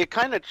 it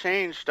kind of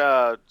changed.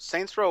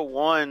 Saints Row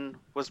 1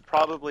 was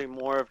probably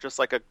more of just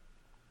like a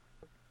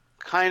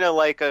kind of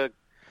like a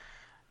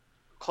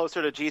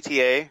closer to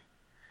GTA.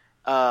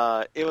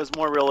 It was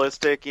more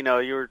realistic. You know,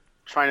 you were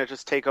trying to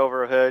just take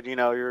over a hood. You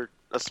know, you're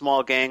a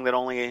small gang that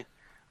only,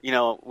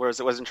 whereas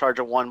it was in charge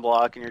of one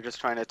block, and you're just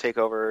trying to take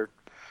over,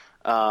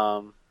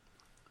 one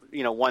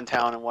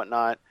town and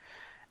whatnot.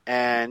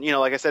 And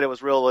like I said, it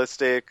was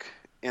realistic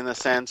in the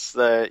sense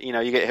that you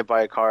get hit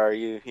by a car,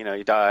 you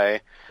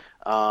die.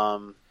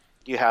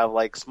 You have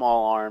like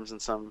small arms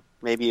and some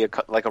maybe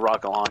like a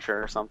rocket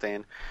launcher or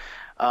something.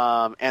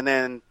 And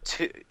then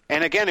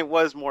and again, it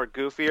was more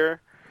goofier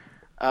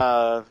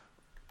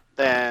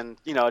than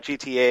a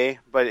GTA,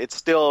 but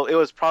it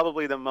was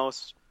probably the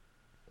most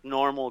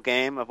normal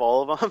game of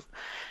all of them.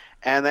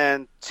 And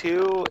then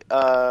 2,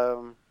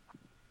 I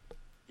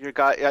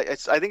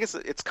think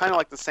it's kind of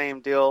like the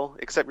same deal,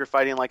 except you're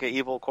fighting like an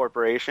evil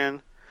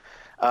corporation,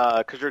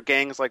 because your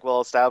gang's like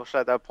well established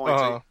at that point.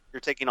 So you're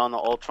taking on the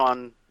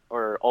Ultron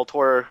or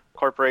Ultor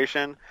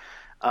Corporation,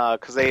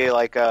 because they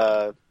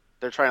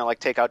they're trying to like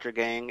take out your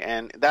gang.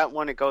 And that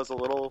one, it goes a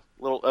little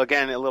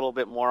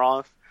bit more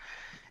off.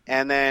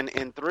 And then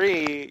in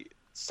 3,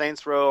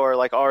 Saints Row are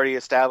like already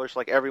established,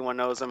 like everyone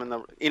knows them in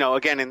the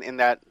again in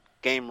that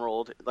game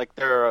world, like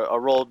they're a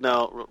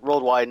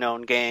worldwide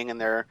known gang,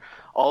 and they're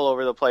all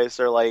over the place.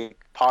 They're like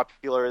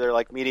popular, they're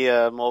like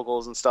media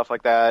moguls and stuff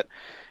like that,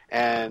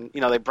 and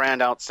they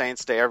brand out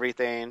Saints to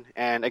everything.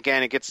 And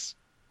again, it gets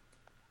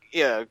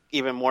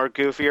even more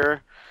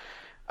goofier.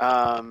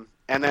 And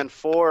then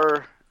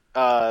 4,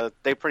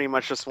 they pretty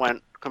much just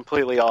went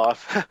completely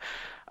off.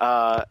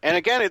 And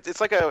again,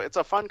 it's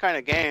a fun kind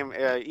of game.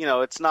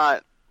 It's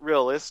not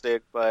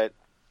realistic, but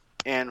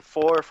in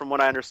 4, from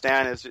what I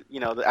understand, is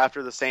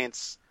after the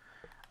Saints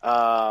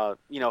fight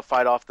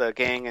off the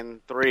gang in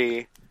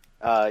 3,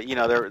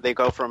 they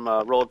go from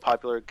a world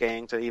popular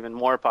gang to even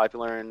more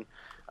popular. And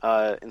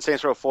in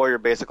Saints Row 4, you're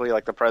basically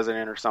like the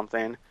president or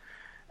something,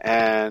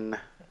 and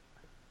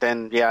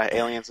then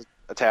aliens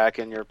attack,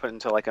 and you're put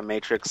into like a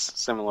Matrix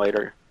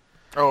simulator.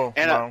 Oh,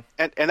 and wow.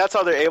 And that's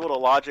how they're able to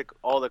logic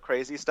all the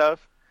crazy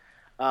stuff.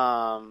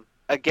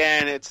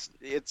 Again, it's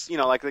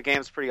like the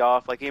game's pretty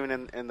off. Like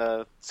even in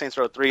the Saints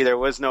Row 3, there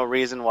was no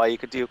reason why you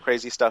could do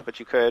crazy stuff, but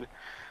you could.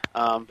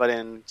 But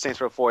in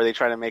Saints Row 4, they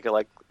try to make it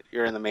like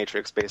you're in the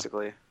Matrix,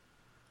 basically.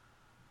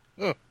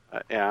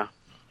 Yeah.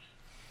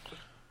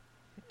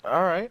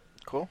 All right.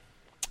 Cool.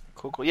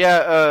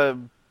 Yeah.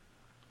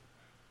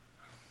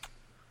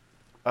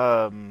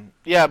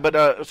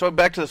 But so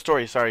back to the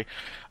story. Sorry.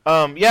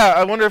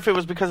 I wonder if it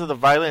was because of the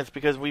violence,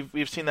 because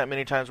we've seen that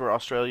many times where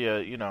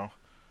Australia,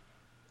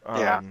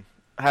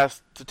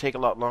 has to take a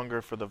lot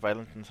longer for the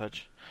violence and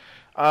such.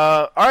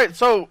 All right,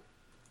 so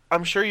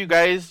I'm sure you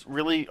guys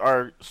really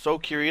are so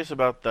curious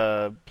about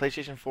the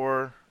PlayStation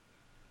 4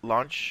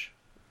 launch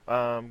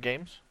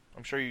games.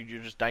 I'm sure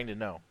you're just dying to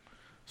know.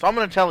 So I'm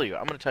going to tell you.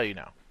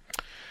 Now.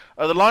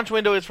 The launch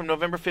window is from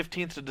November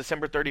 15th to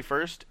December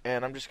 31st,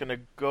 and I'm just going to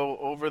go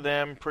over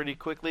them pretty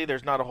quickly.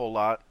 There's not a whole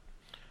lot.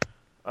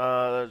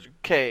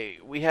 Okay,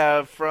 we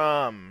have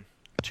from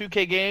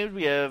 2K Games,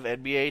 we have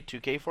NBA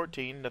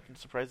 2K14, nothing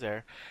to surprise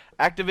there.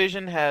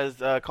 Activision has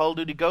Call of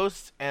Duty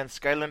Ghosts and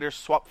Skylanders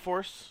Swap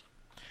Force.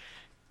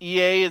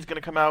 EA is going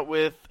to come out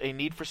with a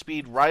Need for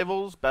Speed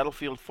Rivals,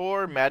 Battlefield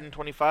 4, Madden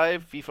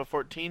 25, FIFA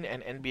 14,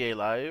 and NBA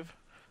Live.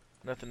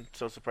 Nothing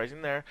so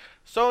surprising there.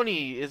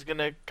 Sony is going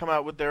to come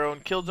out with their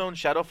own Killzone,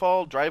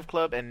 Shadowfall, Drive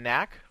Club, and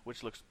Knack,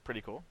 which looks pretty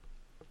cool.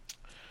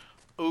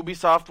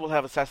 Ubisoft will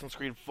have Assassin's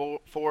Creed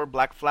 4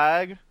 Black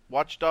Flag,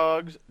 Watch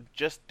Dogs,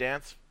 Just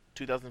Dance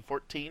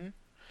 2014.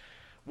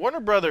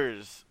 Warner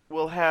Brothers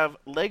will have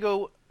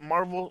Lego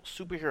Marvel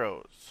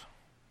Superheroes.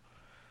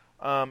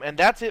 And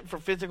that's it for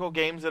physical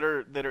games that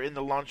are in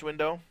the launch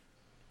window.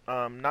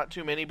 Not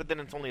too many, but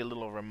then it's only a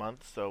little over a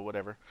month, so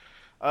whatever.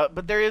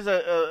 But there is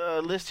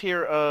a list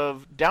here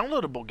of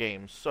downloadable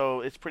games,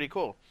 so it's pretty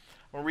cool.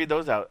 I'll read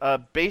those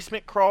out.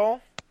 Basement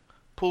Crawl,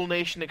 Pool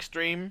Nation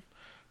Extreme,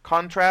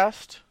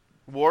 Contrast,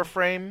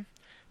 Warframe,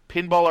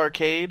 Pinball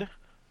Arcade,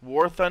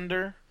 War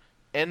Thunder,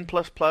 N++,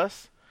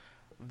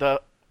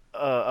 the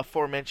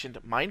aforementioned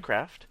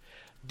Minecraft,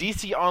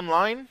 DC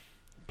Online,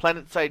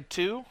 PlanetSide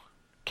 2,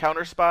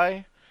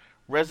 Counter-Spy,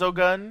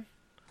 Resogun,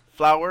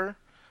 Flower,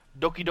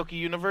 Doki Doki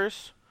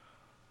Universe,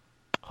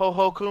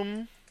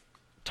 Hohokum,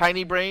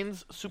 Tiny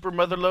Brains, Super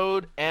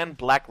Motherload, and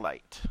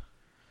Blacklight.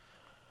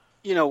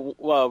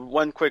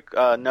 One quick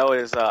note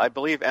is I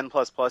believe N++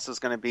 is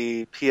going to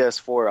be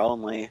PS4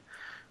 only,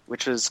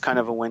 which is kind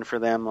of a win for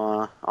them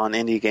on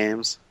indie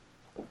games.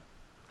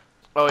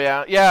 Oh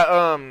yeah.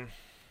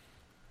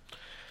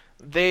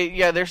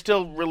 They're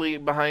still really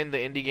behind the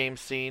indie game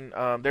scene.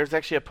 There's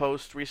actually a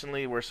post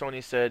recently where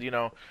Sony said,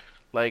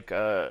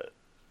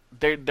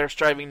 they're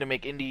striving to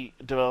make indie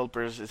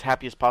developers as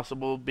happy as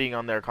possible being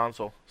on their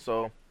console.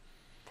 So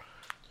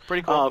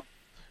pretty cool.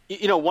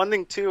 One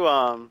thing too.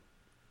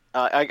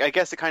 I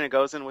guess it kind of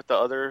goes in with the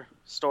other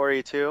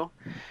story too.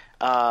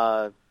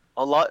 A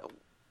lot.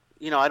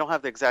 I don't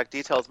have the exact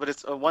details, but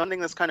it's one thing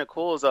that's kind of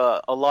cool is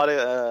a lot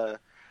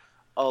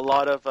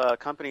of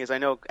companies. I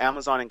know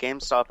Amazon and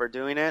GameStop are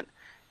doing it,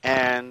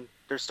 and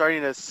they're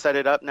starting to set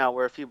it up now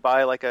where if you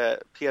buy like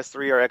a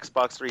PS3 or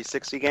Xbox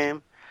 360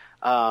 game,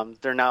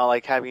 they're now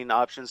like having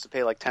options to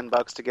pay like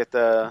 $10 to get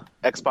the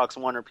Xbox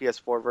One or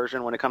PS4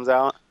 version when it comes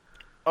out.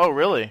 Oh,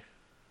 really?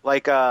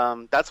 Like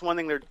that's one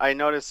thing that I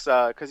noticed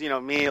because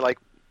me like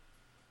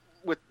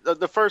with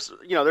the first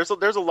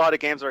there's a lot of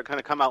games that are going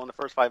to come out in the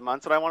first 5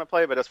 months that I want to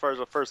play, but as far as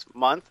the first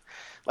month,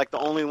 like the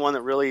only one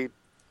that really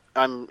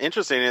I'm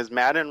interested in is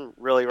Madden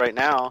really right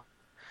now.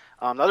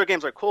 The other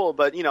games are cool,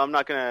 but I'm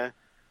not gonna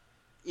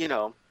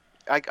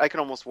I can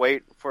almost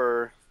wait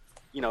for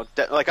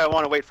like I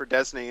want to wait for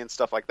Destiny and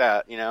stuff like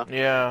that.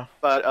 Yeah.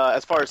 But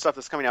as far as stuff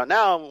that's coming out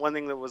now, one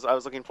thing that I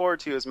was looking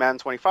forward to is Madden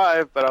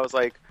 25, but I was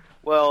like,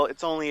 well,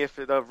 it's only if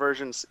the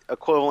version's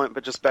equivalent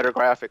but just better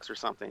graphics or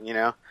something,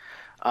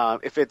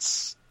 If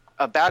it's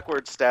a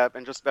backward step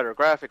and just better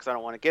graphics, I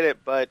don't want to get it.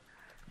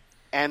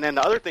 And then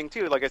the other thing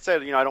too, like I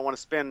said, I don't want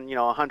to spend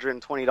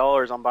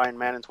 $120 on buying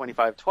Madden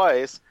 25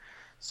 twice.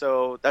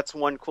 So that's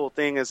one cool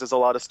thing is a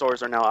lot of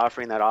stores are now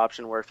offering that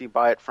option where if you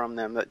buy it from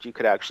them, that you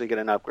could actually get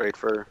an upgrade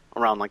for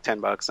around like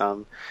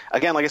 $10.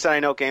 Again, like I said,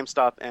 I know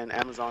GameStop and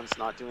Amazon's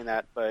not doing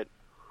that, but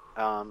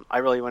I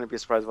really wouldn't be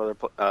surprised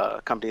if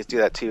other companies do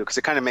that too, because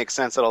it kind of makes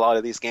sense that a lot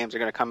of these games are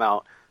going to come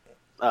out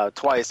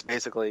twice,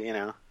 basically.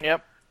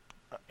 Yep.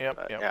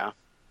 Yeah.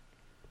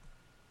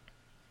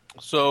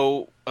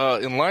 So,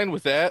 in line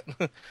with that,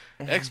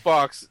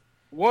 Xbox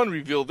One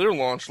revealed their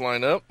launch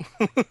lineup.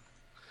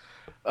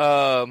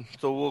 So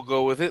we'll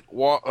go with it.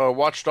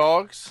 Watch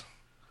Dogs,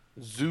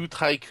 Zoo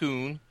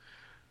Tycoon,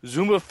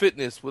 Zuma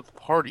Fitness with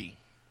Party,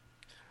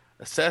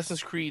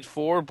 Assassin's Creed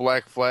 4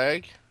 Black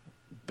Flag,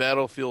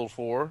 Battlefield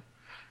 4,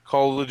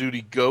 Call of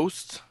Duty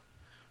Ghosts,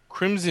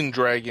 Crimson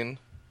Dragon,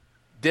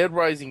 Dead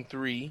Rising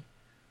 3,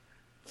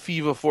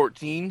 FIFA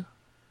 14,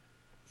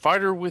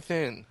 Fighter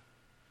Within,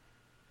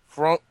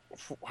 how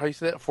you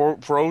say that?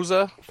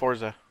 Forza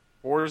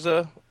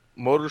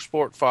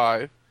Motorsport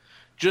 5,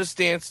 Just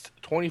Dance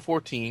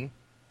 2014,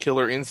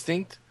 Killer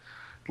Instinct,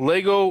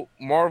 Lego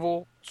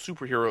Marvel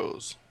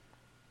Superheroes,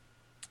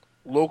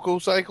 Loco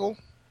Cycle,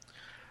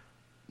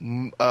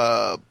 Madden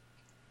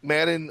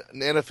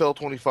NFL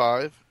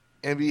 25,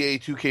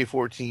 NBA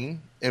 2K14,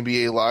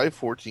 NBA Live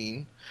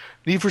 14,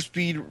 Need for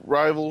Speed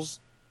Rivals,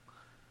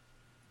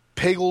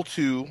 Peggle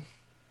 2,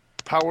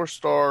 Power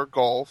Star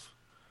Golf,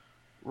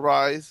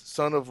 Rise,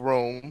 Son of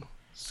Rome,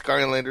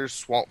 Skylanders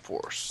Swamp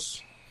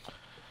Force.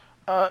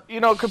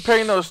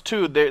 Comparing those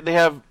two, they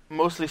have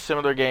mostly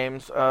similar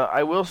games.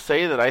 I will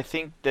say that I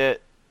think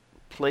that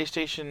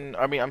Xbox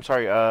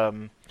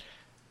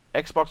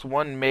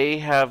One may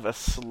have a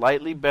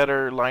slightly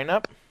better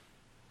lineup.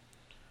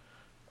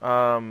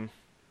 I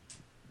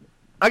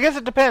guess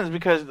it depends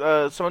because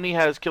Sony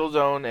has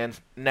Killzone and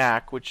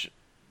Knack, which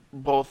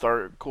both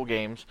are cool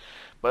games,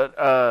 but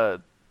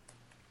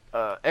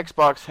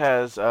Xbox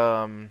has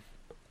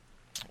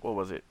what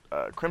was it?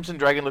 Crimson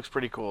Dragon looks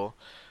pretty cool.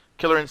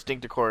 Killer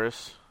Instinct, of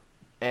course,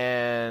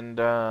 and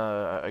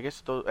I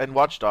guess and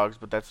Watch Dogs,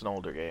 but that's an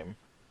older game.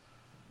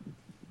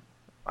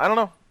 I don't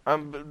know.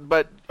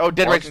 Dead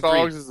Rising 3. Watch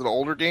Dogs is an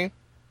older game?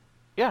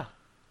 Yeah.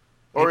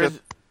 That's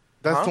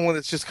the one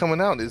that's just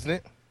coming out, isn't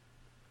it?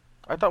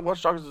 I thought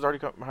Watch Dogs was already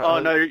coming. Oh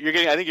no,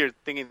 I think you're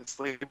thinking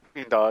Sleeping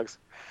Dogs.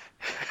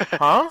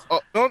 Huh?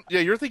 Oh, no,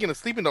 yeah, you're thinking of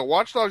Sleeping Dogs.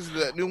 Watch Dogs is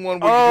that new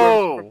one where you do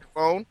everything from your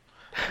phone.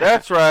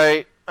 That's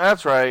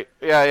right.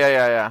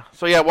 Yeah.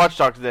 So yeah, Watch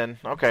Dogs then.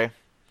 Okay.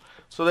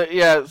 So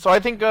I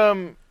think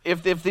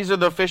if these are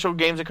the official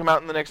games that come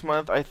out in the next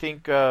month, I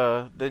think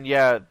then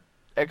yeah,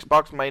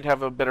 Xbox might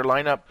have a better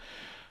lineup.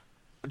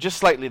 Just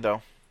slightly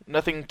though.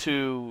 Nothing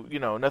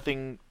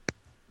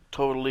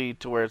totally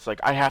to where it's like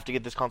I have to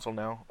get this console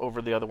now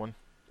over the other one.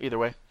 Either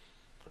way.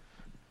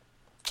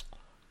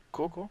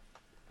 Cool.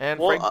 And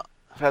Frank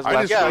has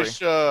I was going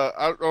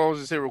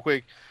to say real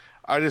quick.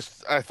 I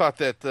thought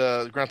that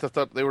Grand Theft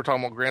Auto, they were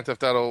talking about Grand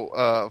Theft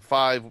Auto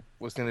 5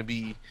 was going to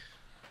be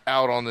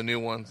out on the new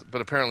ones,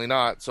 but apparently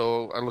not.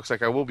 So it looks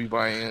like I will be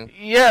buying it.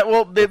 Yeah,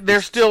 well,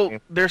 they're still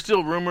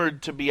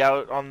rumored to be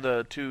out on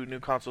the two new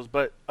consoles,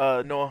 but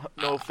no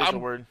official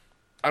word.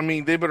 I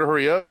mean, they better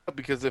hurry up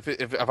because if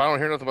I don't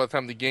hear nothing by the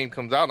time the game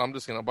comes out, I'm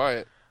just going to buy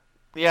it.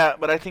 Yeah,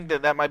 but I think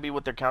that might be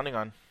what they're counting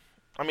on.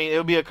 I mean, it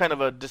would be a kind of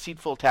a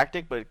deceitful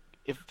tactic, but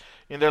if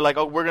they're like,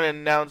 oh, we're going to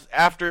announce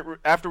after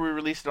we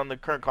release it on the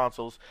current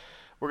consoles,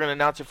 we're going to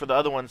announce it for the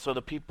other ones, so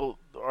the people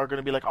are going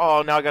to be like,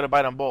 oh, now I got to buy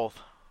it on both.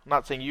 I'm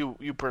not saying you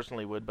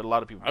personally would, but a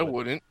lot of people would. I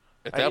wouldn't.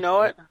 You know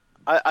what?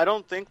 I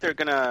don't think they're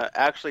going to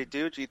actually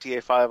do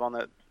GTA 5 on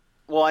the...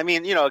 Well, I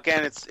mean,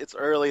 again, it's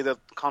early. The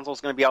console's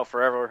going to be out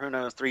forever. Who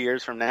knows, 3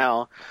 years from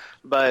now.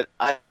 But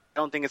I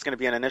don't think it's going to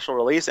be an initial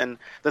release. And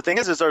the thing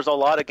is there's a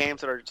lot of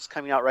games that are just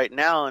coming out right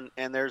now,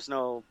 and there's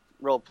no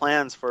real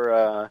plans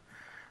for,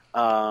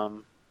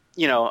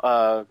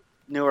 newer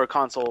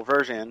console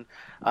version.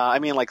 I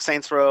mean, like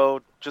Saints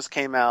Row just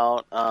came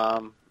out.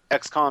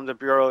 XCOM: The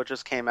Bureau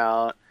just came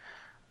out.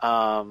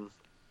 Some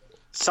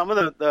of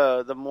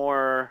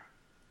the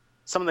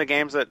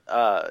games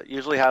that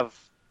usually have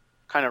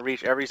kind of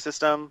reach every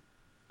system.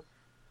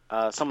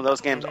 Some of those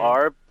games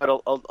are,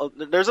 but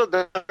there's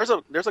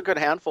a good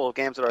handful of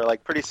games that are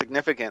like pretty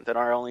significant that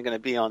are only going to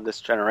be on this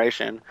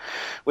generation,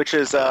 which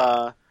is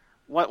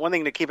one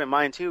thing to keep in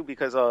mind too,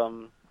 because I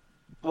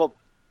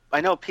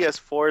know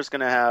PS4 is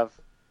going to have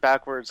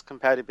backwards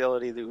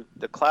compatibility through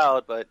the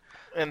cloud, but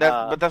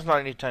that's not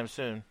anytime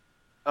soon.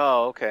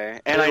 Oh, okay.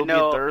 And it'll I know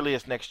be at the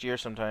earliest next year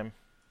sometime.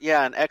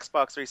 Yeah, and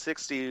Xbox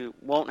 360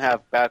 won't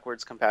have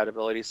backwards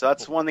compatibility. So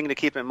that's one thing to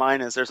keep in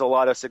mind is there's a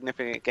lot of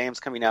significant games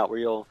coming out where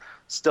you'll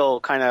still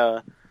kind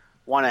of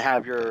want to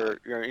have your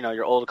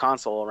old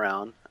console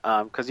around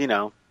because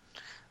I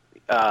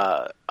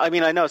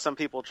mean I know some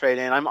people trade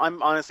in.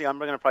 I'm honestly I'm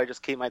going to probably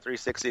just keep my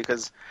 360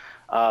 because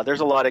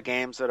there's a lot of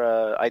games that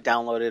I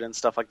downloaded and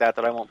stuff like that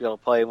I won't be able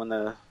to play when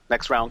the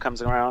next round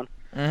comes around.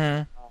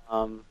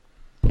 Mm-hmm.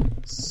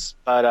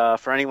 But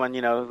for anyone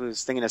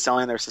who's thinking of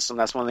selling their system,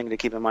 that's one thing to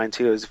keep in mind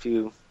too. Is if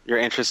you're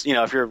interested,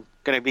 if you're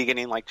going to be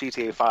getting like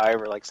GTA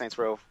 5 or like Saints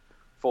Row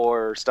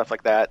 4 or stuff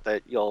like that,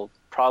 that you'll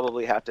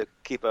probably have to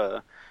keep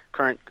a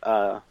current.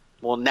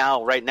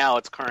 Right now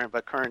it's current,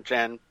 but current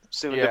gen,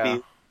 soon to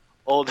be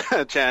old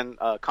gen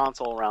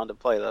console around to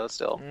play those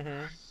still.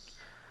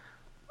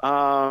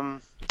 Mm-hmm.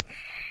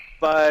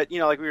 But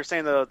like we were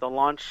saying, the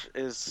launch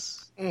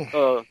is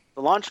the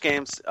launch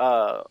games.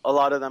 A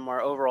lot of them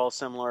are overall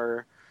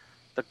similar.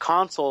 The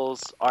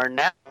consoles are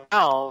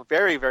now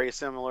very, very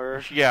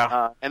similar.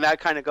 Yeah. And that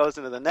kind of goes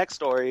into the next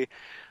story.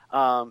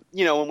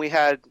 When we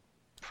had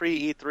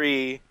pre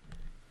E3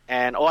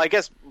 and right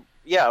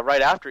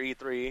after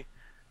E3,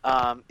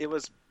 it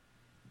was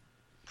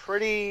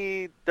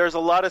there's a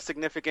lot of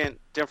significant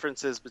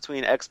differences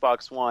between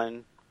Xbox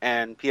One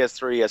and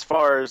PS3 as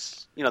far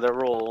as, their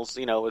rules,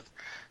 with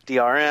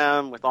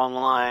DRM, with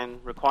online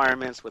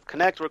requirements, with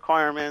Kinect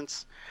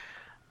requirements.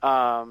 They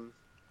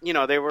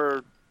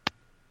were,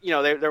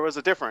 there was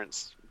a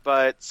difference.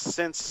 But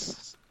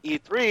since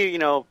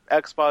E3,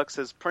 Xbox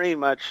has pretty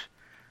much,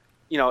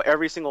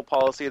 every single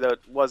policy that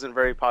wasn't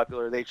very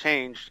popular, they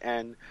changed.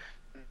 And,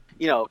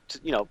 you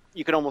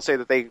could almost say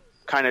that they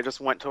kind of just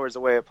went towards the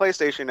way of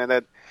PlayStation, and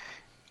that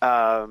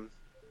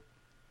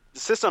the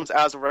systems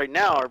as of right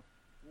now are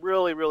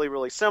really, really,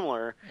 really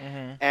similar.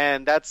 Mm-hmm.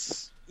 And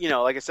that's,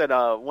 like I said,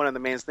 one of the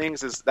main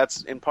things is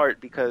that's in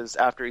part because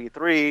after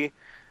E3,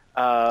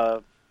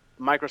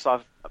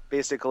 Microsoft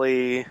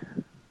basically,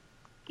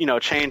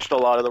 changed a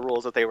lot of the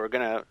rules that they were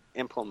going to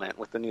implement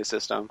with the new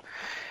system.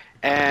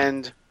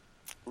 And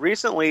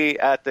recently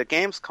at the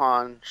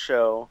Gamescom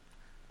show,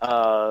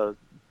 I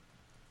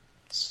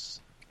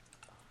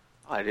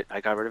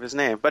got rid of his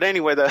name. But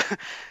anyway,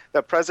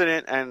 the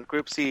president and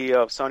group CEO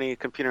of Sony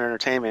Computer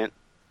Entertainment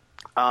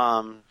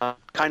kind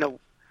of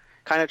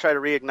try to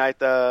reignite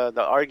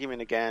the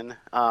argument again.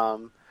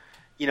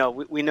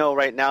 We know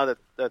right now that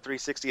the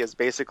 360 has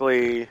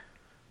basically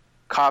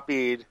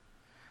copied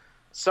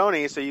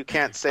Sony, so you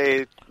can't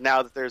say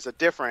now that there's a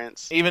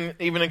difference. Even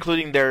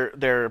including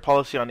their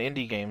policy on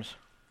indie games.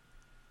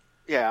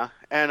 Yeah,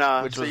 and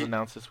which was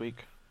announced this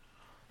week.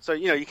 So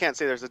you can't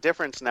say there's a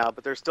difference now,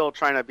 but they're still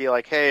trying to be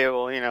like, hey,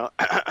 well,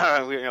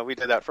 we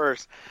did that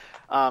first.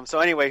 So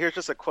anyway, here's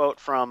just a quote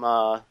from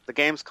the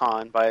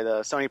Gamescom by the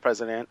Sony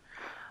president.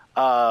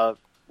 While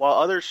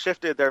others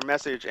shifted their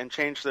message and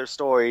changed their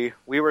story,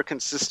 we were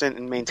consistent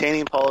in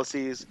maintaining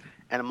policies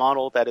and a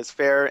model that is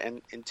fair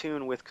and in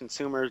tune with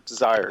consumer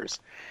desires.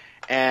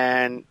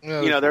 And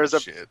there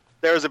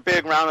was a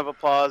big round of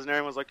applause, and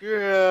everyone was like,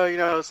 yeah,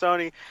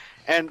 Sony.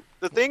 And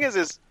the thing is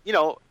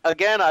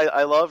again,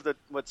 I love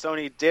what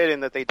Sony did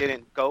in that they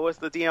didn't go with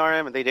the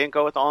DRM and they didn't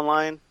go with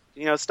online,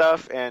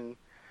 stuff.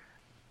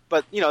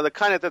 But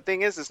the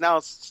thing is now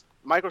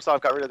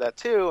Microsoft got rid of that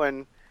too,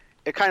 and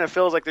it kind of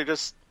feels like it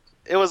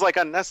was like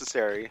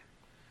unnecessary.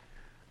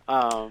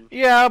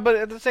 Yeah, but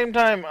at the same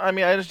time, I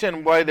mean, I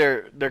understand why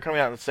they're coming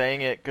out and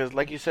saying it, because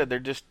like you said,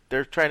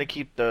 they're trying to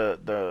keep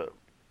the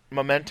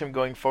momentum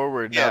going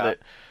forward now that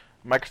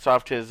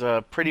Microsoft has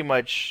pretty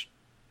much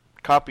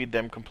copied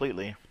them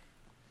completely.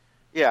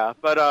 Yeah,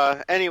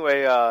 but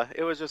anyway,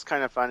 it was just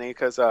kind of funny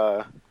because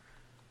it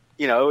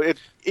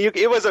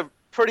was a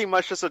pretty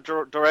much just a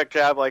direct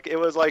jab. Like it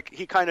was like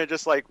he kind of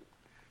just like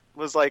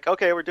was like,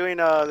 okay, we're doing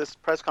this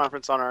press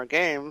conference on our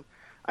on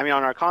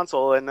our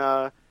console, and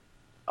oh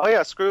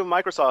yeah, screw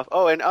Microsoft.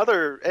 Oh, and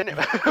and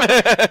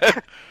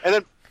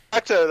then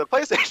back to the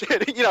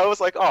PlayStation. It was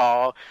like,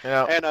 oh,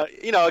 yeah. And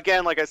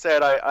again, like I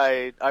said,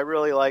 I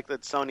really like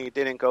that Sony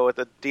didn't go with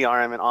the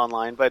DRM and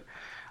online, but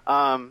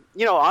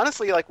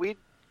honestly, like we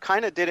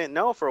kind of didn't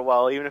know for a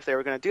while, even if they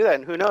were going to do that,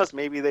 and who knows,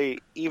 maybe they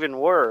even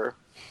were,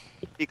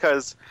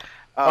 because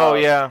a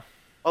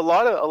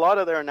lot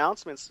of their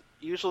announcements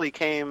usually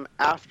came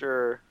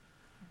after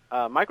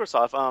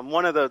Microsoft.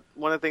 One of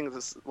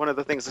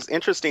the things that's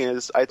interesting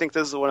is I think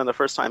this is one of the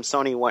first times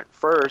Sony went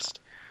first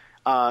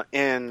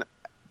in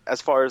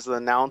as far as the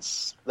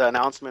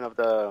announcement of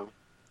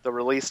the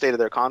release date of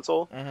their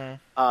console.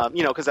 Mm-hmm.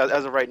 Because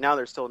as of right now,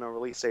 there's still no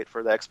release date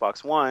for the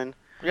Xbox One.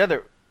 Yeah,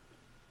 there.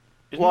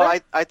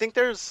 I think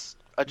there's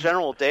a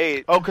general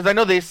date. Oh, because I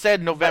know they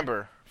said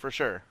November for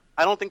sure.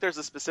 I don't think there's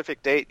a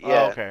specific date yet.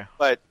 Oh, okay.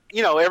 But,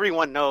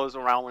 everyone knows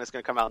around when it's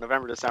going to come out,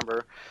 November,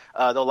 December.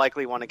 They'll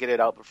likely want to get it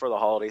out before the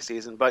holiday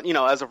season. But,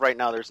 as of right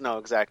now, there's no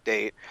exact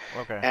date.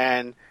 Okay.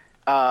 And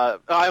I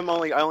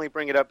only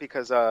bring it up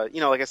because, like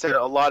I said,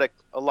 a lot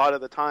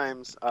of the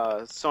times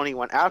Sony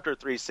went after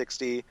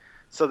 360,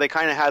 so they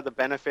kind of had the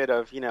benefit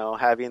of,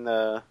 having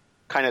the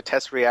kind of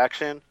test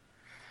reaction.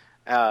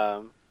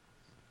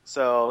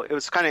 So it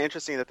was kind of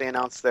interesting that they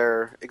announced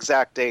their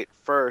exact date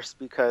first,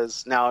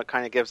 because now it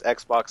kind of gives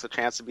Xbox a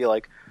chance to be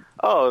like,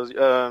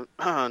 oh,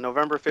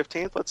 November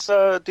 15th, let's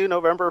do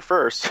November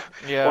 1st.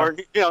 Yeah. Or,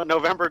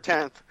 November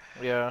 10th.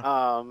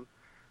 Yeah.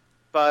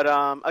 But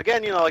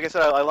again, like I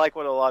said, I like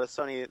what a lot of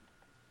Sony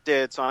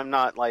did, so I'm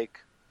not like,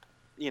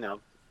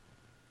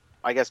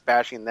 I guess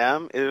bashing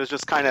them. It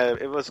was kind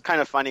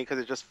of funny because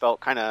it just felt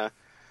kind of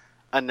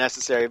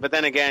unnecessary. But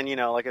then again,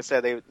 like I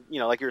said, they,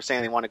 like you were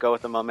saying, they want to go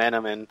with the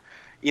momentum, and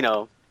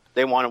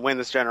they want to win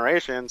this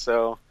generation.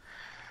 So,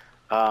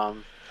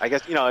 I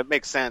guess, it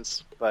makes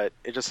sense, but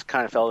it just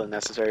kind of felt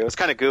unnecessary. It was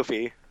kind of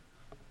goofy.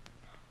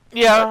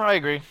 Yeah, I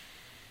agree.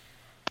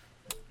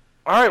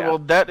 All right, Yeah. well,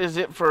 that is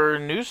it for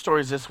news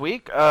stories this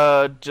week.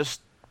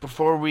 Just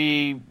before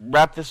we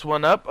wrap this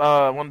one up,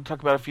 I want to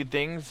talk about a few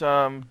things.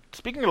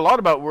 Speaking a lot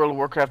about World of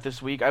Warcraft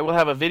this week, I will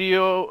have a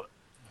video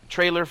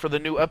trailer for the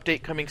new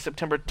update coming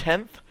September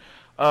 10th.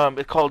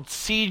 It's called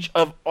Siege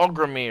of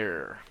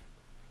Orgrimmar,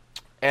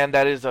 and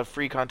that is a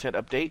free content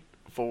update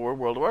for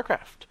World of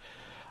Warcraft.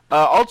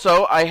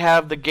 Also, I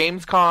have the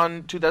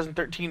Gamescom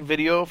 2013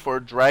 video for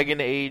Dragon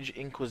Age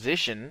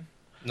Inquisition.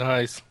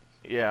 Nice.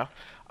 Yeah.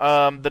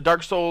 The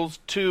Dark Souls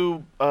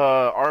 2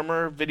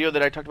 armor video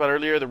that I talked about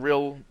earlier, the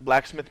real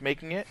blacksmith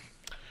making it.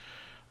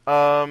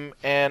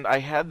 And I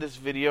had this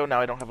video, now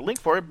I don't have a link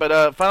for it,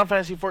 but Final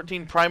Fantasy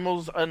XIV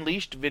Primals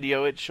Unleashed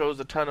video. It shows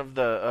a ton of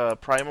the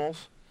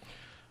primals.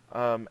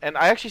 And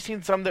I actually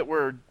seen some that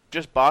were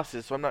just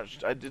bosses, so I'm not.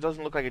 It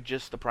doesn't look like it's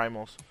just the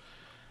primals.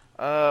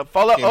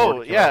 Fallout.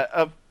 Oh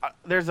yeah,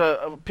 there's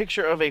a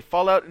picture of a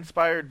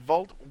Fallout-inspired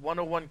Vault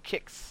 101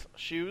 Kicks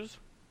shoes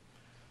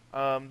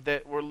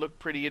that will look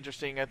pretty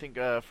interesting. I think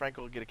Frank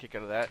will get a kick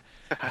out of that.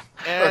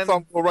 And I'll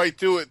go right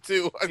to it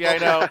too. Yeah, I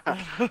know.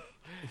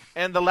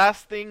 And the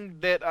last thing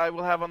that I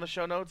will have on the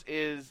show notes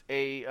is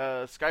a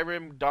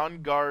Skyrim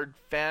Dawnguard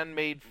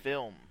fan-made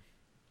film.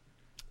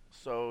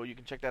 So you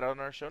can check that out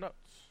in our show notes.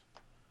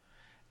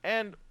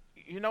 And,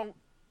 you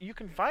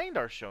can find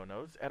our show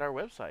notes at our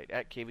website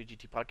at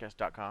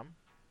kvgtpodcast.com.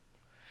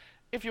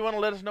 If you want to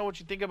let us know what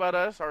you think about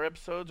us, our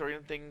episodes, or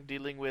anything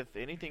dealing with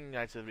anything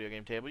Knights of the Video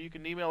Game Table, you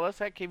can email us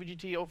at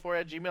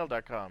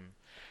kvgt04@gmail.com.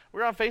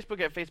 We're on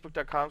Facebook at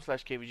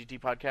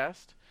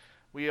facebook.com/kvgtpodcast.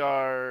 We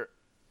are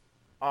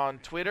on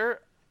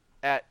Twitter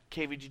at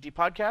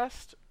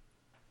kvgtpodcast,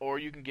 or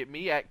you can get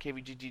me at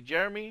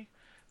kvgtjeremy,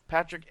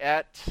 Patrick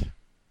at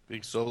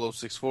Big Solo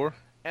 64,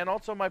 and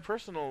also my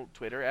personal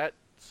Twitter at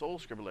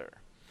SoulScribbler.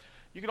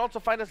 You can also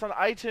find us on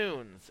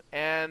iTunes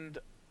and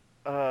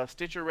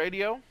Stitcher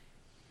Radio,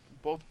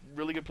 both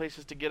really good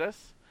places to get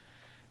us.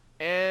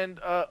 And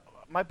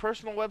my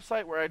personal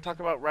website, where I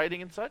talk about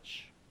writing and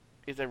such,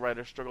 is at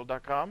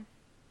writerstruggle.com.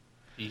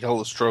 He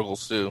hella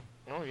struggles too.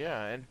 Oh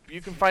yeah, and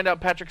you can find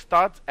out Patrick's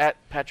thoughts at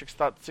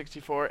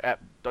patricksthoughts64 at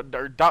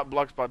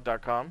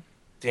 .blogspot.com.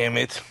 Damn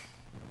it!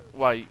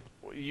 Why?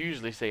 You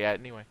usually say at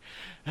anyway.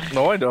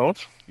 No, I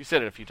don't. You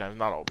said it a few times,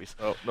 not always.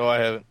 Oh, no, I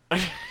haven't.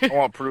 I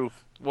want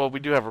proof. Well, we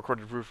do have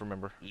recorded proof,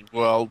 remember?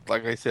 Well,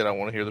 like I said, I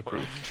want to hear the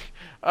proof.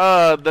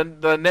 The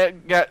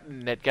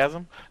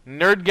Netgasm?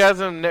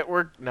 Nerdgasm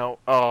Network? No.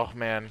 Oh,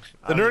 man.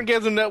 The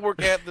Nerdgasm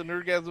Network at the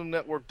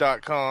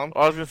nerdgasmnetwork.com.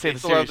 I was going to say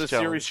the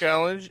Series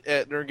Challenge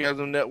at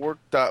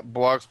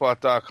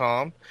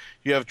nerdgasmnetwork.blogspot.com.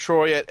 You have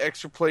Troy at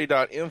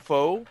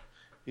extraplay.info.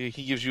 He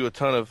gives you a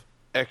ton of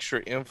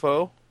extra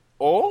info.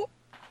 No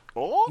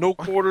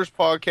Quarters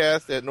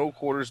Podcast at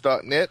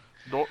noquarters.net.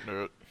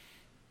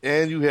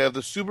 And you have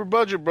the Super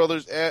Budget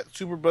Brothers at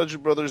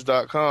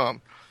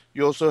superbudgetbrothers.com.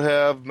 You also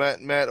have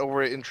Matt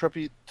over at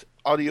Intrepid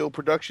Audio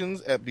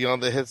Productions at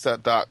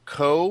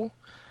beyondtheheadset.co.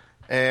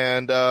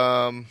 And,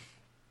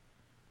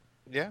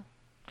 yeah.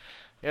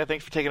 Yeah,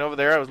 thanks for taking over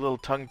there. I was a little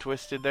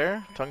tongue-twisted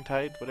there.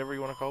 Tongue-tied, whatever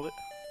you want to call it.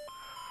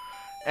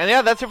 And,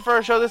 yeah, that's it for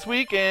our show this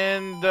week.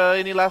 And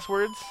any last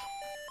words?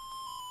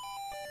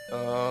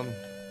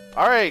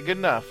 All right, good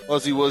enough.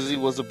 Fuzzy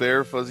Wuzzy was a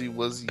bear. Fuzzy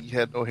Wuzzy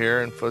had no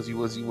hair, and Fuzzy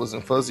Wuzzy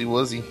wasn't Fuzzy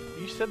Wuzzy.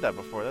 You said that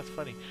before. That's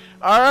funny.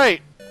 All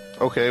right.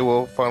 Okay,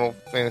 well, Final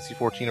Fantasy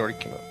 14 already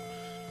came out.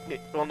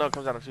 Well, no, it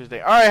comes out on Tuesday.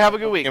 All right, have a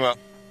good week. Came out.